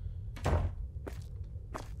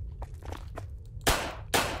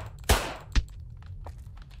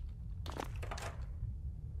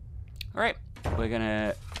 Alright, we're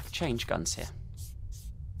gonna change guns here.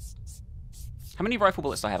 How many rifle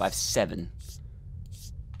bullets do I have? I have 7.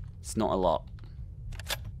 It's not a lot.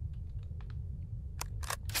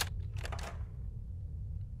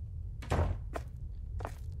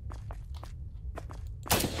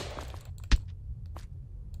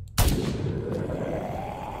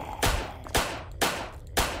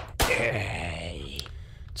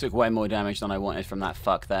 Took way more damage than I wanted from that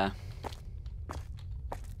fuck there.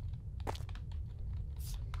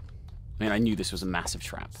 I mean, I knew this was a massive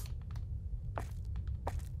trap.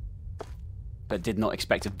 But did not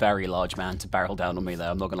expect a very large man to barrel down on me there,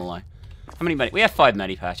 I'm not gonna lie. How many we have 5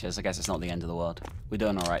 medi-patches, I guess it's not the end of the world. We're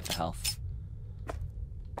doing alright for health.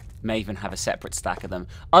 May even have a separate stack of them.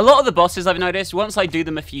 A lot of the bosses I've noticed, once I do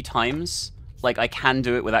them a few times, like I can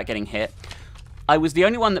do it without getting hit. I was the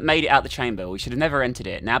only one that made it out the chamber. We should have never entered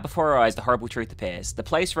it. Now before our eyes, the horrible truth appears. The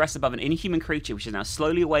place rests above an inhuman creature which is now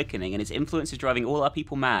slowly awakening, and its influence is driving all our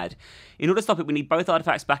people mad. In order to stop it, we need both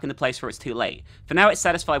artifacts back in the place before it's too late. For now, it's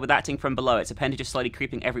satisfied with acting from below. Its appendage is slowly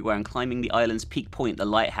creeping everywhere and climbing the island's peak point, the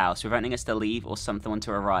lighthouse, preventing us to leave or someone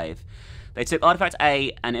to arrive. They took Artifact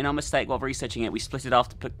A, and in our mistake while researching it, we split it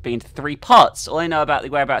after being into 3 parts. All I know about the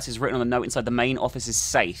whereabouts is written on a note inside the main office's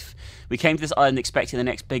safe. We came to this island expecting the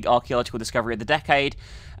next big archaeological discovery of the decade,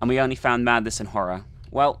 and we only found madness and horror.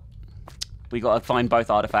 Well, we got to find both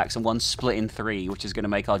artifacts, and one's split in 3, which is going to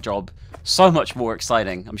make our job so much more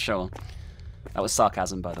exciting, I'm sure. That was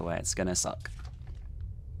sarcasm, by the way. It's going to suck.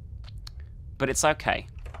 But it's okay.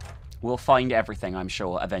 We'll find everything, I'm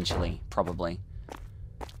sure, eventually, probably.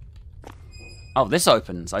 Oh, this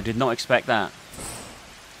opens. I did not expect that.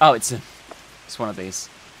 Oh, it's one of these.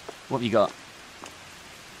 What have you got?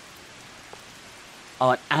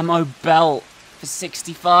 Oh, an ammo belt for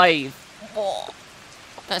 65. Oh,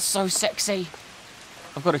 that's so sexy.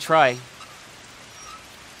 I've got to try.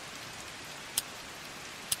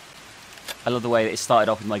 I love the way that it started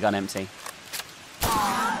off with my gun empty.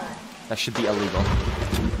 That should be illegal.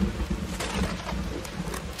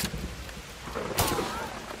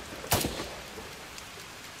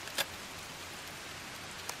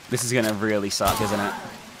 This is gonna really suck, isn't it?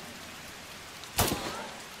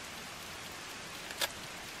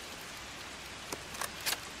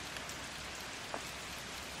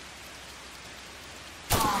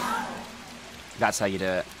 That's how you do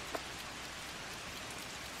it.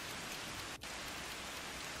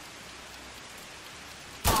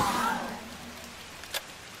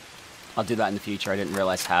 I'll do that in the future. I didn't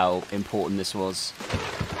realize how important this was.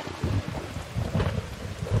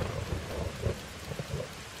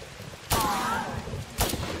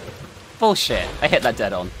 Bullshit. I hit that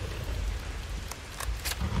dead on.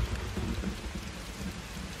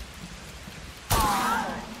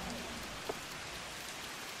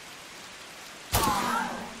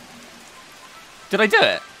 Did I do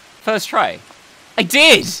it? First try. I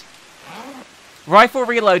did! Rifle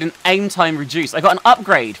reload and aim time reduced. I got an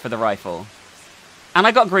upgrade for the rifle. And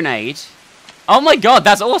I got grenade. Oh my god,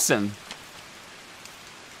 that's awesome!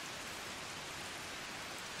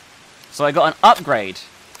 So I got an upgrade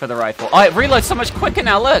for the rifle. Oh, it reloads so much quicker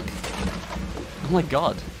now, look! Oh my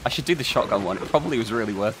god. I should do the shotgun one. It probably was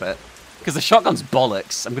really worth it. Because the shotgun's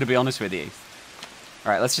bollocks, I'm going to be honest with you.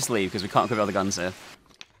 Alright, let's just leave, because we can't equip other guns here.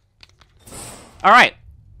 Alright.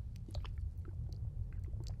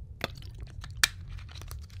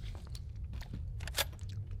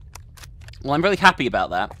 Well, I'm really happy about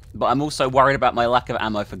that, but I'm also worried about my lack of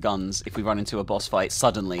ammo for guns if we run into a boss fight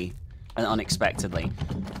suddenly and unexpectedly.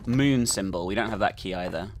 Moon symbol. We don't have that key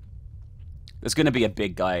either. There's going to be a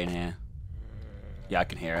big guy in here. Yeah, I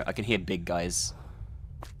can hear it. I can hear big guys.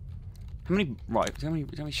 How many... Right, how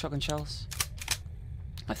many shotgun shells?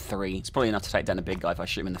 Like 3. It's probably enough to take down a big guy if I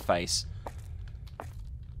shoot him in the face.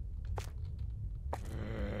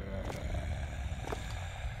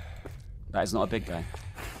 That is not a big guy.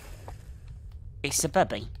 It's a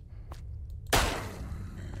baby.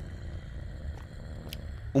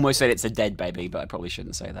 Almost said it's a dead baby, but I probably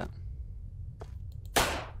shouldn't say that.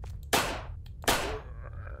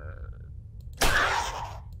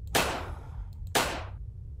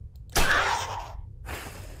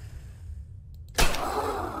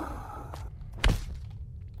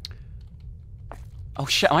 Oh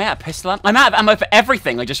shit, am I out of pistol ammo? I'm out of ammo for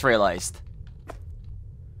everything, I just realised.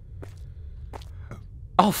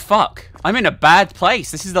 Oh fuck. I'm in a bad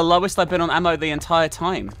place. This is the lowest I've been on ammo the entire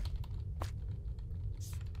time.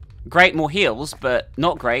 Great, more heals, but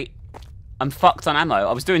not great. I'm fucked on ammo.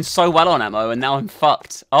 I was doing so well on ammo, and now I'm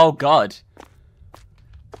fucked. Oh god.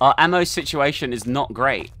 Our ammo situation is not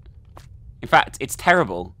great. In fact, it's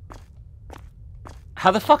terrible.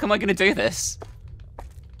 How the fuck am I gonna do this?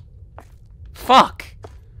 Fuck!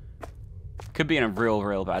 Could be in a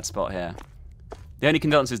real bad spot here. The only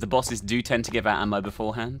condolence is the bosses do tend to give out ammo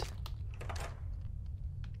beforehand.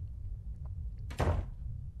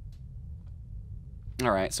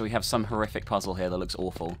 Alright, so we have some horrific puzzle here that looks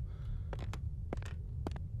awful.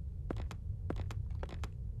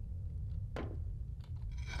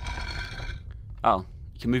 Oh,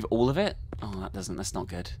 you can move all of it? Oh, that's not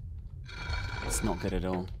good. It's not good at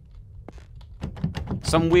all.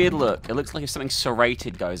 Some weird look. It looks like if something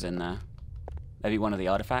serrated goes in there. Maybe one of the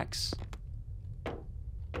artifacts.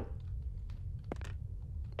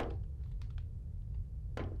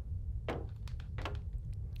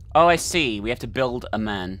 Oh, I see. We have to build a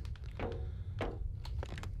man.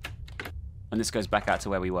 And this goes back out to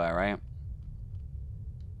where we were, right?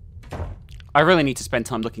 I really need to spend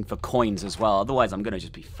time looking for coins as well. Otherwise, I'm going to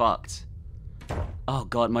just be fucked. Oh,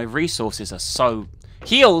 God. My resources are so...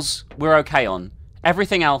 Heals, we're okay on.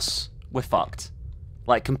 Everything else, we're fucked.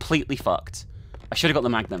 Like, completely fucked. I should have got the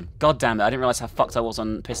Magnum. God damn it. I didn't realize how fucked I was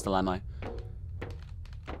on pistol ammo.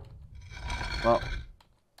 Well...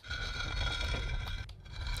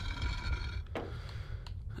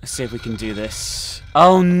 Let's see if we can do this.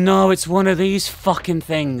 Oh no, it's one of these fucking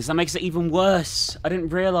things. That makes it even worse. I didn't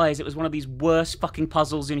realize it was one of these worst fucking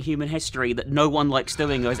puzzles in human history that no one likes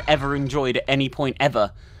doing or has ever enjoyed at any point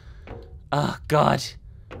ever. Oh god.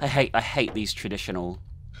 I hate these traditional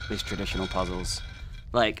puzzles.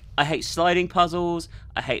 Like, I hate sliding puzzles.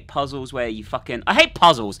 I hate puzzles where you fucking... I hate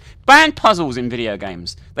puzzles. Ban puzzles in video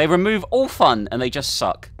games. They remove all fun and they just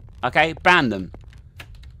suck. Okay? Ban them.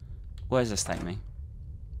 Where does this take me?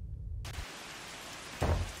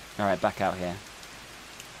 Alright, back out here.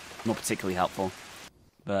 Not particularly helpful.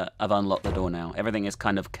 But I've unlocked the door now. Everything is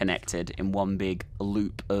kind of connected in one big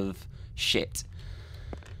loop of shit.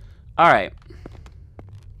 Alright.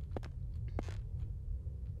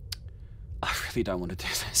 I really don't want to do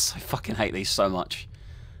this. I fucking hate these so much.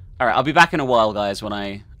 Alright, I'll be back in a while, guys, when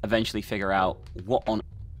I eventually figure out what on...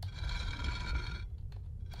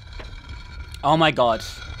 Oh my god.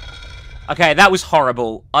 Okay, that was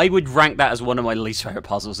horrible. I would rank that as one of my least favorite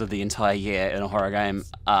puzzles of the entire year in a horror game.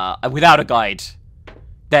 Without a guide,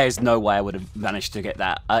 there's no way I would have managed to get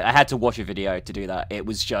that. I had to watch a video to do that. It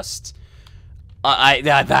was just...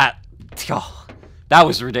 that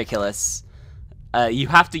was ridiculous. You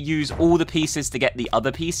have to use all the pieces to get the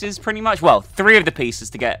other pieces, pretty much. Well, 3 of the pieces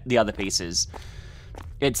to get the other pieces.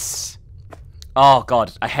 It's... Oh,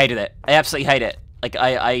 God. I hated it. I absolutely hate it. Like,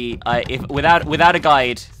 if without a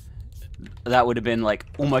guide... That would have been, like,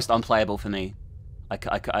 almost unplayable for me. I don't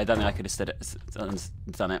think I could have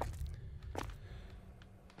done it.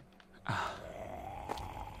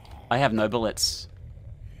 I have no bullets.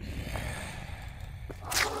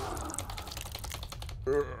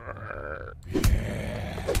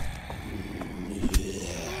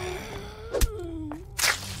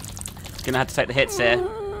 Gonna have to take the hits here.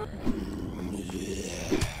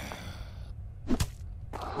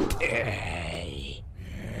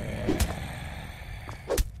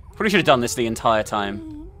 Probably should have done this the entire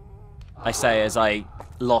time. I say as I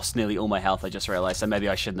lost nearly all my health, I just realized, so maybe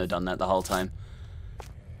I shouldn't have done that the whole time.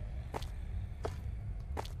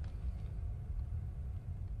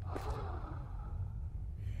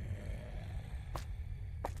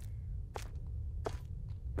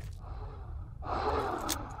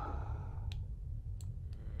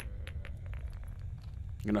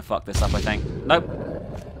 I'm gonna fuck this up, I think. Nope.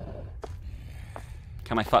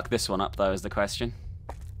 Can I fuck this one up, though, is the question.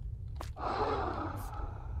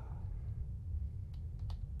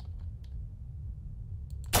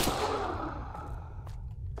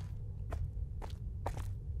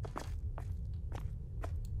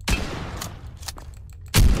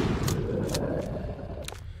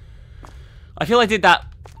 I feel I did that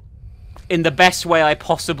in the best way I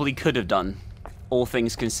possibly could have done, all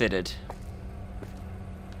things considered.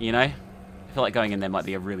 You know? I feel like going in there might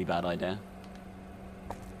be a really bad idea.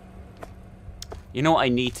 You know what I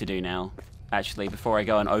need to do now, actually, before I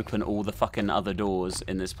go and open all the fucking other doors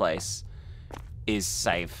in this place, is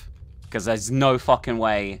save. Because there's no fucking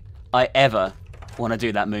way I ever want to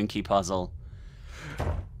do that Moonkey puzzle.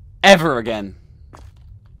 Ever again.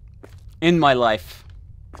 In my life.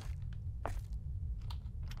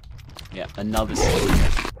 Yeah, another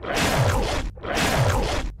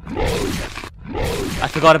I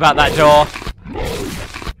forgot about that door.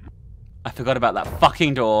 I forgot about that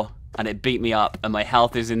fucking door, and it beat me up, and my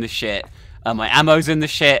health is in the shit, and my ammo's in the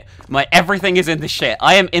shit, my everything is in the shit.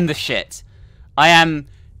 I am in the shit. I am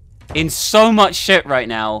in so much shit right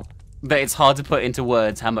now that it's hard to put into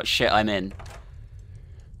words how much shit I'm in.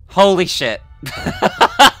 Holy shit.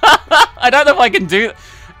 I don't know if I can do...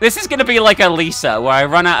 This is going to be like a Lisa, where I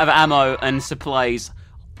run out of ammo and supplies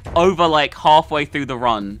over like halfway through the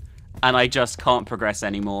run, and I just can't progress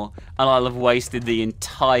anymore, and I'll have wasted the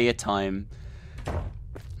entire time.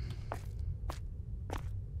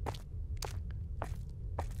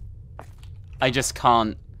 I just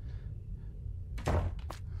can't.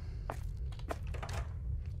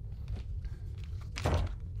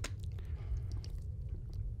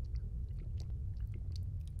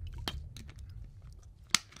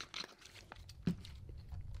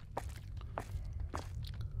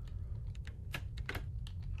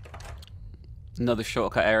 Another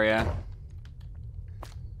shortcut area.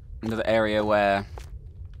 Another area where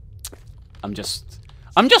I'm just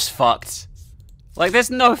fucked. Like, there's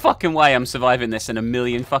no fucking way I'm surviving this in a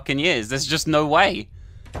million fucking years. There's just no way.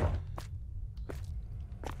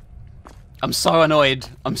 I'm so annoyed.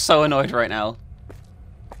 I'm so annoyed right now.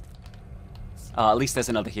 At least there's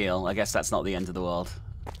another heal. I guess that's not the end of the world.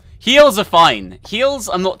 Heals are fine. Heals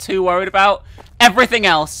I'm not too worried about. Everything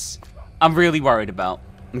else I'm really worried about.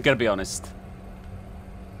 I'm gonna be honest.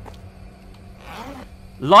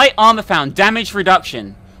 Light armor found. Damage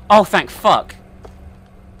reduction. Oh, thank fuck.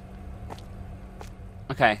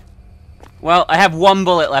 Okay. Well, I have 1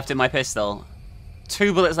 bullet left in my pistol.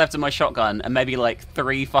 2 bullets left in my shotgun. And maybe like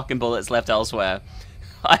 3 fucking bullets left elsewhere.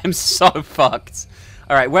 I am so fucked.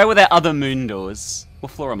 Alright, where were there other moon doors?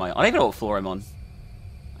 What floor am I on? I don't even know what floor I'm on.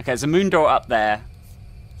 Okay, there's a moon door up there.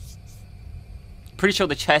 Pretty sure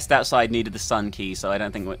the chest outside needed the sun key, so I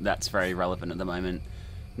don't think that's very relevant at the moment.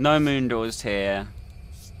 No moon doors here.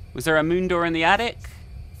 Was there a moon door in the attic?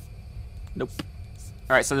 Nope.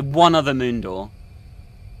 Alright, so there's 1 other moon door.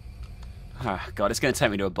 Oh, God, it's going to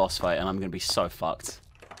take me to a boss fight, and I'm going to be so fucked.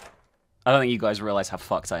 I don't think you guys realize how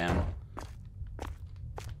fucked I am.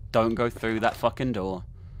 Don't go through that fucking door.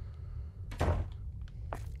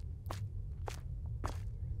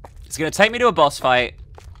 It's going to take me to a boss fight.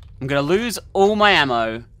 I'm going to lose all my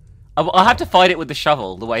ammo. I'll have to fight it with the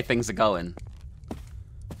shovel, the way things are going.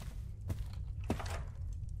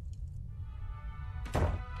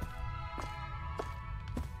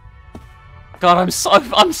 God, I'm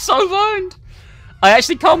so boned. I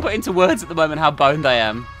actually can't put into words at the moment how boned I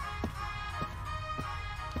am.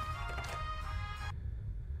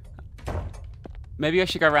 Maybe I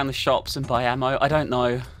should go around the shops and buy ammo. I don't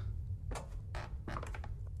know.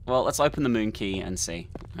 Well, let's open the moon key and see.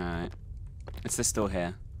 Alright. It's this door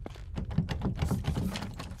here.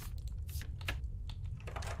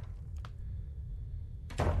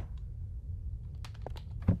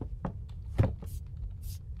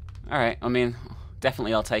 Alright, I mean,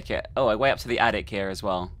 definitely I'll take it. Oh, I way up to the attic here as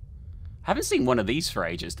well. Haven't seen one of these for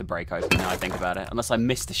ages to break open now I think about it. Unless I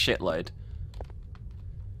missed a shitload.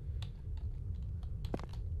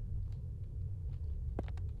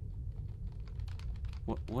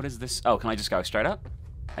 What is this? Oh, can I just go straight up?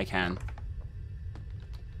 I can.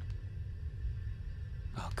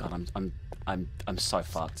 Oh God, I'm so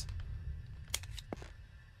fucked.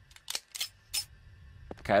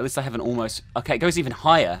 Okay, at least I have an almost... Okay, it goes even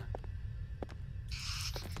higher.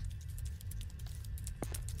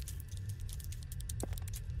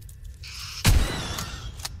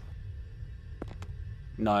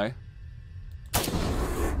 No.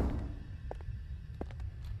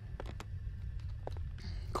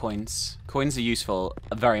 Coins. Coins are useful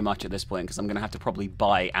very much at this point because I'm going to have to probably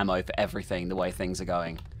buy ammo for everything the way things are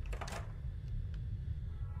going.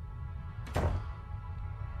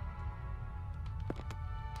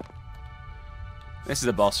 This is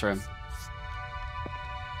the boss room.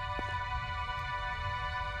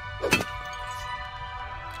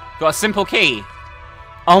 Got a simple key.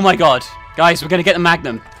 Oh my god. Guys, we're gonna get the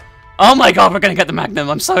Magnum. Oh my god, we're gonna get the Magnum.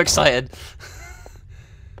 I'm so excited.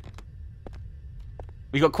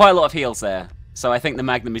 We got quite a lot of heals there. So I think the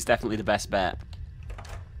Magnum is definitely the best bet.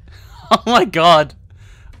 Oh my god.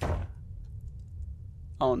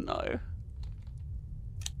 Oh no.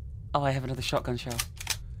 Oh, I have another shotgun shell.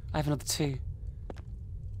 I have another 2.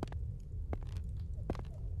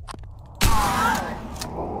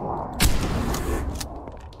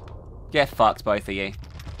 Get fucked, both of you.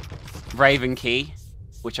 Raven key,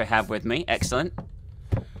 which I have with me. Excellent.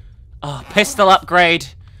 Oh, pistol upgrade.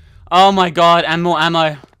 Oh my god, and more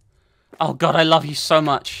ammo. Oh god, I love you so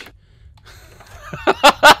much.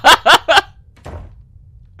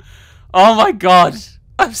 Oh my god.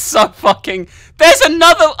 I'm so fucking... There's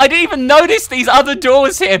another... I didn't even notice these other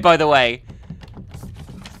doors here, by the way.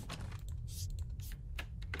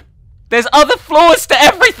 There's other floors to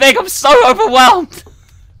everything. I'm so overwhelmed.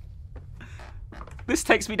 This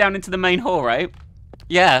takes me down into the main hall, right?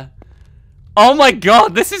 Yeah. Oh my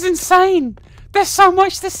god, this is insane. There's so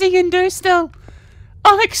much to see and do still.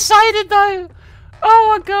 I'm excited, though.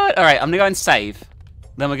 Oh my god. Alright, I'm gonna go and save.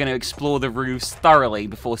 Then we're gonna explore the roofs thoroughly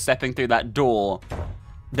before stepping through that door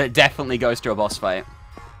that definitely goes to a boss fight.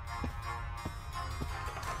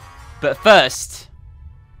 But first,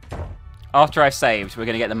 after I've saved, we're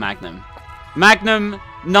gonna get the Magnum. Magnum,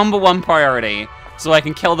 #1 priority, so I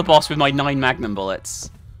can kill the boss with my 9 Magnum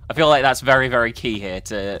bullets. I feel like that's very, very key here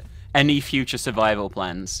to any future survival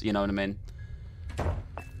plans, you know what I mean?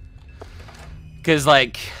 Because,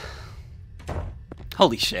 like...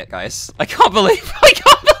 Holy shit, guys. I can't believe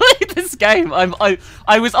this game.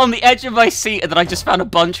 I was on the edge of my seat and then I just found a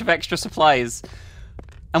bunch of extra supplies.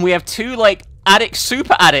 And we have 2, like,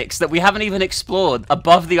 super addicts that we haven't even explored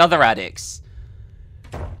above the other addicts.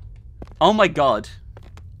 Oh my god.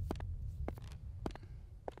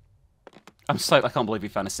 I can't believe we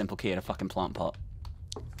found a simple key in a fucking plant pot.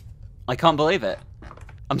 I can't believe it.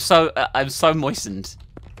 I'm so moistened.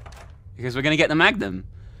 Because we're gonna get the Magnum.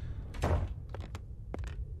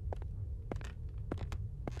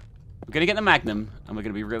 We're gonna get the Magnum, and we're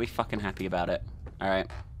gonna be really fucking happy about it. Alright.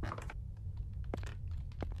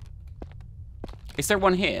 Is there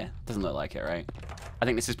one here? Doesn't look like it, right? I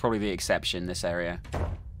think this is probably the exception, this area.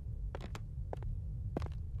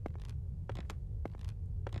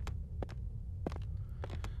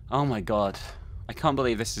 Oh my god. I can't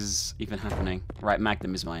believe this is even happening. Right,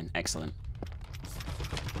 Magnum is mine. Excellent.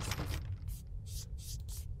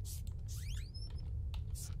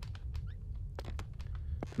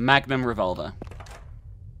 Magnum revolver.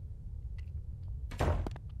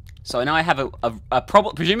 So now I have a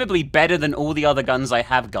presumably better than all the other guns I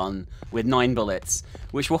have gone with 9 bullets,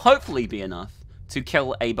 which will hopefully be enough to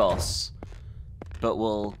kill a boss. But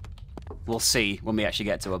we'll see when we actually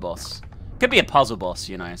get to a boss. Could be a puzzle boss,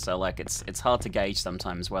 you know, so like it's hard to gauge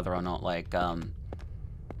sometimes whether or not like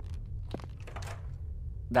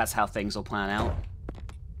that's how things will plan out.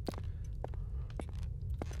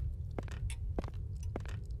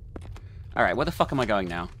 Alright, where the fuck am I going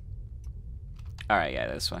now? Alright, yeah,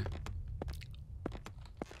 this way.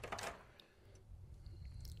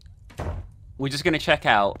 We're just gonna check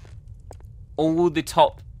out all the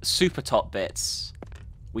super top bits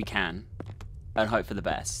we can and hope for the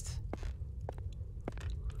best.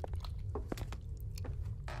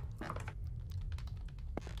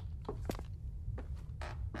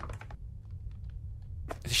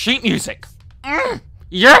 The sheet music!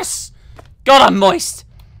 Yes! God, I'm moist!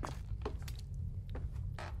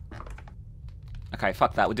 Okay,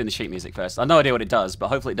 fuck that. We're doing the sheet music first. I have no idea what it does, but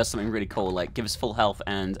hopefully it does something really cool, like give us full health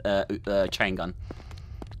and chain gun.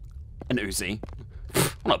 An Uzi.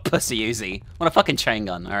 I'm not a pussy Uzi. I want a fucking chain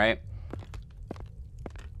gun, alright?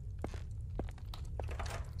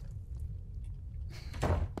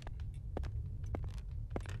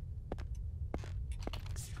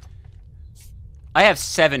 I have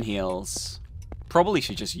 7 heals. Probably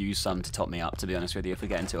should just use some to top me up, to be honest with you, if we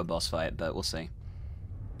get into a boss fight, but we'll see.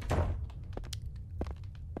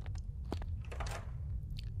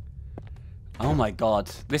 Oh my god,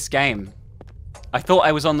 this game. I thought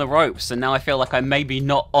I was on the ropes, and now I feel like I'm maybe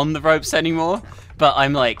not on the ropes anymore, but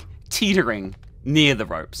I'm like teetering near the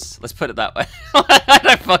ropes. Let's put it that way. I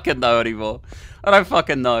don't fucking know anymore. I don't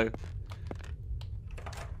fucking know.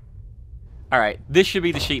 Alright, this should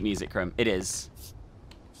be the sheet music room. It is.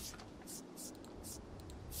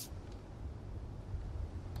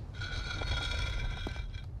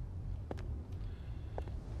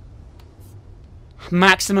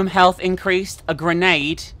 Maximum health increased, a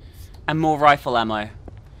grenade, And more rifle ammo.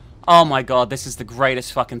 Oh my god, this is the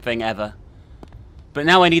greatest fucking thing ever. But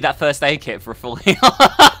now I need that first aid kit for a full heal.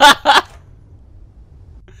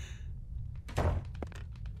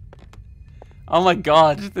 Oh my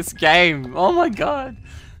god, this game. Oh my god.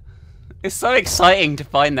 It's so exciting to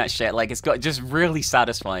find that shit. Like, it's got just really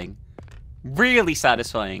satisfying. Really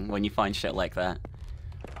satisfying when you find shit like that.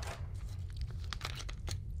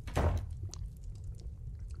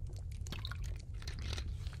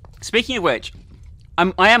 Speaking of which,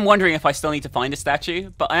 I am wondering if I still need to find a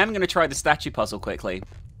statue, but I am going to try the statue puzzle quickly.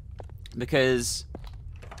 Because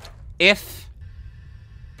if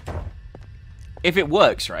it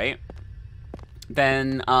works, right,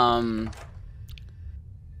 then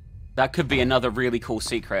that could be another really cool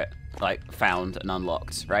secret, like, found and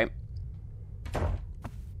unlocked, right?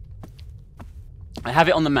 I have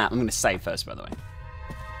it on the map. I'm going to save first, by the way.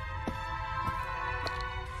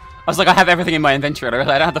 I was like, I have everything in my inventory, and I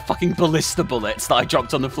realized I had the fucking ballista bullets that I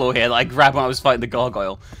dropped on the floor here that I grabbed when I was fighting the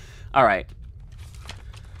gargoyle. Alright.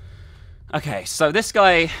 Okay, so this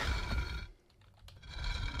guy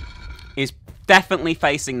is definitely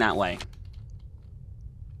facing that way.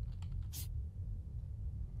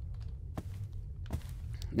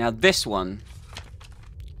 Now this one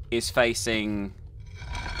is facing...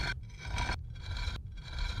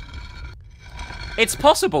 It's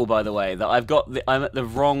possible, by the way, that I'm at the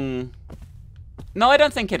wrong... No, I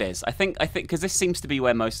don't think it is. I think, because this seems to be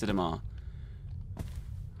where most of them are.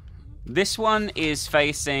 This one is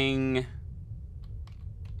facing...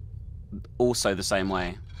 also the same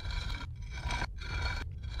way.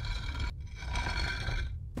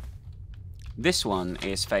 This one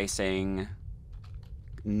is facing...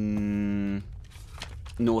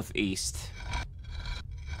 northeast.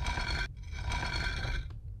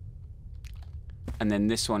 And then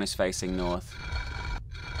this one is facing north.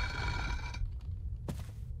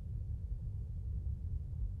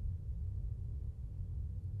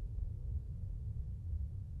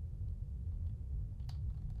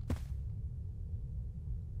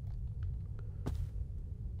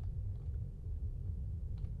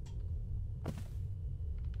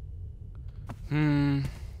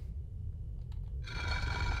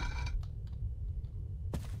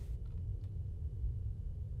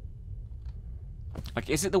 Like,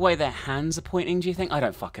 is it the way their hands are pointing, do you think? I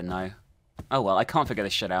don't fucking know. Oh well, I can't figure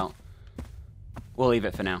this shit out. We'll leave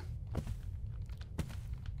it for now.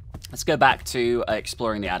 Let's go back to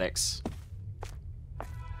exploring the attics.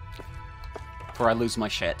 Before I lose my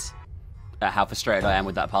shit at how frustrated I am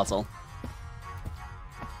with that puzzle.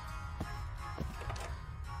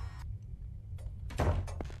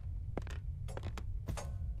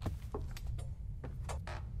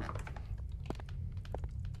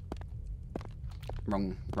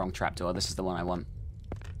 Wrong trapdoor. This is the one I want.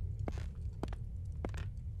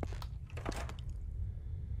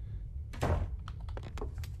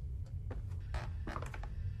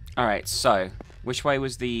 Alright, so, which way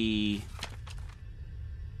was the...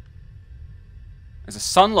 There's a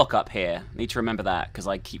sunlock up here. Need to remember that, because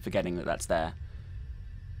I keep forgetting that that's there.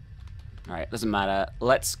 Alright, doesn't matter.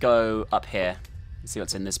 Let's go up here and see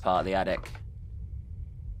what's in this part of the attic.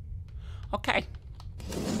 Okay.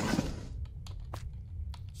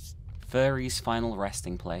 Furry's final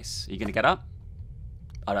resting place. Are you gonna get up?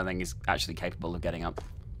 I don't think he's actually capable of getting up.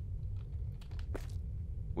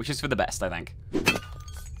 Which is for the best, I think.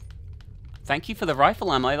 Thank you for the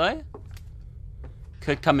rifle ammo, though.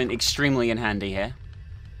 Could come in extremely in handy here.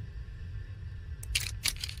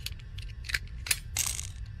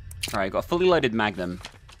 Alright, got a fully loaded magnum.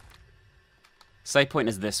 Save point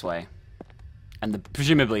is this way. And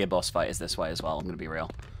presumably a boss fight is this way as well, I'm gonna be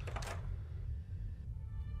real.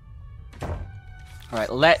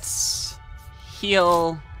 Alright, let's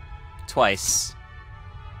heal twice.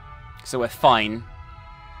 So we're fine.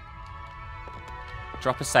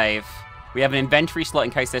 Drop a save. We have an inventory slot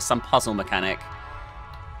in case there's some puzzle mechanic.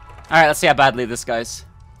 Alright, let's see how badly this goes.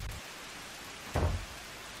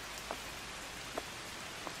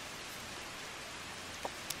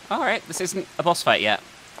 Alright, this isn't a boss fight yet.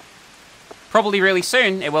 Probably really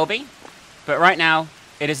soon it will be. But right now,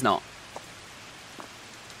 it is not.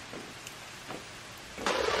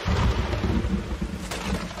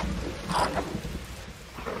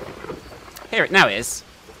 Here it now is.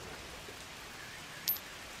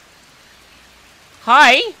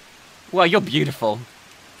 Hi! Well, you're beautiful.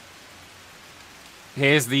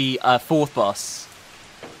 Here's the fourth boss.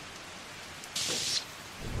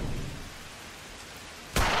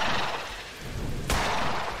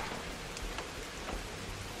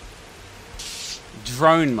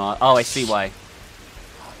 Drone mark. Oh, I see why.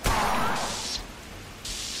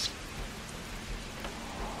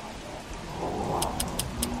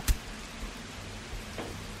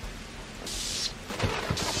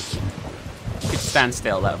 stand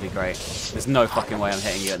still, that would be great. There's no fucking way I'm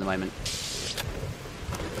hitting you at the moment.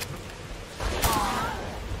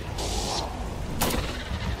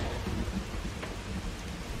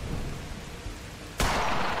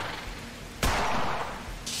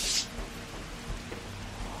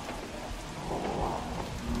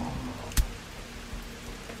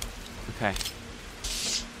 Okay.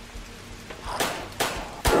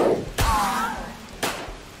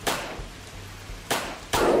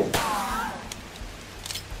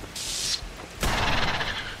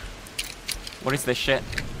 What is this shit?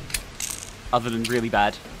 Other than really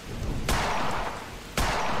bad.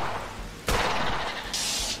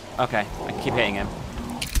 Okay, I can keep hitting him.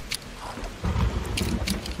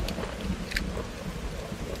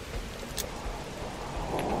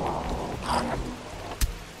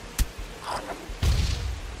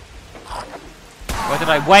 Why did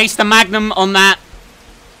I waste the magnum on that?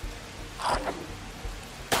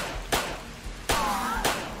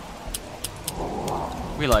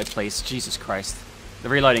 Reload, please. Jesus Christ. The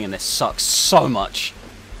reloading in this sucks so much.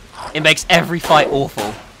 It makes every fight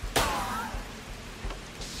awful.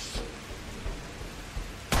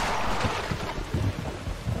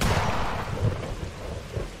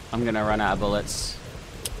 I'm gonna run out of bullets.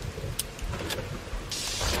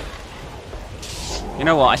 You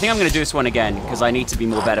know what? I think I'm gonna do this one again, because I need to be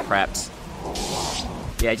more better prepped.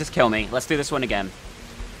 Yeah, just kill me. Let's do this one again.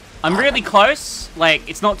 I'm really close. Like,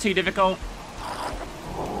 it's not too difficult.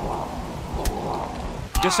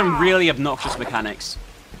 Just some really obnoxious mechanics.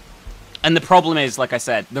 And the problem is, like I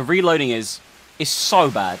said, the reloading is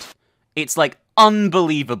so bad. It's, like,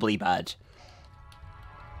 unbelievably bad.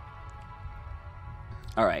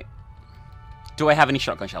 Alright. Do I have any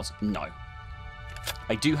shotgun shells? No.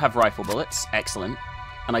 I do have rifle bullets. Excellent.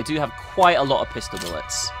 And I do have quite a lot of pistol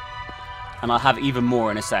bullets. And I'll have even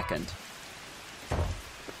more in a second.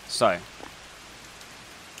 So.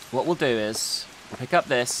 What we'll do is, we'll pick up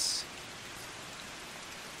this.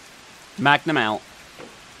 Magnum out.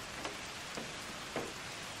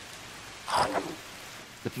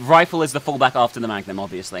 The rifle is the fallback after the Magnum,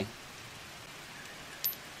 obviously.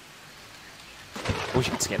 Wish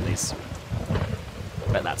you could skip these.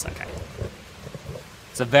 But that's okay.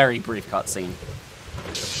 It's a very brief cutscene.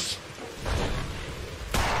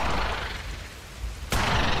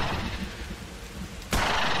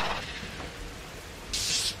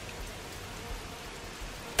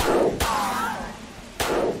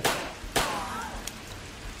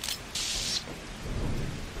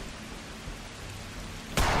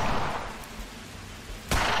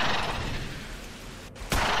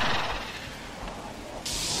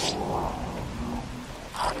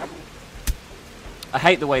 I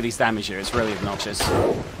hate the way these damage you, it's really obnoxious.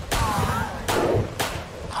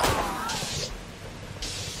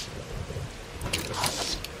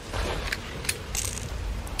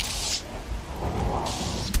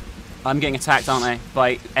 I'm getting attacked, aren't I?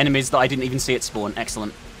 By enemies that I didn't even see it spawn.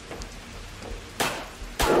 Excellent.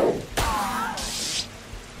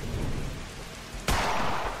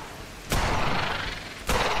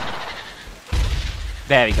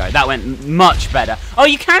 There we go. That went much better. Oh,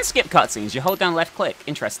 you can skip cutscenes. You hold down left click.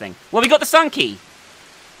 Interesting. Well, we got the sun key.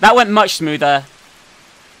 That went much smoother.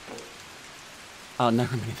 Oh, no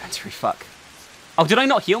room in inventory. Fuck. Oh, did I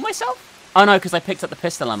not heal myself? Oh, no, because I picked up the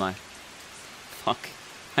pistol ammo. Fuck.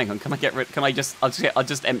 Hang on. Can I get rid... Can I just... I'll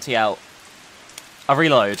just empty out. I'll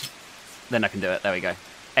reload. Then I can do it. There we go.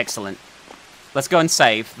 Excellent. Let's go and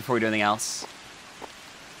save before we do anything else.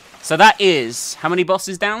 So that is, how many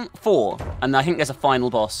bosses down? 4. And I think there's a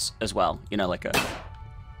final boss as well. You know, like a...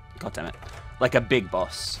 God damn it. Like a big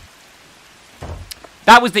boss.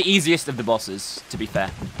 That was the easiest of the bosses, to be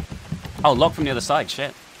fair. Oh, lock from the other side.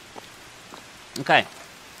 Shit. Okay.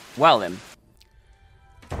 Well then.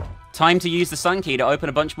 Time to use the sun key to open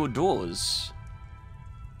a bunch more doors.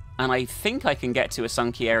 And I think I can get to a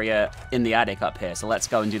sun key area in the attic up here. So let's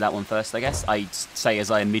go and do that one first, I guess. I say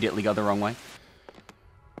as I immediately go the wrong way.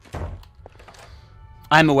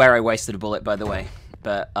 I'm aware I wasted a bullet, by the way,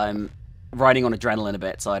 but I'm riding on adrenaline a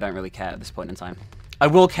bit, so I don't really care at this point in time. I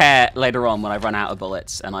will care later on when I run out of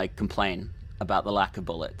bullets and I complain about the lack of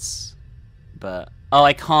bullets. But, oh,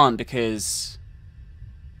 I can't because...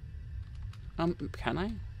 can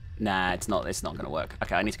I? Nah, it's not going to work.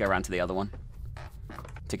 Okay, I need to go around to the other one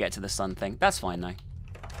to get to the sun thing. That's fine, though.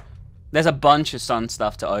 There's a bunch of sun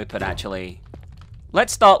stuff to open, actually.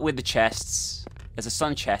 Let's start with the chests. There's a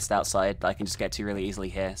sun chest outside that I can just get to really easily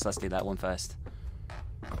here, so let's do that one first.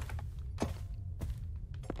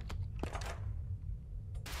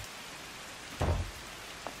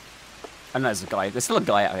 I know there's a guy. There's still a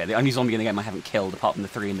guy out here. The only zombie in the game I haven't killed, apart from the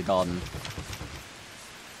 3 in the garden.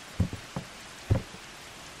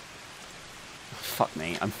 fuck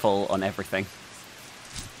me. I'm full on everything.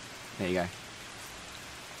 There you go.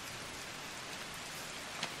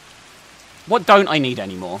 What don't I need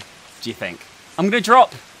anymore, do you think? I'm gonna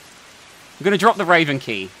drop the Raven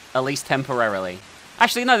key, at least temporarily.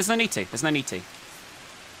 Actually, no, there's no need to. There's no need to.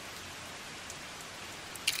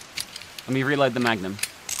 Let me reload the Magnum.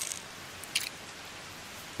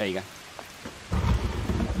 There you go.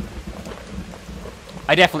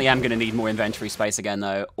 I definitely am going to need more inventory space again,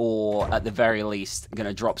 though, or at the very least, going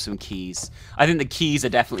to drop some keys. I think the keys are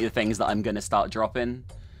definitely the things that I'm going to start dropping,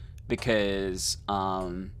 because,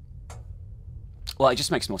 well, it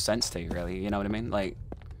just makes more sense to, really, you know what I mean? Like,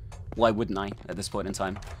 why wouldn't I, at this point in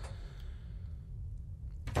time?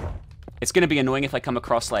 It's going to be annoying if I come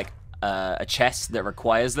across, like, a chest that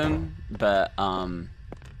requires them, but,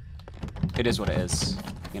 it is what it is,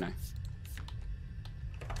 you know.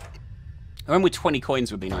 I remember 20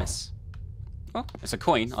 coins would be nice. Oh, it's a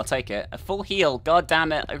coin. I'll take it. A full heal. God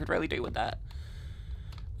damn it. I could really do with that.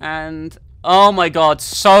 And, oh my god,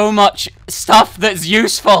 so much stuff that's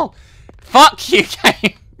useful. Fuck you,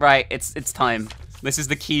 game. Right, it's time. This is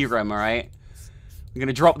the key room, alright? I'm going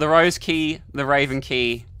to drop the rose key, the raven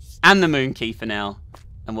key, and the moon key for now.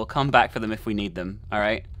 And we'll come back for them if we need them,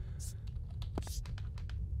 alright?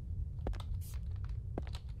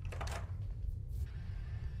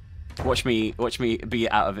 Watch me be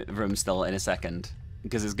out of the room still in a second,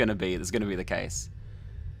 because it's gonna be the case.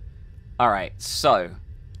 All right, so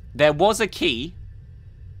there was a key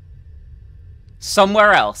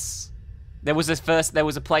somewhere else. There was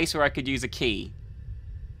a place where I could use a key,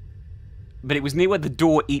 but it was near where the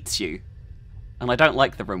door eats you, and I don't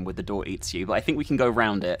like the room where the door eats you. But I think we can go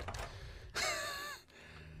around it.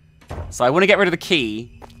 So I want to get rid of the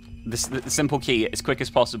key, the simple key, as quick as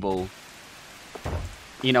possible.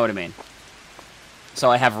 You know what I mean?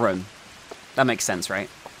 So I have room. That makes sense, right?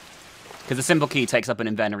 Because the simple key takes up an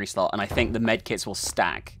inventory slot, and I think the medkits will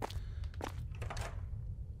stack.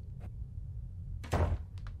 I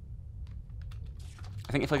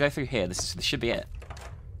think if I go through here, this should be it.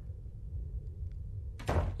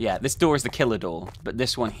 Yeah, this door is the killer door, but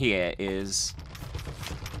this one here is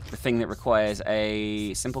the thing that requires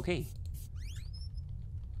a simple key.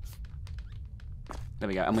 There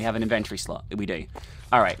we go, and we have an inventory slot. We do.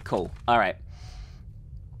 Alright, cool. Alright.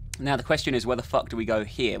 Now the question is, where the fuck do we go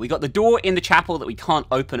here? We got the door in the chapel that we can't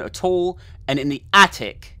open at all, and in the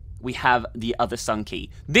attic, we have the other sun key.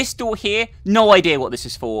 This door here, no idea what this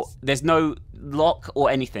is for. There's no lock or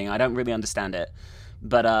anything. I don't really understand it.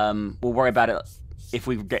 But we'll worry about it if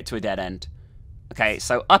we get to a dead end. Okay,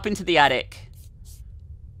 so up into the attic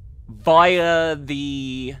via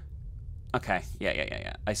the... Okay,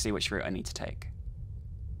 yeah. I see which route I need to take.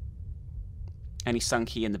 Any sun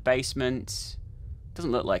key in the basement?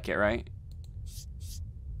 Doesn't look like it, right?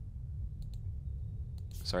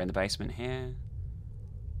 Sorry, in the basement here.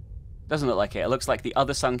 Doesn't look like it. It looks like the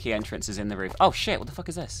other sun key entrance is in the roof. Oh shit, what the fuck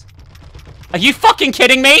is this? Are you fucking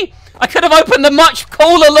kidding me? I could have opened the much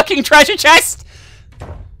cooler looking treasure chest!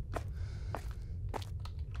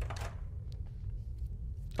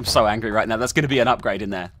 I'm so angry right now. That's going to be an upgrade in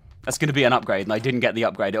there. That's going to be an upgrade, and I didn't get the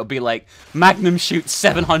upgrade. It'll be like, Magnum shoots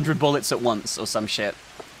 700 bullets at once, or some shit.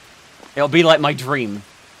 It'll be like my dream.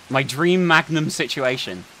 My dream Magnum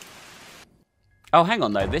situation. Oh, hang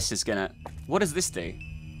on, though. This is gonna... What does this do?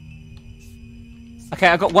 Okay,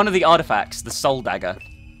 I got one of the artifacts, the soul dagger.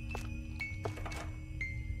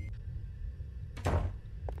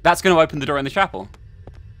 That's going to open the door in the chapel.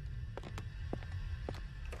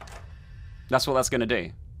 That's what that's going to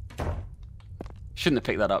do. Shouldn't have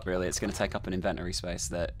picked that up, really. It's going to take up an inventory space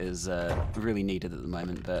that is really needed at the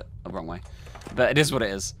moment, but wrong way. But it is what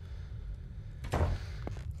it is.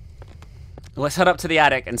 Let's head up to the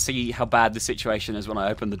attic and see how bad the situation is when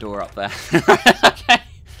I open the door up there. Okay.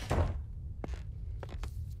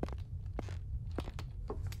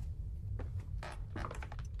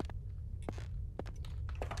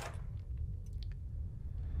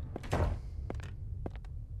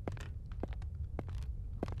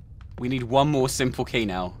 We need one more simple key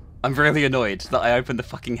now. I'm really annoyed that I opened the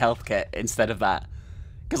fucking health kit instead of that.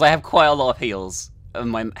 Because I have quite a lot of heals, and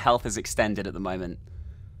my health is extended at the moment.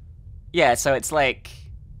 Yeah, so it's like...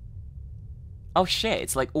 Oh shit,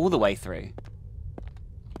 it's like all the way through.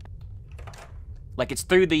 Like it's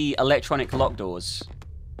through the electronic lock doors.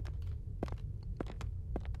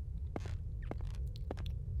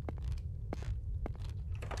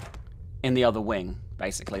 In the other wing.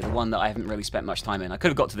 Basically, the one that I haven't really spent much time in. I could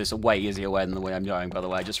have got to this a way easier way than the way I'm going, by the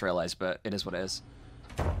way, I just realised, but it is what it is.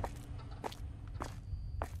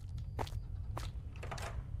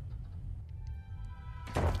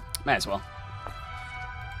 May as well.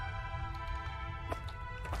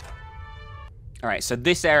 Alright, so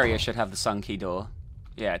this area should have the sunken door.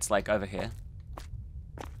 Yeah, it's like over here.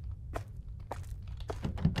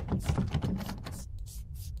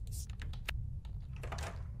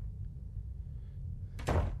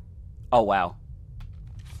 Oh, wow.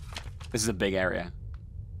 This is a big area.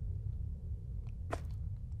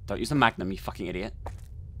 Don't use the magnum, you fucking idiot.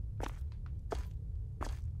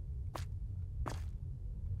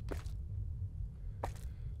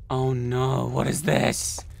 Oh no, what is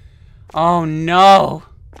this? Oh no!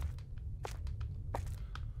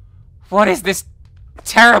 What is this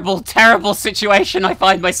terrible, terrible situation I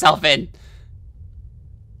find myself in?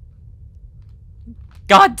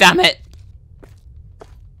 God damn it!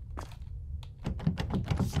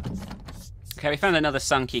 Okay, we found another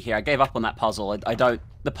sun key here. I gave up on that puzzle. I don't...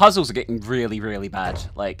 The puzzles are getting really, really bad.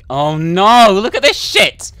 Like, oh no! Look at this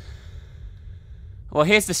shit! Well,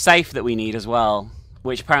 here's the safe that we need as well,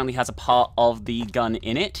 which apparently has a part of the gun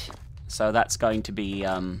in it. So that's going to be,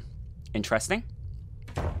 interesting.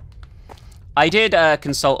 I did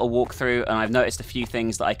consult a walkthrough, and I've noticed a few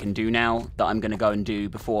things that I can do now that I'm going to go and do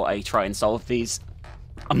before I try and solve these.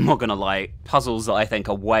 I'm not going to lie. Puzzles that I think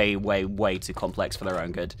are way, way, way too complex for their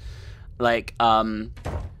own good. Like,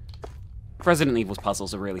 Resident Evil's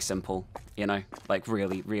puzzles are really simple, you know? Like,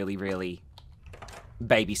 really, really, really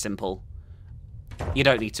baby simple. You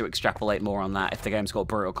don't need to extrapolate more on that if the game's got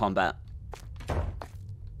brutal combat.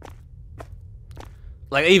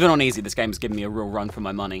 Like, even on easy, this game's given me a real run for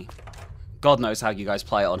my money. God knows how you guys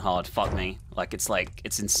play it on hard. Fuck me. Like,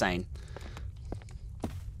 it's insane.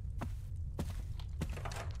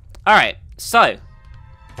 Alright, so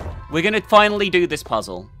we're gonna finally do this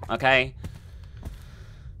puzzle, okay?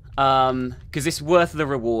 Because it's worth the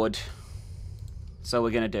reward. So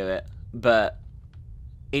we're gonna do it. But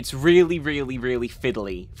it's really, really, really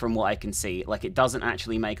fiddly from what I can see. Like, it doesn't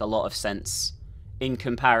actually make a lot of sense in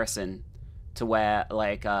comparison to where,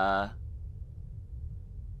 like, to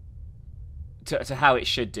how it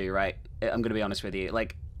should do, right? I'm gonna be honest with you.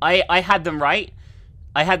 Like, I had them right.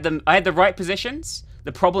 I had the right positions.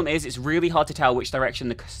 The problem is, it's really hard to tell which direction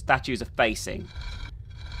the statues are facing.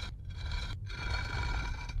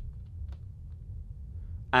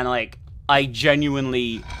 And, like, I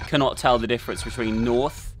genuinely cannot tell the difference between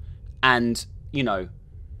north and, you know,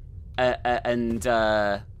 and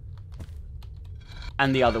the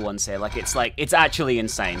other ones here. Like, it's actually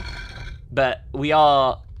insane. But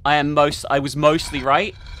I was mostly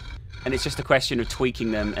right, and it's just a question of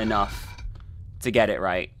tweaking them enough to get it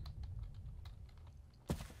right.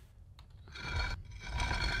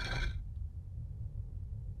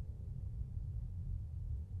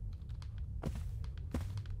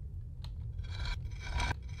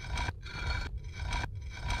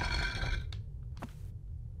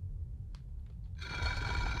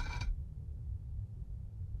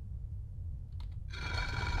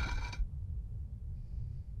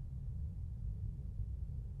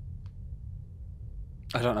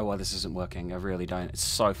 I don't know why this isn't working. I really don't. It's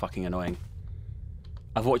so fucking annoying.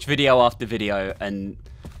 I've watched video after video, and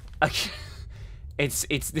this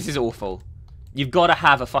is awful. You've got to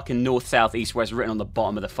have a fucking north, south, east, west written on the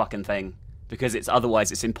bottom of the fucking thing, because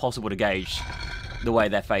otherwise it's impossible to gauge the way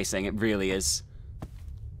they're facing. It really is.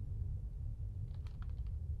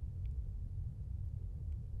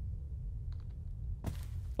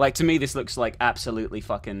 Like, to me, this looks like absolutely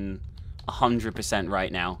fucking 100%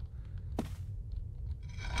 right now.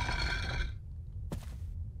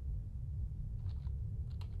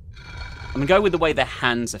 I'm gonna go with the way their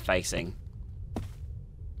hands are facing.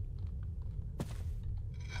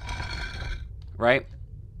 Right?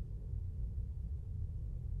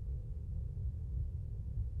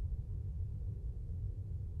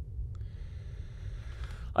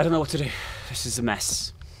 I don't know what to do. This is a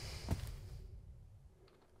mess.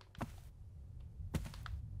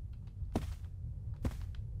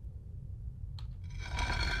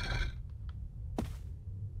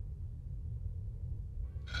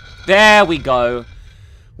 There we go.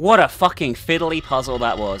 What a fucking fiddly puzzle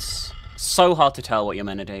that was. So hard to tell what you're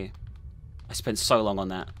meant to do. I spent so long on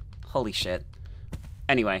that. Holy shit.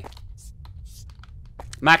 Anyway.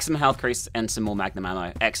 Maximum health increase and some more magnum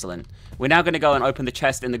ammo. Excellent. We're now going to go and open the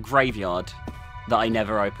chest in the graveyard that I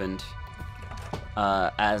never opened.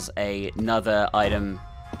 As another item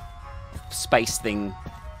space thing.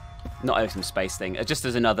 Not item space thing. Just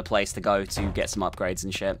as another place to go to get some upgrades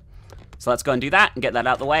and shit. So let's go and do that and get that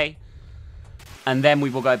out of the way. And then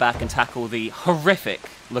we will go back and tackle the horrific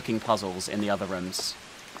looking puzzles in the other rooms.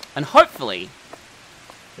 And hopefully,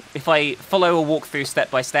 if I follow a walkthrough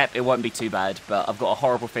step by step, it won't be too bad. But I've got a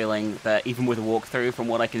horrible feeling that even with a walkthrough, from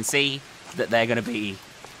what I can see, that they're going to be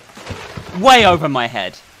way over my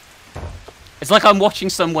head. It's like I'm watching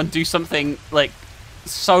someone do something, like,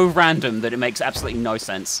 so random that it makes absolutely no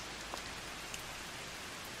sense.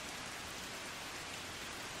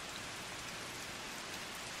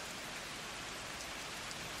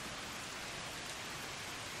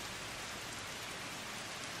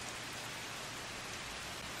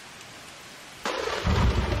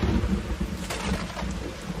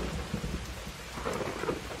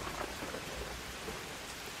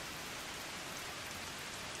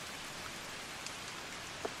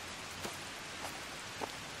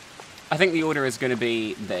 I think the order is going to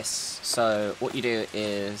be this. So what you do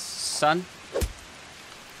is sun. As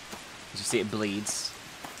you see, it bleeds.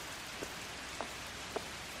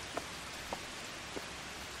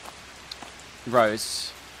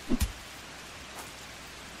 Rose.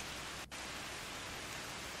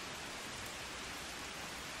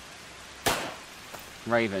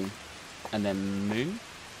 Raven. And then moon.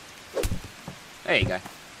 There you go.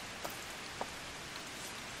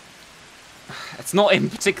 It's not even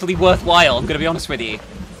particularly worthwhile, I'm going to be honest with you.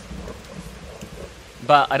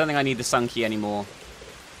 But I don't think I need the sun key anymore.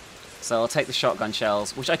 So I'll take the shotgun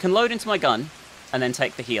shells, which I can load into my gun, and then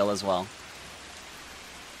take the heal as well.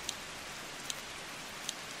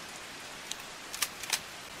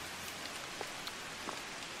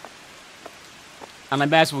 And I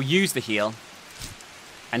may as well use the heal,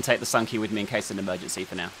 and take the sun key with me in case of an emergency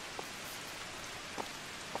for now.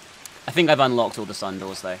 I think I've unlocked all the sun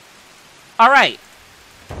doors, though. Alright!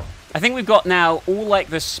 I think we've got now all, like,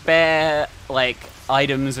 the spare, like,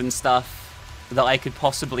 items and stuff that I could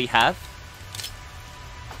possibly have.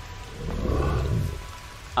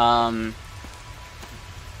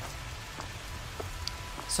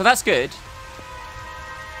 So that's good.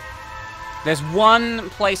 There's one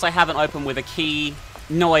place I haven't opened with a key.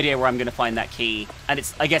 No idea where I'm going to find that key. And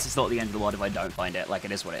I guess it's not the end of the world if I don't find it. Like,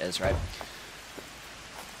 it is what it is, right?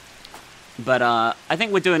 But I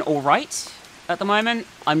think we're doing all right at the moment.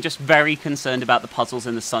 I'm just very concerned about the puzzles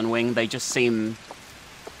in the Sunwing. They just seem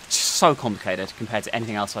so complicated compared to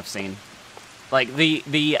anything else I've seen. Like,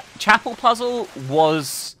 the chapel puzzle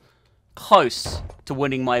was close to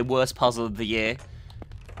winning my worst puzzle of the year.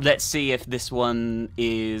 Let's see if this one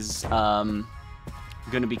is going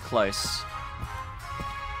to be close.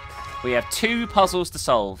 We have 2 puzzles to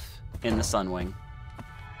solve in the Sunwing.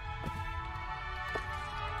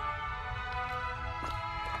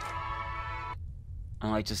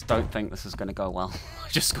 And I just don't think this is going to go well. I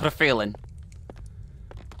just got a feeling.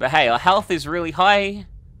 But hey, our health is really high.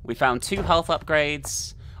 We found 2 health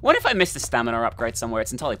upgrades. What if I missed a stamina upgrade somewhere?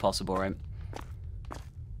 It's entirely possible, right?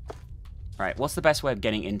 Right, what's the best way of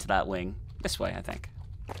getting into that wing? This way, I think.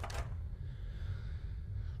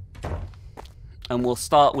 And we'll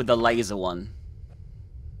start with the laser one.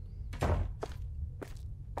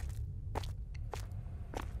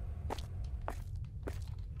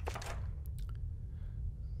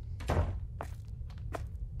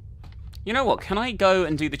 You know what, can I go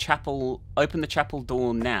and do the chapel, open the chapel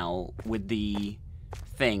door now with the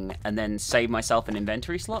thing and then save myself an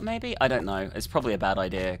inventory slot maybe? I don't know, it's probably a bad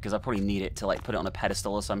idea because I probably need it to like put it on a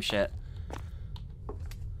pedestal or some shit.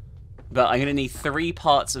 But I'm gonna need 3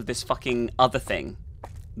 parts of this fucking other thing.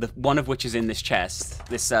 One of which is in this chest,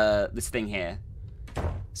 this thing here.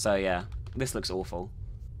 So yeah, this looks awful.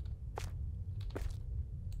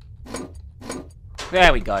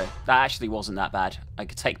 There we go. That actually wasn't that bad. I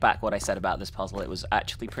could take back what I said about this puzzle. It was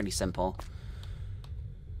actually pretty simple.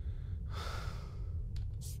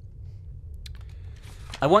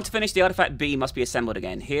 I want to finish the artifact B must be assembled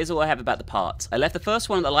again. Here's all I have about the parts. I left the first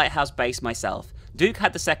one at the lighthouse base myself. Duke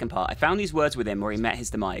had the second part. I found these words with him where he met his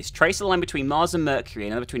demise. Trace the line between Mars and Mercury,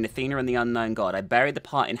 another between Athena and the unknown god. I buried the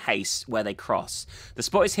part in haste where they cross. The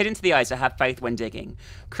spot is hidden to the eye, so have faith when digging.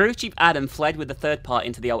 Crew Chief Adam fled with the third part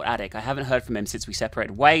into the old attic. I haven't heard from him since we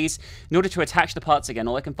separated ways. In order to attach the parts again,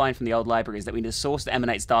 all I can find from the old library is that we need a source that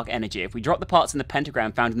emanates dark energy. If we drop the parts in the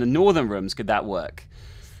pentagram found in the northern rooms, could that work?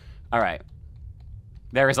 Alright.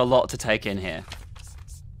 There is a lot to take in here.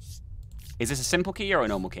 Is this a simple key or a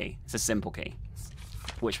normal key? It's a simple key,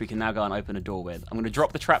 which we can now go and open a door with. I'm going to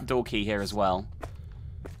drop the trapdoor key here as well,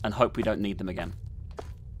 and hope we don't need them again.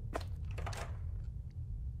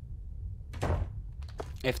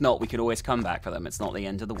 If not, we could always come back for them. It's not the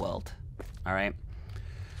end of the world. Alright?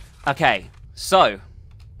 Okay, so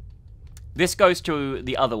this goes to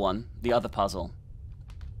the other one, the other puzzle.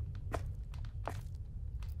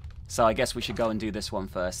 So I guess we should go and do this one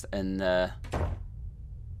first, and hang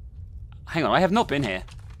on, I have not been here.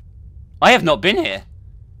 I have not been here!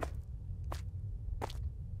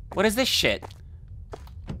 What is this shit?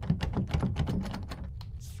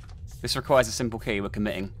 This requires a simple key, we're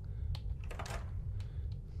committing.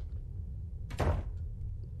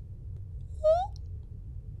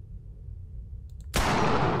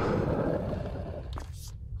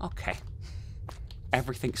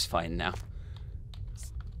 Everything's fine now.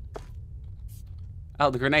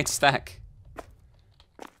 Oh, the grenade stack.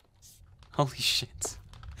 Holy shit.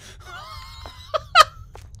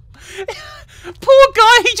 Poor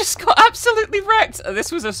guy, he just got absolutely wrecked.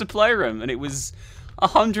 This was a supply room, and it was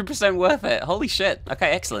 100% worth it. Holy shit.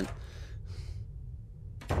 Okay, excellent.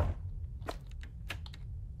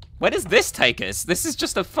 Where does this take us? This is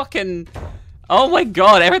just a fucking... Oh my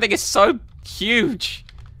god, everything is so huge.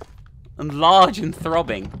 And large and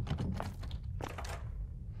throbbing.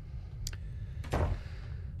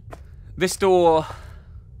 This door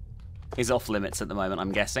is off limits at the moment,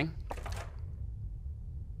 I'm guessing.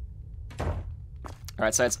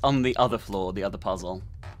 Alright, so it's on the other floor, the other puzzle,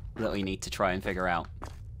 that we need to try and figure out.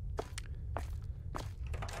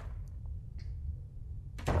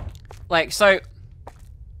 Like, so...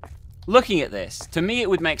 Looking at this, to me it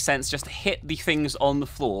would make sense just to hit the things on the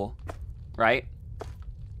floor, right?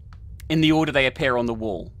 In the order they appear on the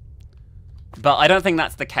wall. But I don't think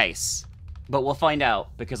that's the case. But we'll find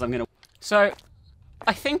out, because I'm gonna... So,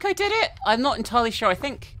 I think I did it. I'm not entirely sure. I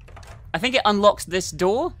think it unlocks this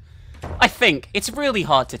door. I think. It's really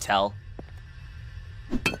hard to tell.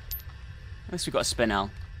 At least we've got a spinel.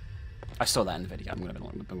 I saw that in the video. I'm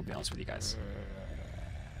gonna be honest with you guys.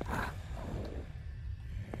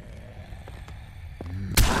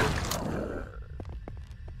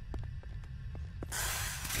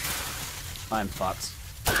 I'm fucked.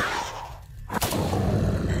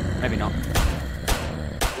 Maybe not.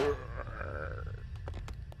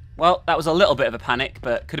 Well, that was a little bit of a panic,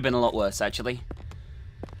 but could have been a lot worse, actually.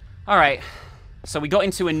 Alright. So we got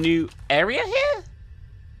into a new area here?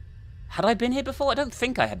 Had I been here before? I don't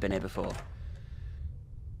think I had been here before.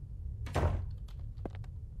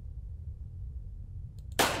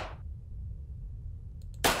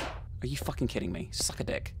 Are you fucking kidding me? Suck a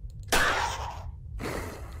dick.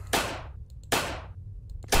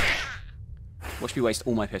 Watch me waste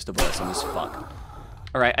all my pistol bullets on this fuck.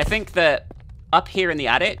 Alright, I think that up here in the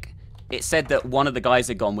attic, it said that one of the guys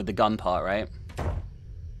had gone with the gun part, right?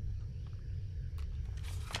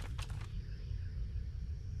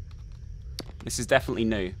 This is definitely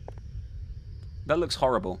new. That looks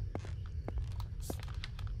horrible.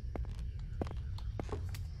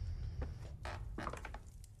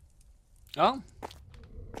 Oh.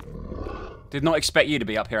 Did not expect you to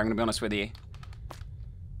be up here, I'm gonna be honest with you.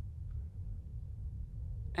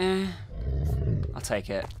 I'll take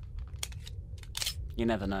it. You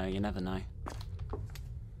never know, you never know.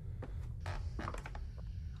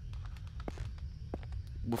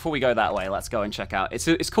 Before we go that way, let's go and check out.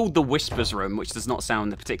 It's called the Whispers Room, which does not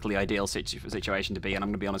sound a particularly ideal situation to be in, I'm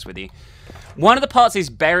going to be honest with you. One of the parts is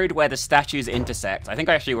buried where the statues intersect. I think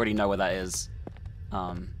I actually already know where that is.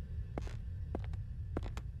 So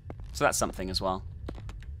that's something as well.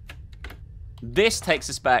 This takes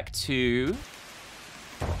us back to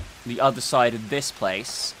the other side of this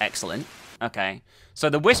place. Excellent. Okay. So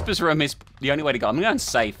the Whispers Room is the only way to go. I'm going to go and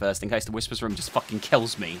save first in case the Whispers Room just fucking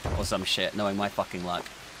kills me or some shit, knowing my fucking luck.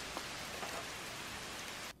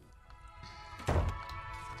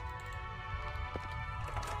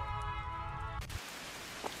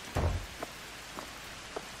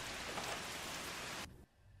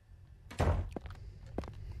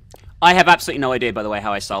 I have absolutely no idea, by the way,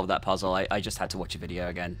 how I solved that puzzle. I just had to watch a video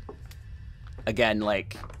again. Again,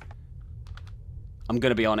 like... I'm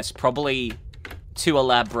gonna be honest, probably too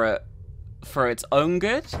elaborate for its own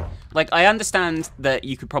good. Like, I understand that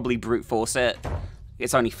you could probably brute force it.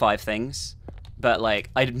 It's only 5 things. But, like,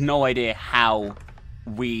 I had no idea how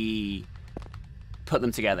we put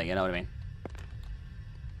them together, you know what I mean?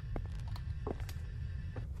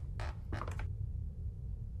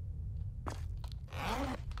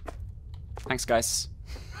 Thanks, guys.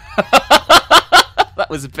 That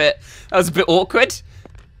was a bit awkward.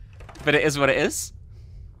 But it is what it is.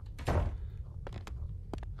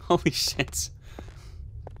 Holy shit.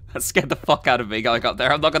 That scared the fuck out of me going up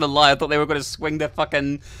there. I'm not gonna lie, I thought they were gonna swing their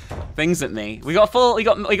fucking things at me. We got all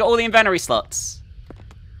the inventory slots.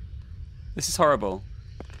 This is horrible.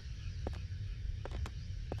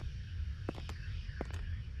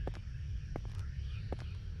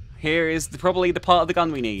 Here is probably the part of the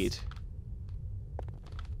gun we need.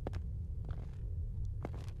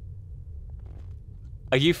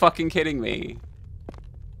 Are you fucking kidding me?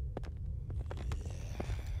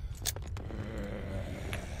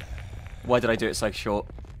 Why did I do it so short?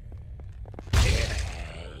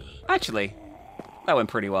 Actually, that went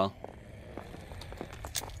pretty well.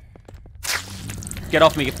 Get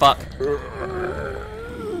off me, you fuck.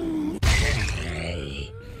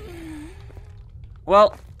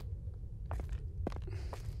 Well,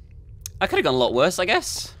 I could have gone a lot worse, I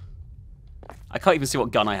guess. I can't even see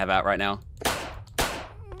what gun I have out right now.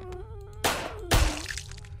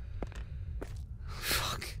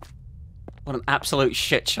 Fuck. What an absolute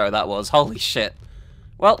shit show that was. Holy shit.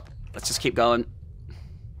 Well, let's just keep going.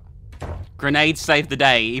 Grenade saved the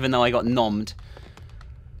day, even though I got nommed.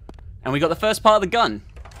 And we got the first part of the gun.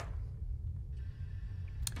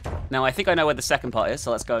 Now, I think I know where the second part is, so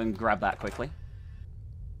let's go and grab that quickly.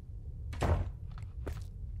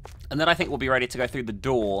 And then I think we'll be ready to go through the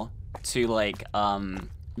door to, like,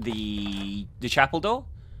 the chapel door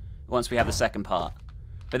once we have the second part.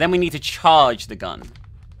 But then we need to charge the gun,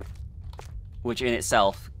 which in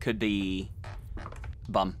itself could be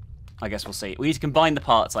bum. I guess we'll see. We need to combine the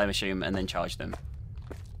parts, I assume, and then charge them.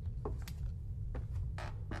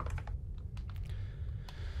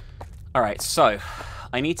 Alright, so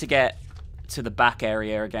I need to get to the back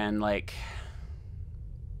area again, like...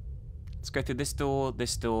 Let's go through this door,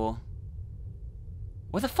 this door.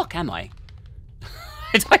 Where the fuck am I?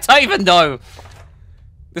 I don't even know.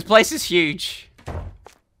 This place is huge.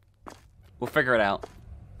 We'll figure it out.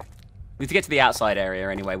 We need to get to the outside area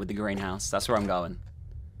anyway with the greenhouse. That's where I'm going.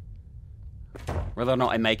 Whether or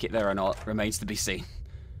not I make it there or not remains to be seen.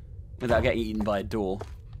 Without getting eaten by a door.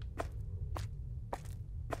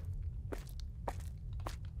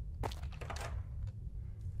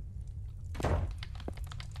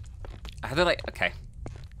 How do like okay.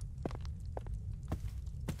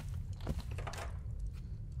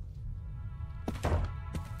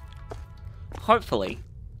 Hopefully,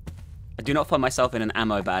 I do not find myself in an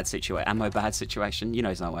ammo bad situation. You know,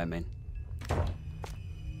 it's not what I mean.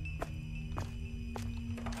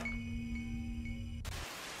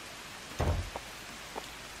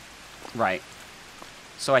 Right.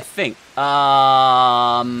 So I think,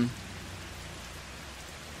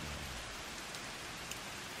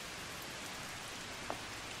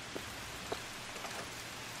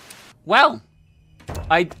 well,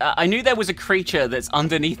 I knew there was a creature that's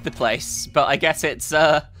underneath the place, but I guess it's,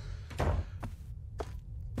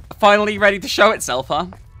 finally ready to show itself, huh?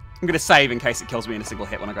 I'm gonna save in case it kills me in a single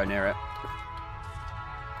hit when I go near it.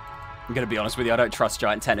 I'm gonna be honest with you, I don't trust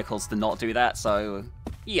giant tentacles to not do that, so...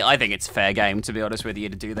 Yeah, I think it's fair game, to be honest with you,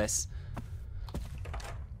 to do this.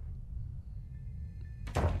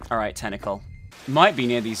 Alright, tentacle. Might be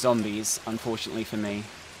near these zombies, unfortunately for me.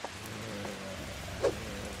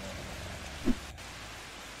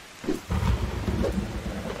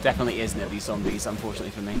 Definitely is near these zombies,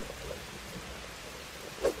 unfortunately for me.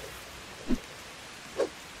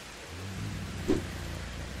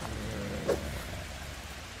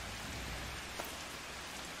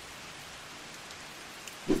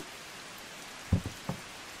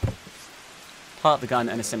 Part the gun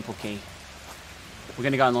and a simple key. We're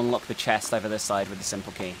going to go and unlock the chest over this side with the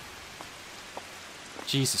simple key.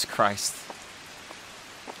 Jesus Christ.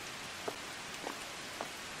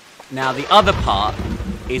 Now, the other part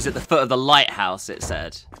is at the foot of the lighthouse, it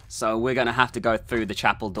said. So we're going to have to go through the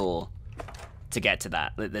chapel door to get to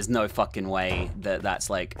that. There's no fucking way that that's,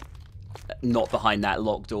 like, not behind that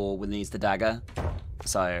locked door with needs the dagger.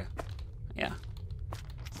 So, yeah.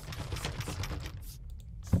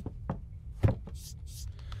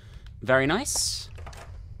 Very nice.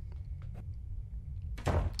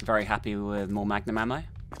 Very happy with more magnum ammo.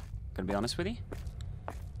 Gonna be honest with you.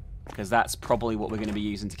 Because that's probably what we're going to be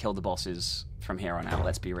using to kill the bosses from here on out,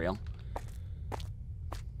 let's be real.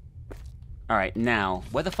 Alright, now,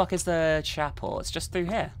 where the fuck is the chapel? It's just through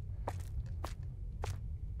here.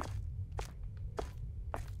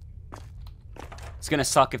 It's gonna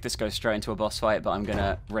suck if this goes straight into a boss fight, but I'm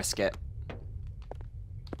gonna risk it.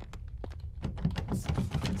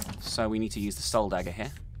 So we need to use the soul dagger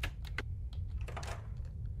here.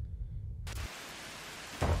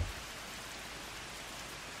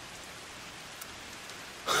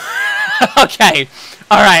 Okay,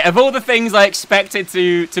 alright, of all the things I expected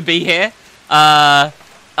to be here,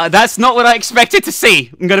 that's not what I expected to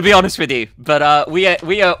see, I'm gonna be honest with you. But we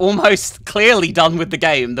are almost clearly done with the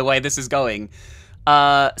game, the way this is going.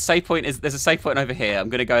 Save point there's a save point over here, I'm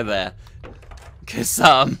gonna go there. Because,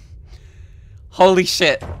 holy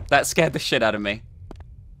shit, that scared the shit out of me.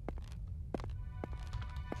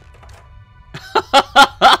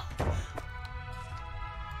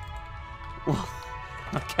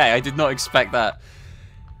 Okay, I did not expect that.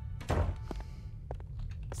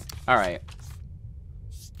 Alright.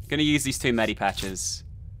 Gonna use these 2 medi patches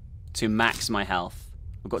to max my health.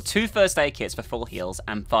 We've got 2 first aid kits for full heals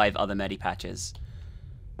and 5 other medi patches.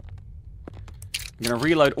 I'm gonna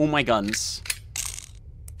reload all my guns.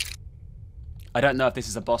 I don't know if this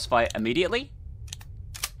is a boss fight immediately.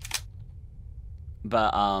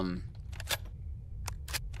 But,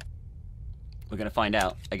 we're gonna find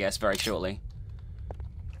out, I guess, very shortly.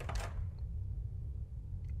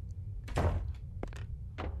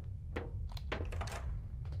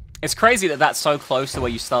 It's crazy that that's so close to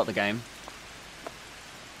where you start the game.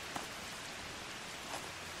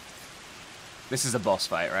 This is a boss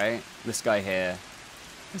fight, right? This guy here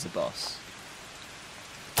is a boss.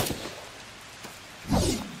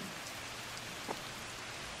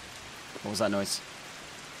 What was that noise?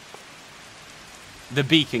 The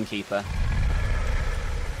Beacon Keeper.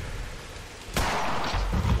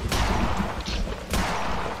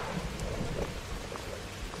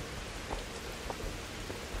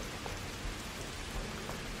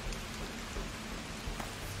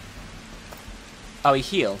 Oh, he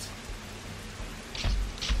healed.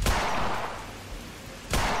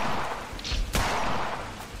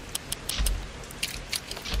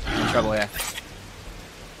 I'm in trouble here.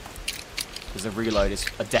 Because the reload is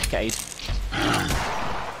a decade.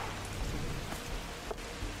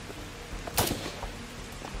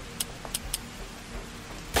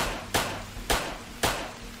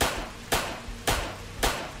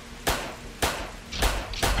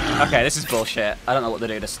 Okay, this is bullshit. I don't know what to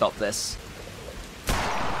do to stop this.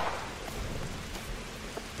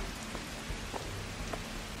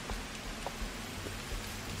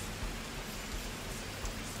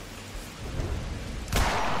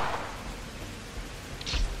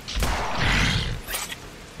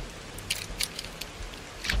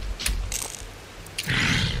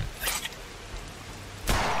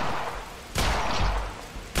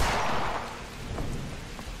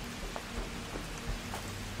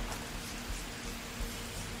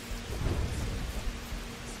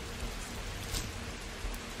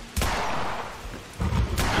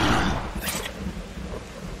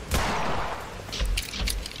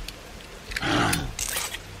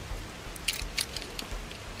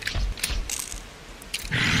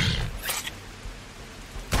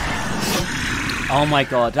 Oh my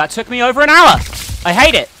god, that took me over an hour! I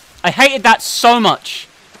hate it! I hated that so much.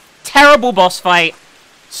 Terrible boss fight.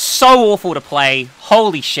 So awful to play.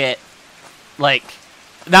 Holy shit. Like,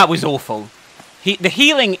 that was awful. The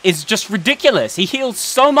healing is just ridiculous. He heals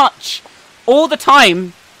so much all the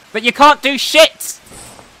time that you can't do shit.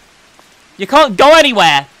 You can't go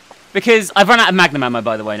anywhere. Because I've run out of Magnum ammo,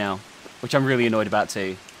 by the way, now. Which I'm really annoyed about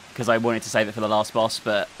too. Because I wanted to save it for the last boss,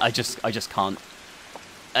 but I just can't.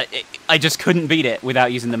 I just couldn't beat it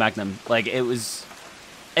without using the Magnum. Like, it was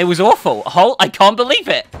awful. I can't believe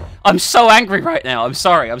it. I'm so angry right now. I'm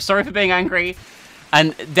sorry. I'm sorry for being angry.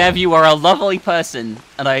 And Dev, you are a lovely person,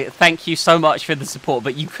 and I thank you so much for the support,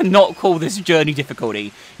 but you cannot call this journey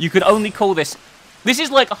difficulty. You could only call this... This is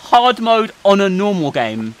like hard mode on a normal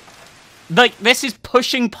game. Like, this is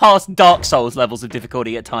pushing past Dark Souls levels of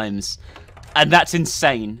difficulty at times. And that's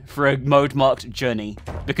insane for a mode-marked journey.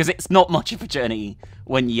 Because it's not much of a journey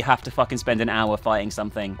when you have to fucking spend an hour fighting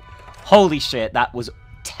something. Holy shit, that was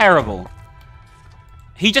terrible.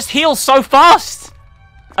 He just heals so fast!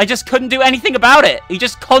 I just couldn't do anything about it. He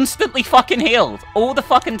just constantly fucking healed. All the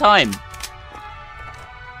fucking time.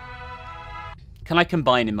 Can I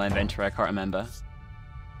combine in my inventory? I can't remember.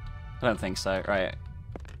 I don't think so. Right.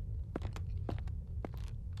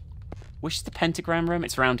 Which is the pentagram room?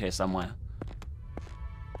 It's around here somewhere.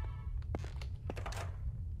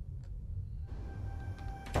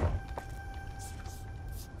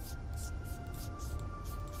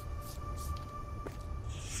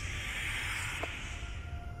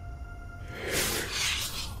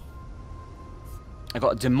 I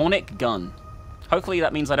got a demonic gun. Hopefully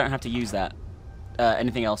that means I don't have to use that.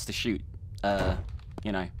 Anything else to shoot.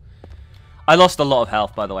 You know. I lost a lot of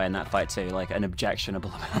health, by the way, in that fight too. Like, an objectionable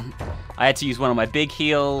amount. I had to use one of my big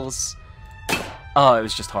heals. Oh, it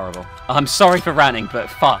was just horrible. I'm sorry for ranting, but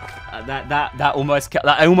fuck. I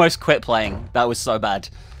almost quit playing. That was so bad.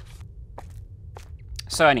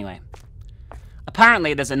 So anyway.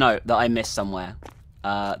 Apparently there's a note that I missed somewhere.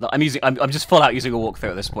 That I'm just full out using a walkthrough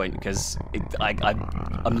at this point because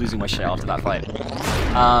I'm losing my shit after that fight.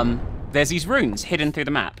 There's these runes hidden through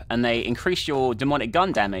the map, and they increase your demonic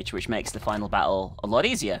gun damage, which makes the final battle a lot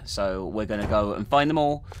easier. So we're gonna go and find them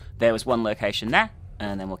all. There was one location there,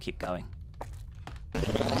 and then we'll keep going.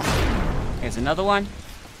 Here's another one.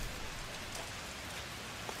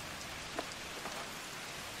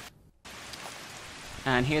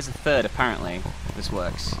 And here's a third, apparently. This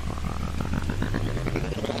works.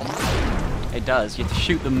 It does. You have to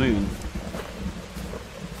shoot the moon.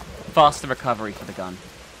 Faster recovery for the gun.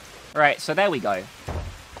 Right, so there we go.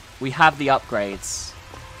 We have the upgrades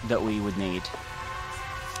that we would need.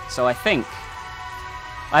 So I think...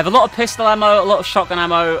 I have a lot of pistol ammo, a lot of shotgun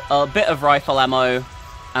ammo, a bit of rifle ammo,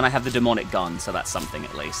 and I have the demonic gun, so that's something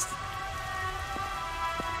at least.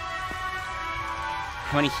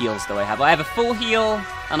 How many heals do I have? I have a full heal,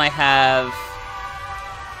 and I have...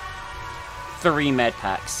 3 med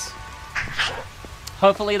packs.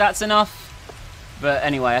 Hopefully that's enough. But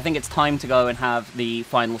anyway, I think it's time to go and have the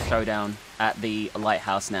final showdown at the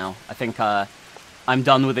lighthouse now. I think I'm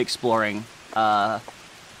done with exploring. I'm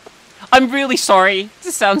really sorry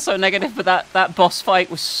to sound so negative, but that boss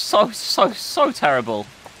fight was so terrible.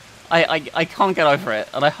 I can't get over it,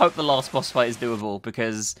 and I hope the last boss fight is doable,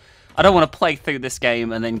 because I don't want to play through this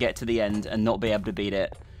game and then get to the end and not be able to beat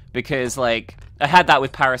it. Because, like, I had that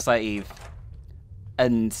with Parasite Eve,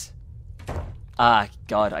 and...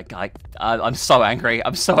 God, I'm so angry.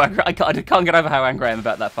 I'm so angry. I can't get over how angry I am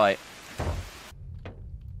about that fight.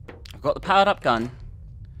 I've got the powered up gun.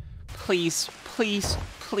 Please, please,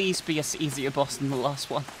 please be a easier boss than the last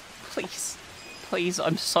one. Please. Please,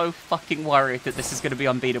 I'm so fucking worried that this is going to be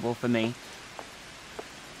unbeatable for me.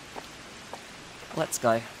 Let's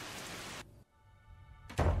go.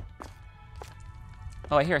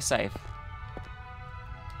 Oh, I hear a save.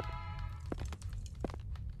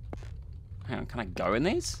 Hang on, can I go in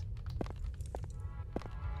these?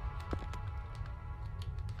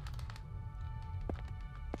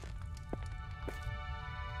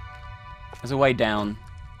 There's a way down.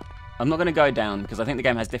 I'm not going to go down, because I think the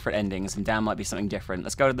game has different endings, and down might be something different.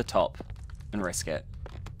 Let's go to the top and risk it.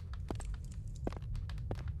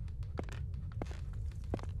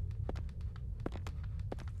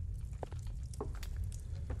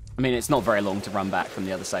 I mean, it's not very long to run back from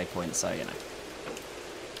the other save point, so, you know.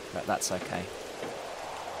 But that's okay.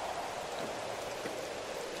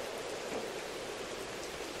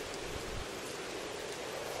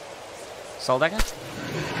 Soul Dagger?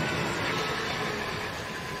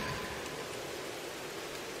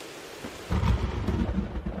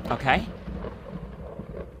 Okay.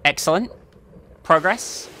 Excellent.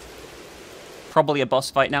 Progress. Probably a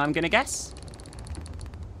boss fight now, I'm gonna guess.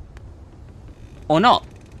 Or not.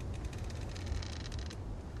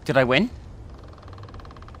 Did I win?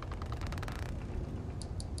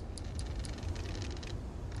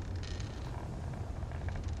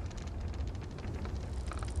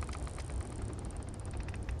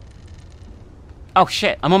 Oh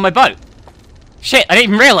shit, I'm on my boat. Shit, I didn't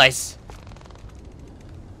even realize.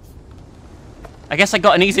 I guess I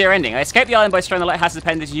got an easier ending. I escaped the island by destroying the lighthouse's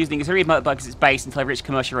appendage using the auxiliary motorbike as its base until I reached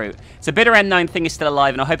commercial route. It's a bitter unknown thing is still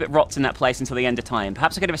alive, and I hope it rots in that place until the end of time.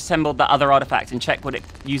 Perhaps I could have assembled that other artifact and checked what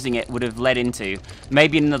using it would have led into.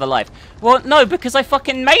 Maybe in another life. Well, no, because I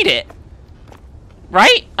fucking made it.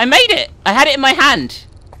 Right? I made it. I had it in my hand.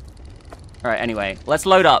 Alright, anyway. Let's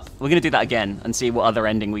load up. We're going to do that again and see what other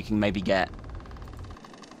ending we can maybe get.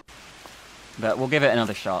 But we'll give it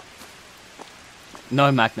another shot.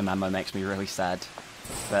 No Magnum ammo makes me really sad.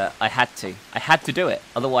 But I had to. I had to do it.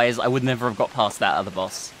 Otherwise, I would never have got past that other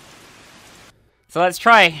boss. So let's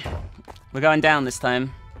try. We're going down this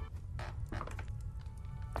time.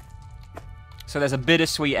 So there's a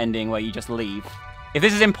bittersweet ending where you just leave. If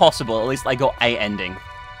this is impossible, at least I got a ending.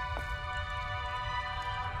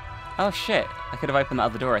 Oh shit. I could have opened the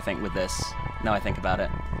other door, I think, with this. Now I think about it.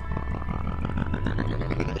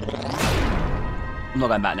 I'm not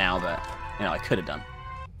going back now, but, you know, I could have done.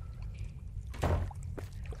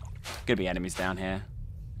 Could be enemies down here.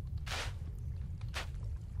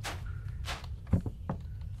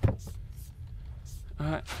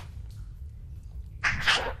 Alright.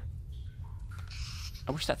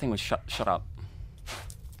 I wish that thing would shut up.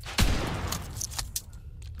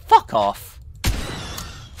 Fuck off!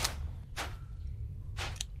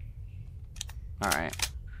 Alright.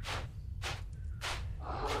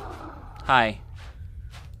 Hi.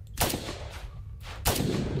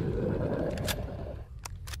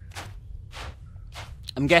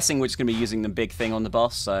 I'm guessing we're just going to be using the big thing on the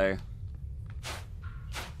boss, so...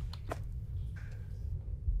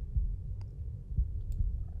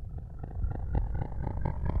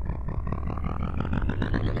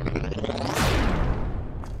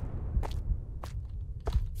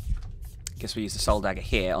 Guess we use the soul dagger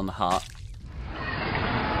here on the heart.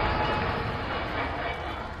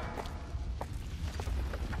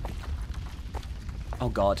 Oh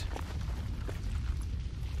god.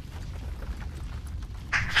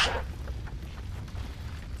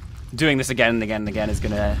 Doing this again and again and again is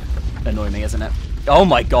gonna annoy me, isn't it? Oh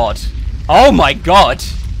my god. Oh my god!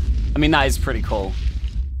 I mean, that is pretty cool.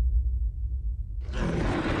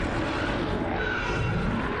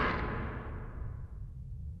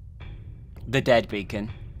 The dead beacon.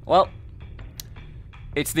 Well,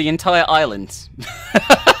 it's the entire island.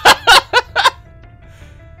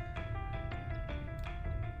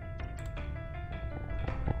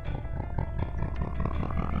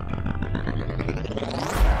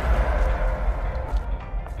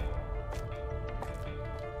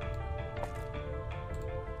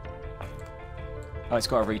 Oh, it's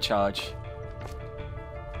got a recharge.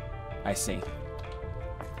 I see.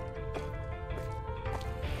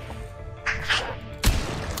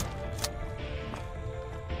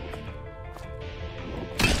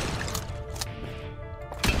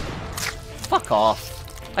 Fuck off.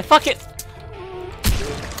 I fuck it.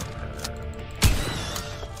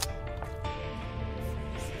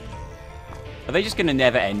 Are they just gonna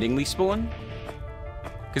never-endingly spawn?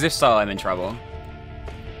 Because if so, I'm in trouble.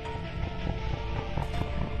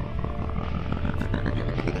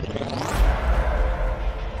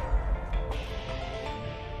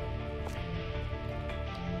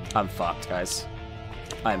 I'm fucked, guys.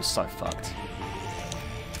 I am so fucked.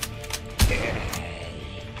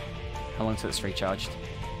 How long till it's recharged?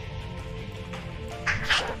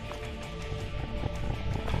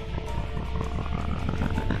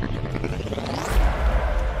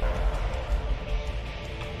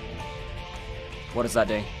 What does that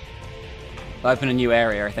do? Open a new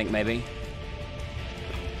area, I think, maybe.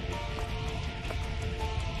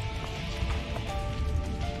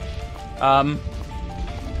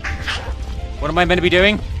 What am I meant to be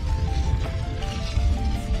doing?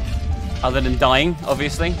 Other than dying,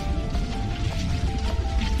 obviously.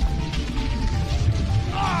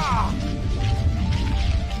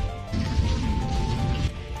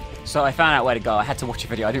 So I found out where to go. I had to watch a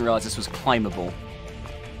video. I didn't realize this was climbable.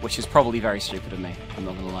 Which is probably very stupid of me. I'm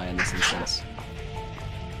not going to lie in this instance.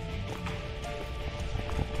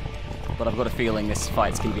 But I've got a feeling this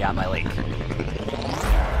fight's going to be out my league.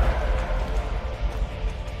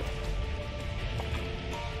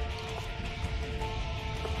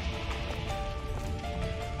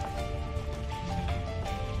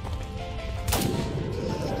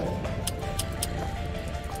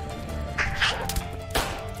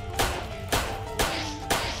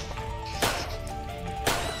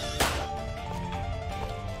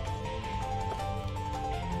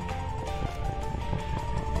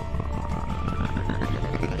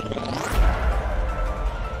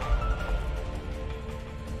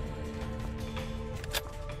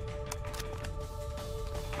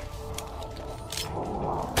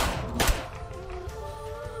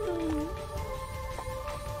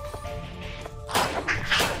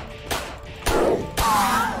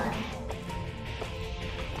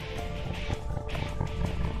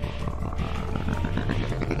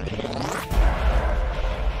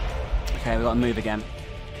 Okay, we gotta move again.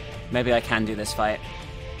 Maybe I can do this fight.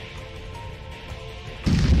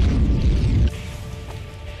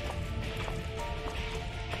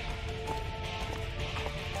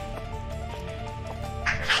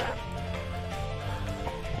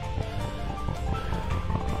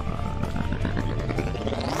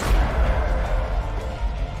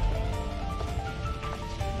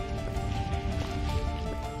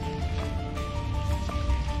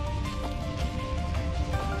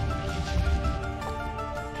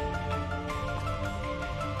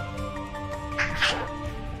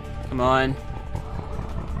 Come on.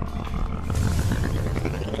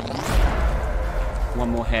 One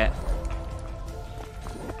more hit.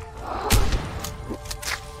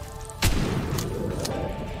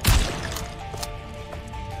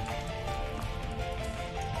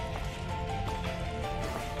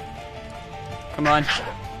 Come on.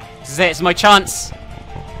 This is it. It's my chance.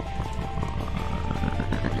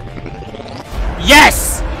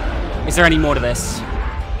 Yes! Is there any more to this?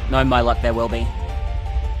 No, my luck, there will be.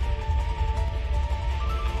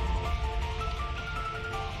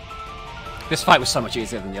 This fight was so much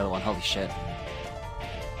easier than the other one, holy shit.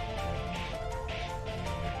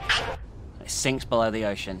 It sinks below the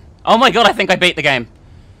ocean. Oh my god, I think I beat the game.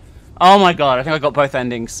 Oh my god, I think I got both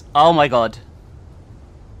endings. Oh my god.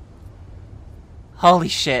 Holy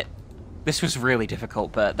shit. This was really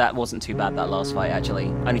difficult, but that wasn't too bad, that last fight, actually.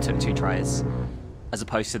 Only took 2 tries. As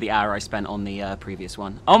opposed to the hour I spent on the previous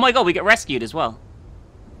one. Oh my god, we get rescued as well.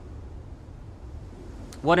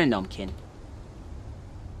 What a nomkin.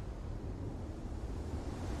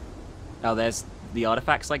 Oh, there's the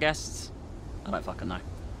artifacts, I guess? I don't fucking know.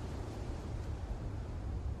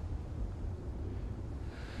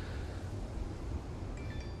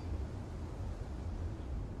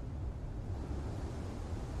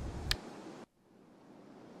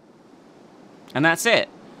 And that's it.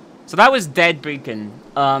 So that was Dead Beacon.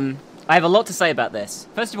 I have a lot to say about this.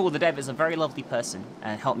 First of all, the dev is a very lovely person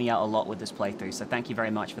and helped me out a lot with this playthrough, so thank you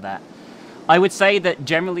very much for that. I would say that,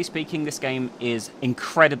 generally speaking, this game is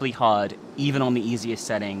incredibly hard, even on the easiest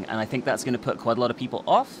setting, and I think that's going to put quite a lot of people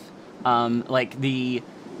off. Like, the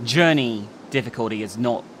journey difficulty is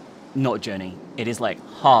not journey. It is, like,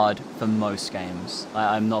 hard for most games.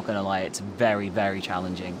 I'm not going to lie, it's very, very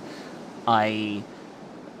challenging.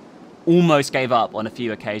 almost gave up on a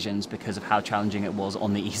few occasions because of how challenging it was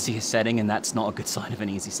on the easiest setting, and that's not a good sign of an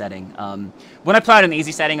easy setting. When I play it on the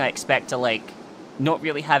easy setting, I expect to, like, not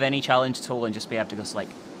really have any challenge at all and just be able to just, like,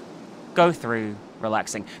 go through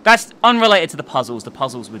relaxing. That's unrelated to the puzzles. The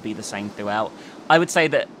puzzles would be the same throughout. I would say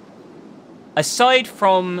that aside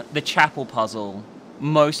from the chapel puzzle,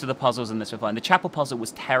 most of the puzzles in this were fine. The chapel puzzle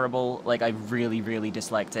was terrible. Like, I really, really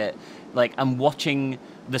disliked it. Like, and watching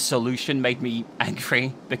the solution made me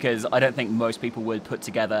angry because I don't think most people would put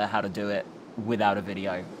together how to do it without a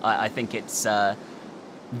video. I think it's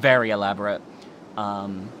very elaborate.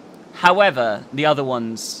 However, the other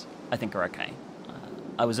ones I think are okay.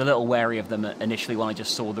 I was a little wary of them initially when I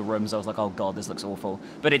just saw the rooms. I was like, oh god, this looks awful.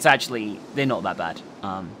 But it's actually, they're not that bad.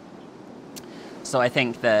 So I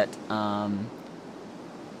think that,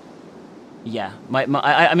 yeah,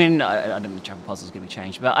 I mean, I don't think the chapel puzzles going to be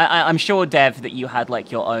changed, but I'm sure, Dev, that you had,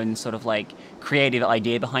 like, your own sort of, like, creative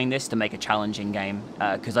idea behind this to make a challenging game,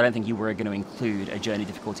 because I don't think you were going to include a journey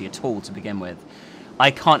difficulty at all to begin with.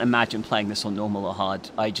 I can't imagine playing this on normal or hard.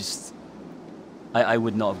 I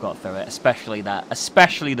would not have got through it, especially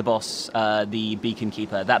the boss, the Beacon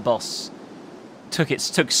Keeper. That boss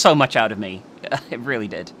took so much out of me. It really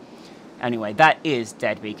did. Anyway, that is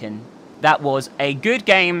Dead Beacon. That was a good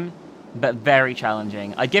game, but very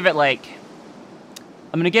challenging. I give it, like,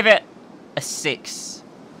 I'm going to give it a 6,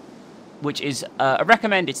 which is a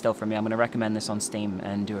recommended still from me. I'm going to recommend this on Steam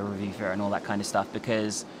and do a review for it and all that kind of stuff,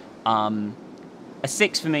 because a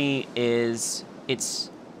 6 for me is,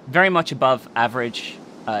 it's very much above average.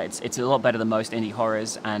 It's a lot better than most indie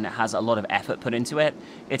horrors, and it has a lot of effort put into it.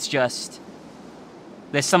 It's just,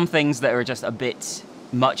 there's some things that are just a bit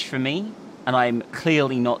much for me, and I'm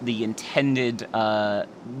clearly not the intended,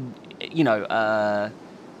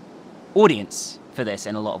 audience for this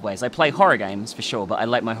in a lot of ways. I play horror games, for sure, but I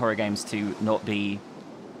like my horror games to not be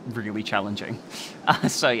really challenging.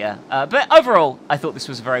 So yeah, but overall, I thought this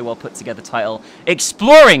was a very well put together title.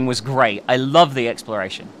 Exploring was great. I love the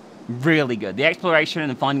exploration. Really good. The exploration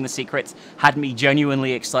and finding the secrets had me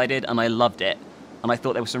genuinely excited, and I loved it. And I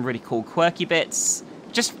thought there were some really cool quirky bits.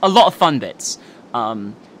 Just a lot of fun bits.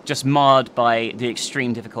 Just marred by the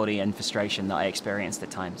extreme difficulty and frustration that I experienced at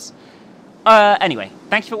times. Anyway,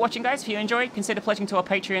 thank you for watching, guys. If you enjoyed, consider pledging to our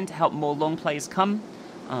Patreon to help more long plays come.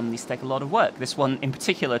 These take a lot of work. This one in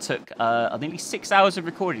particular took nearly 6 hours of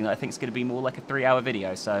recording. I think it's going to be more like a 3-hour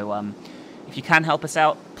video. So if you can help us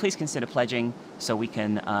out, please consider pledging so we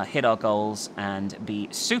can hit our goals and be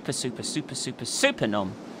super, super, super, super, super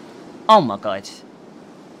nom. Oh my god.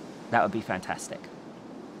 That would be fantastic.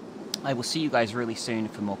 I will see you guys really soon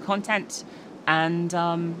for more content, and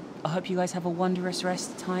I hope you guys have a wonderous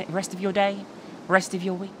rest of your day, rest of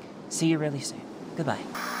your week. See you really soon. Goodbye.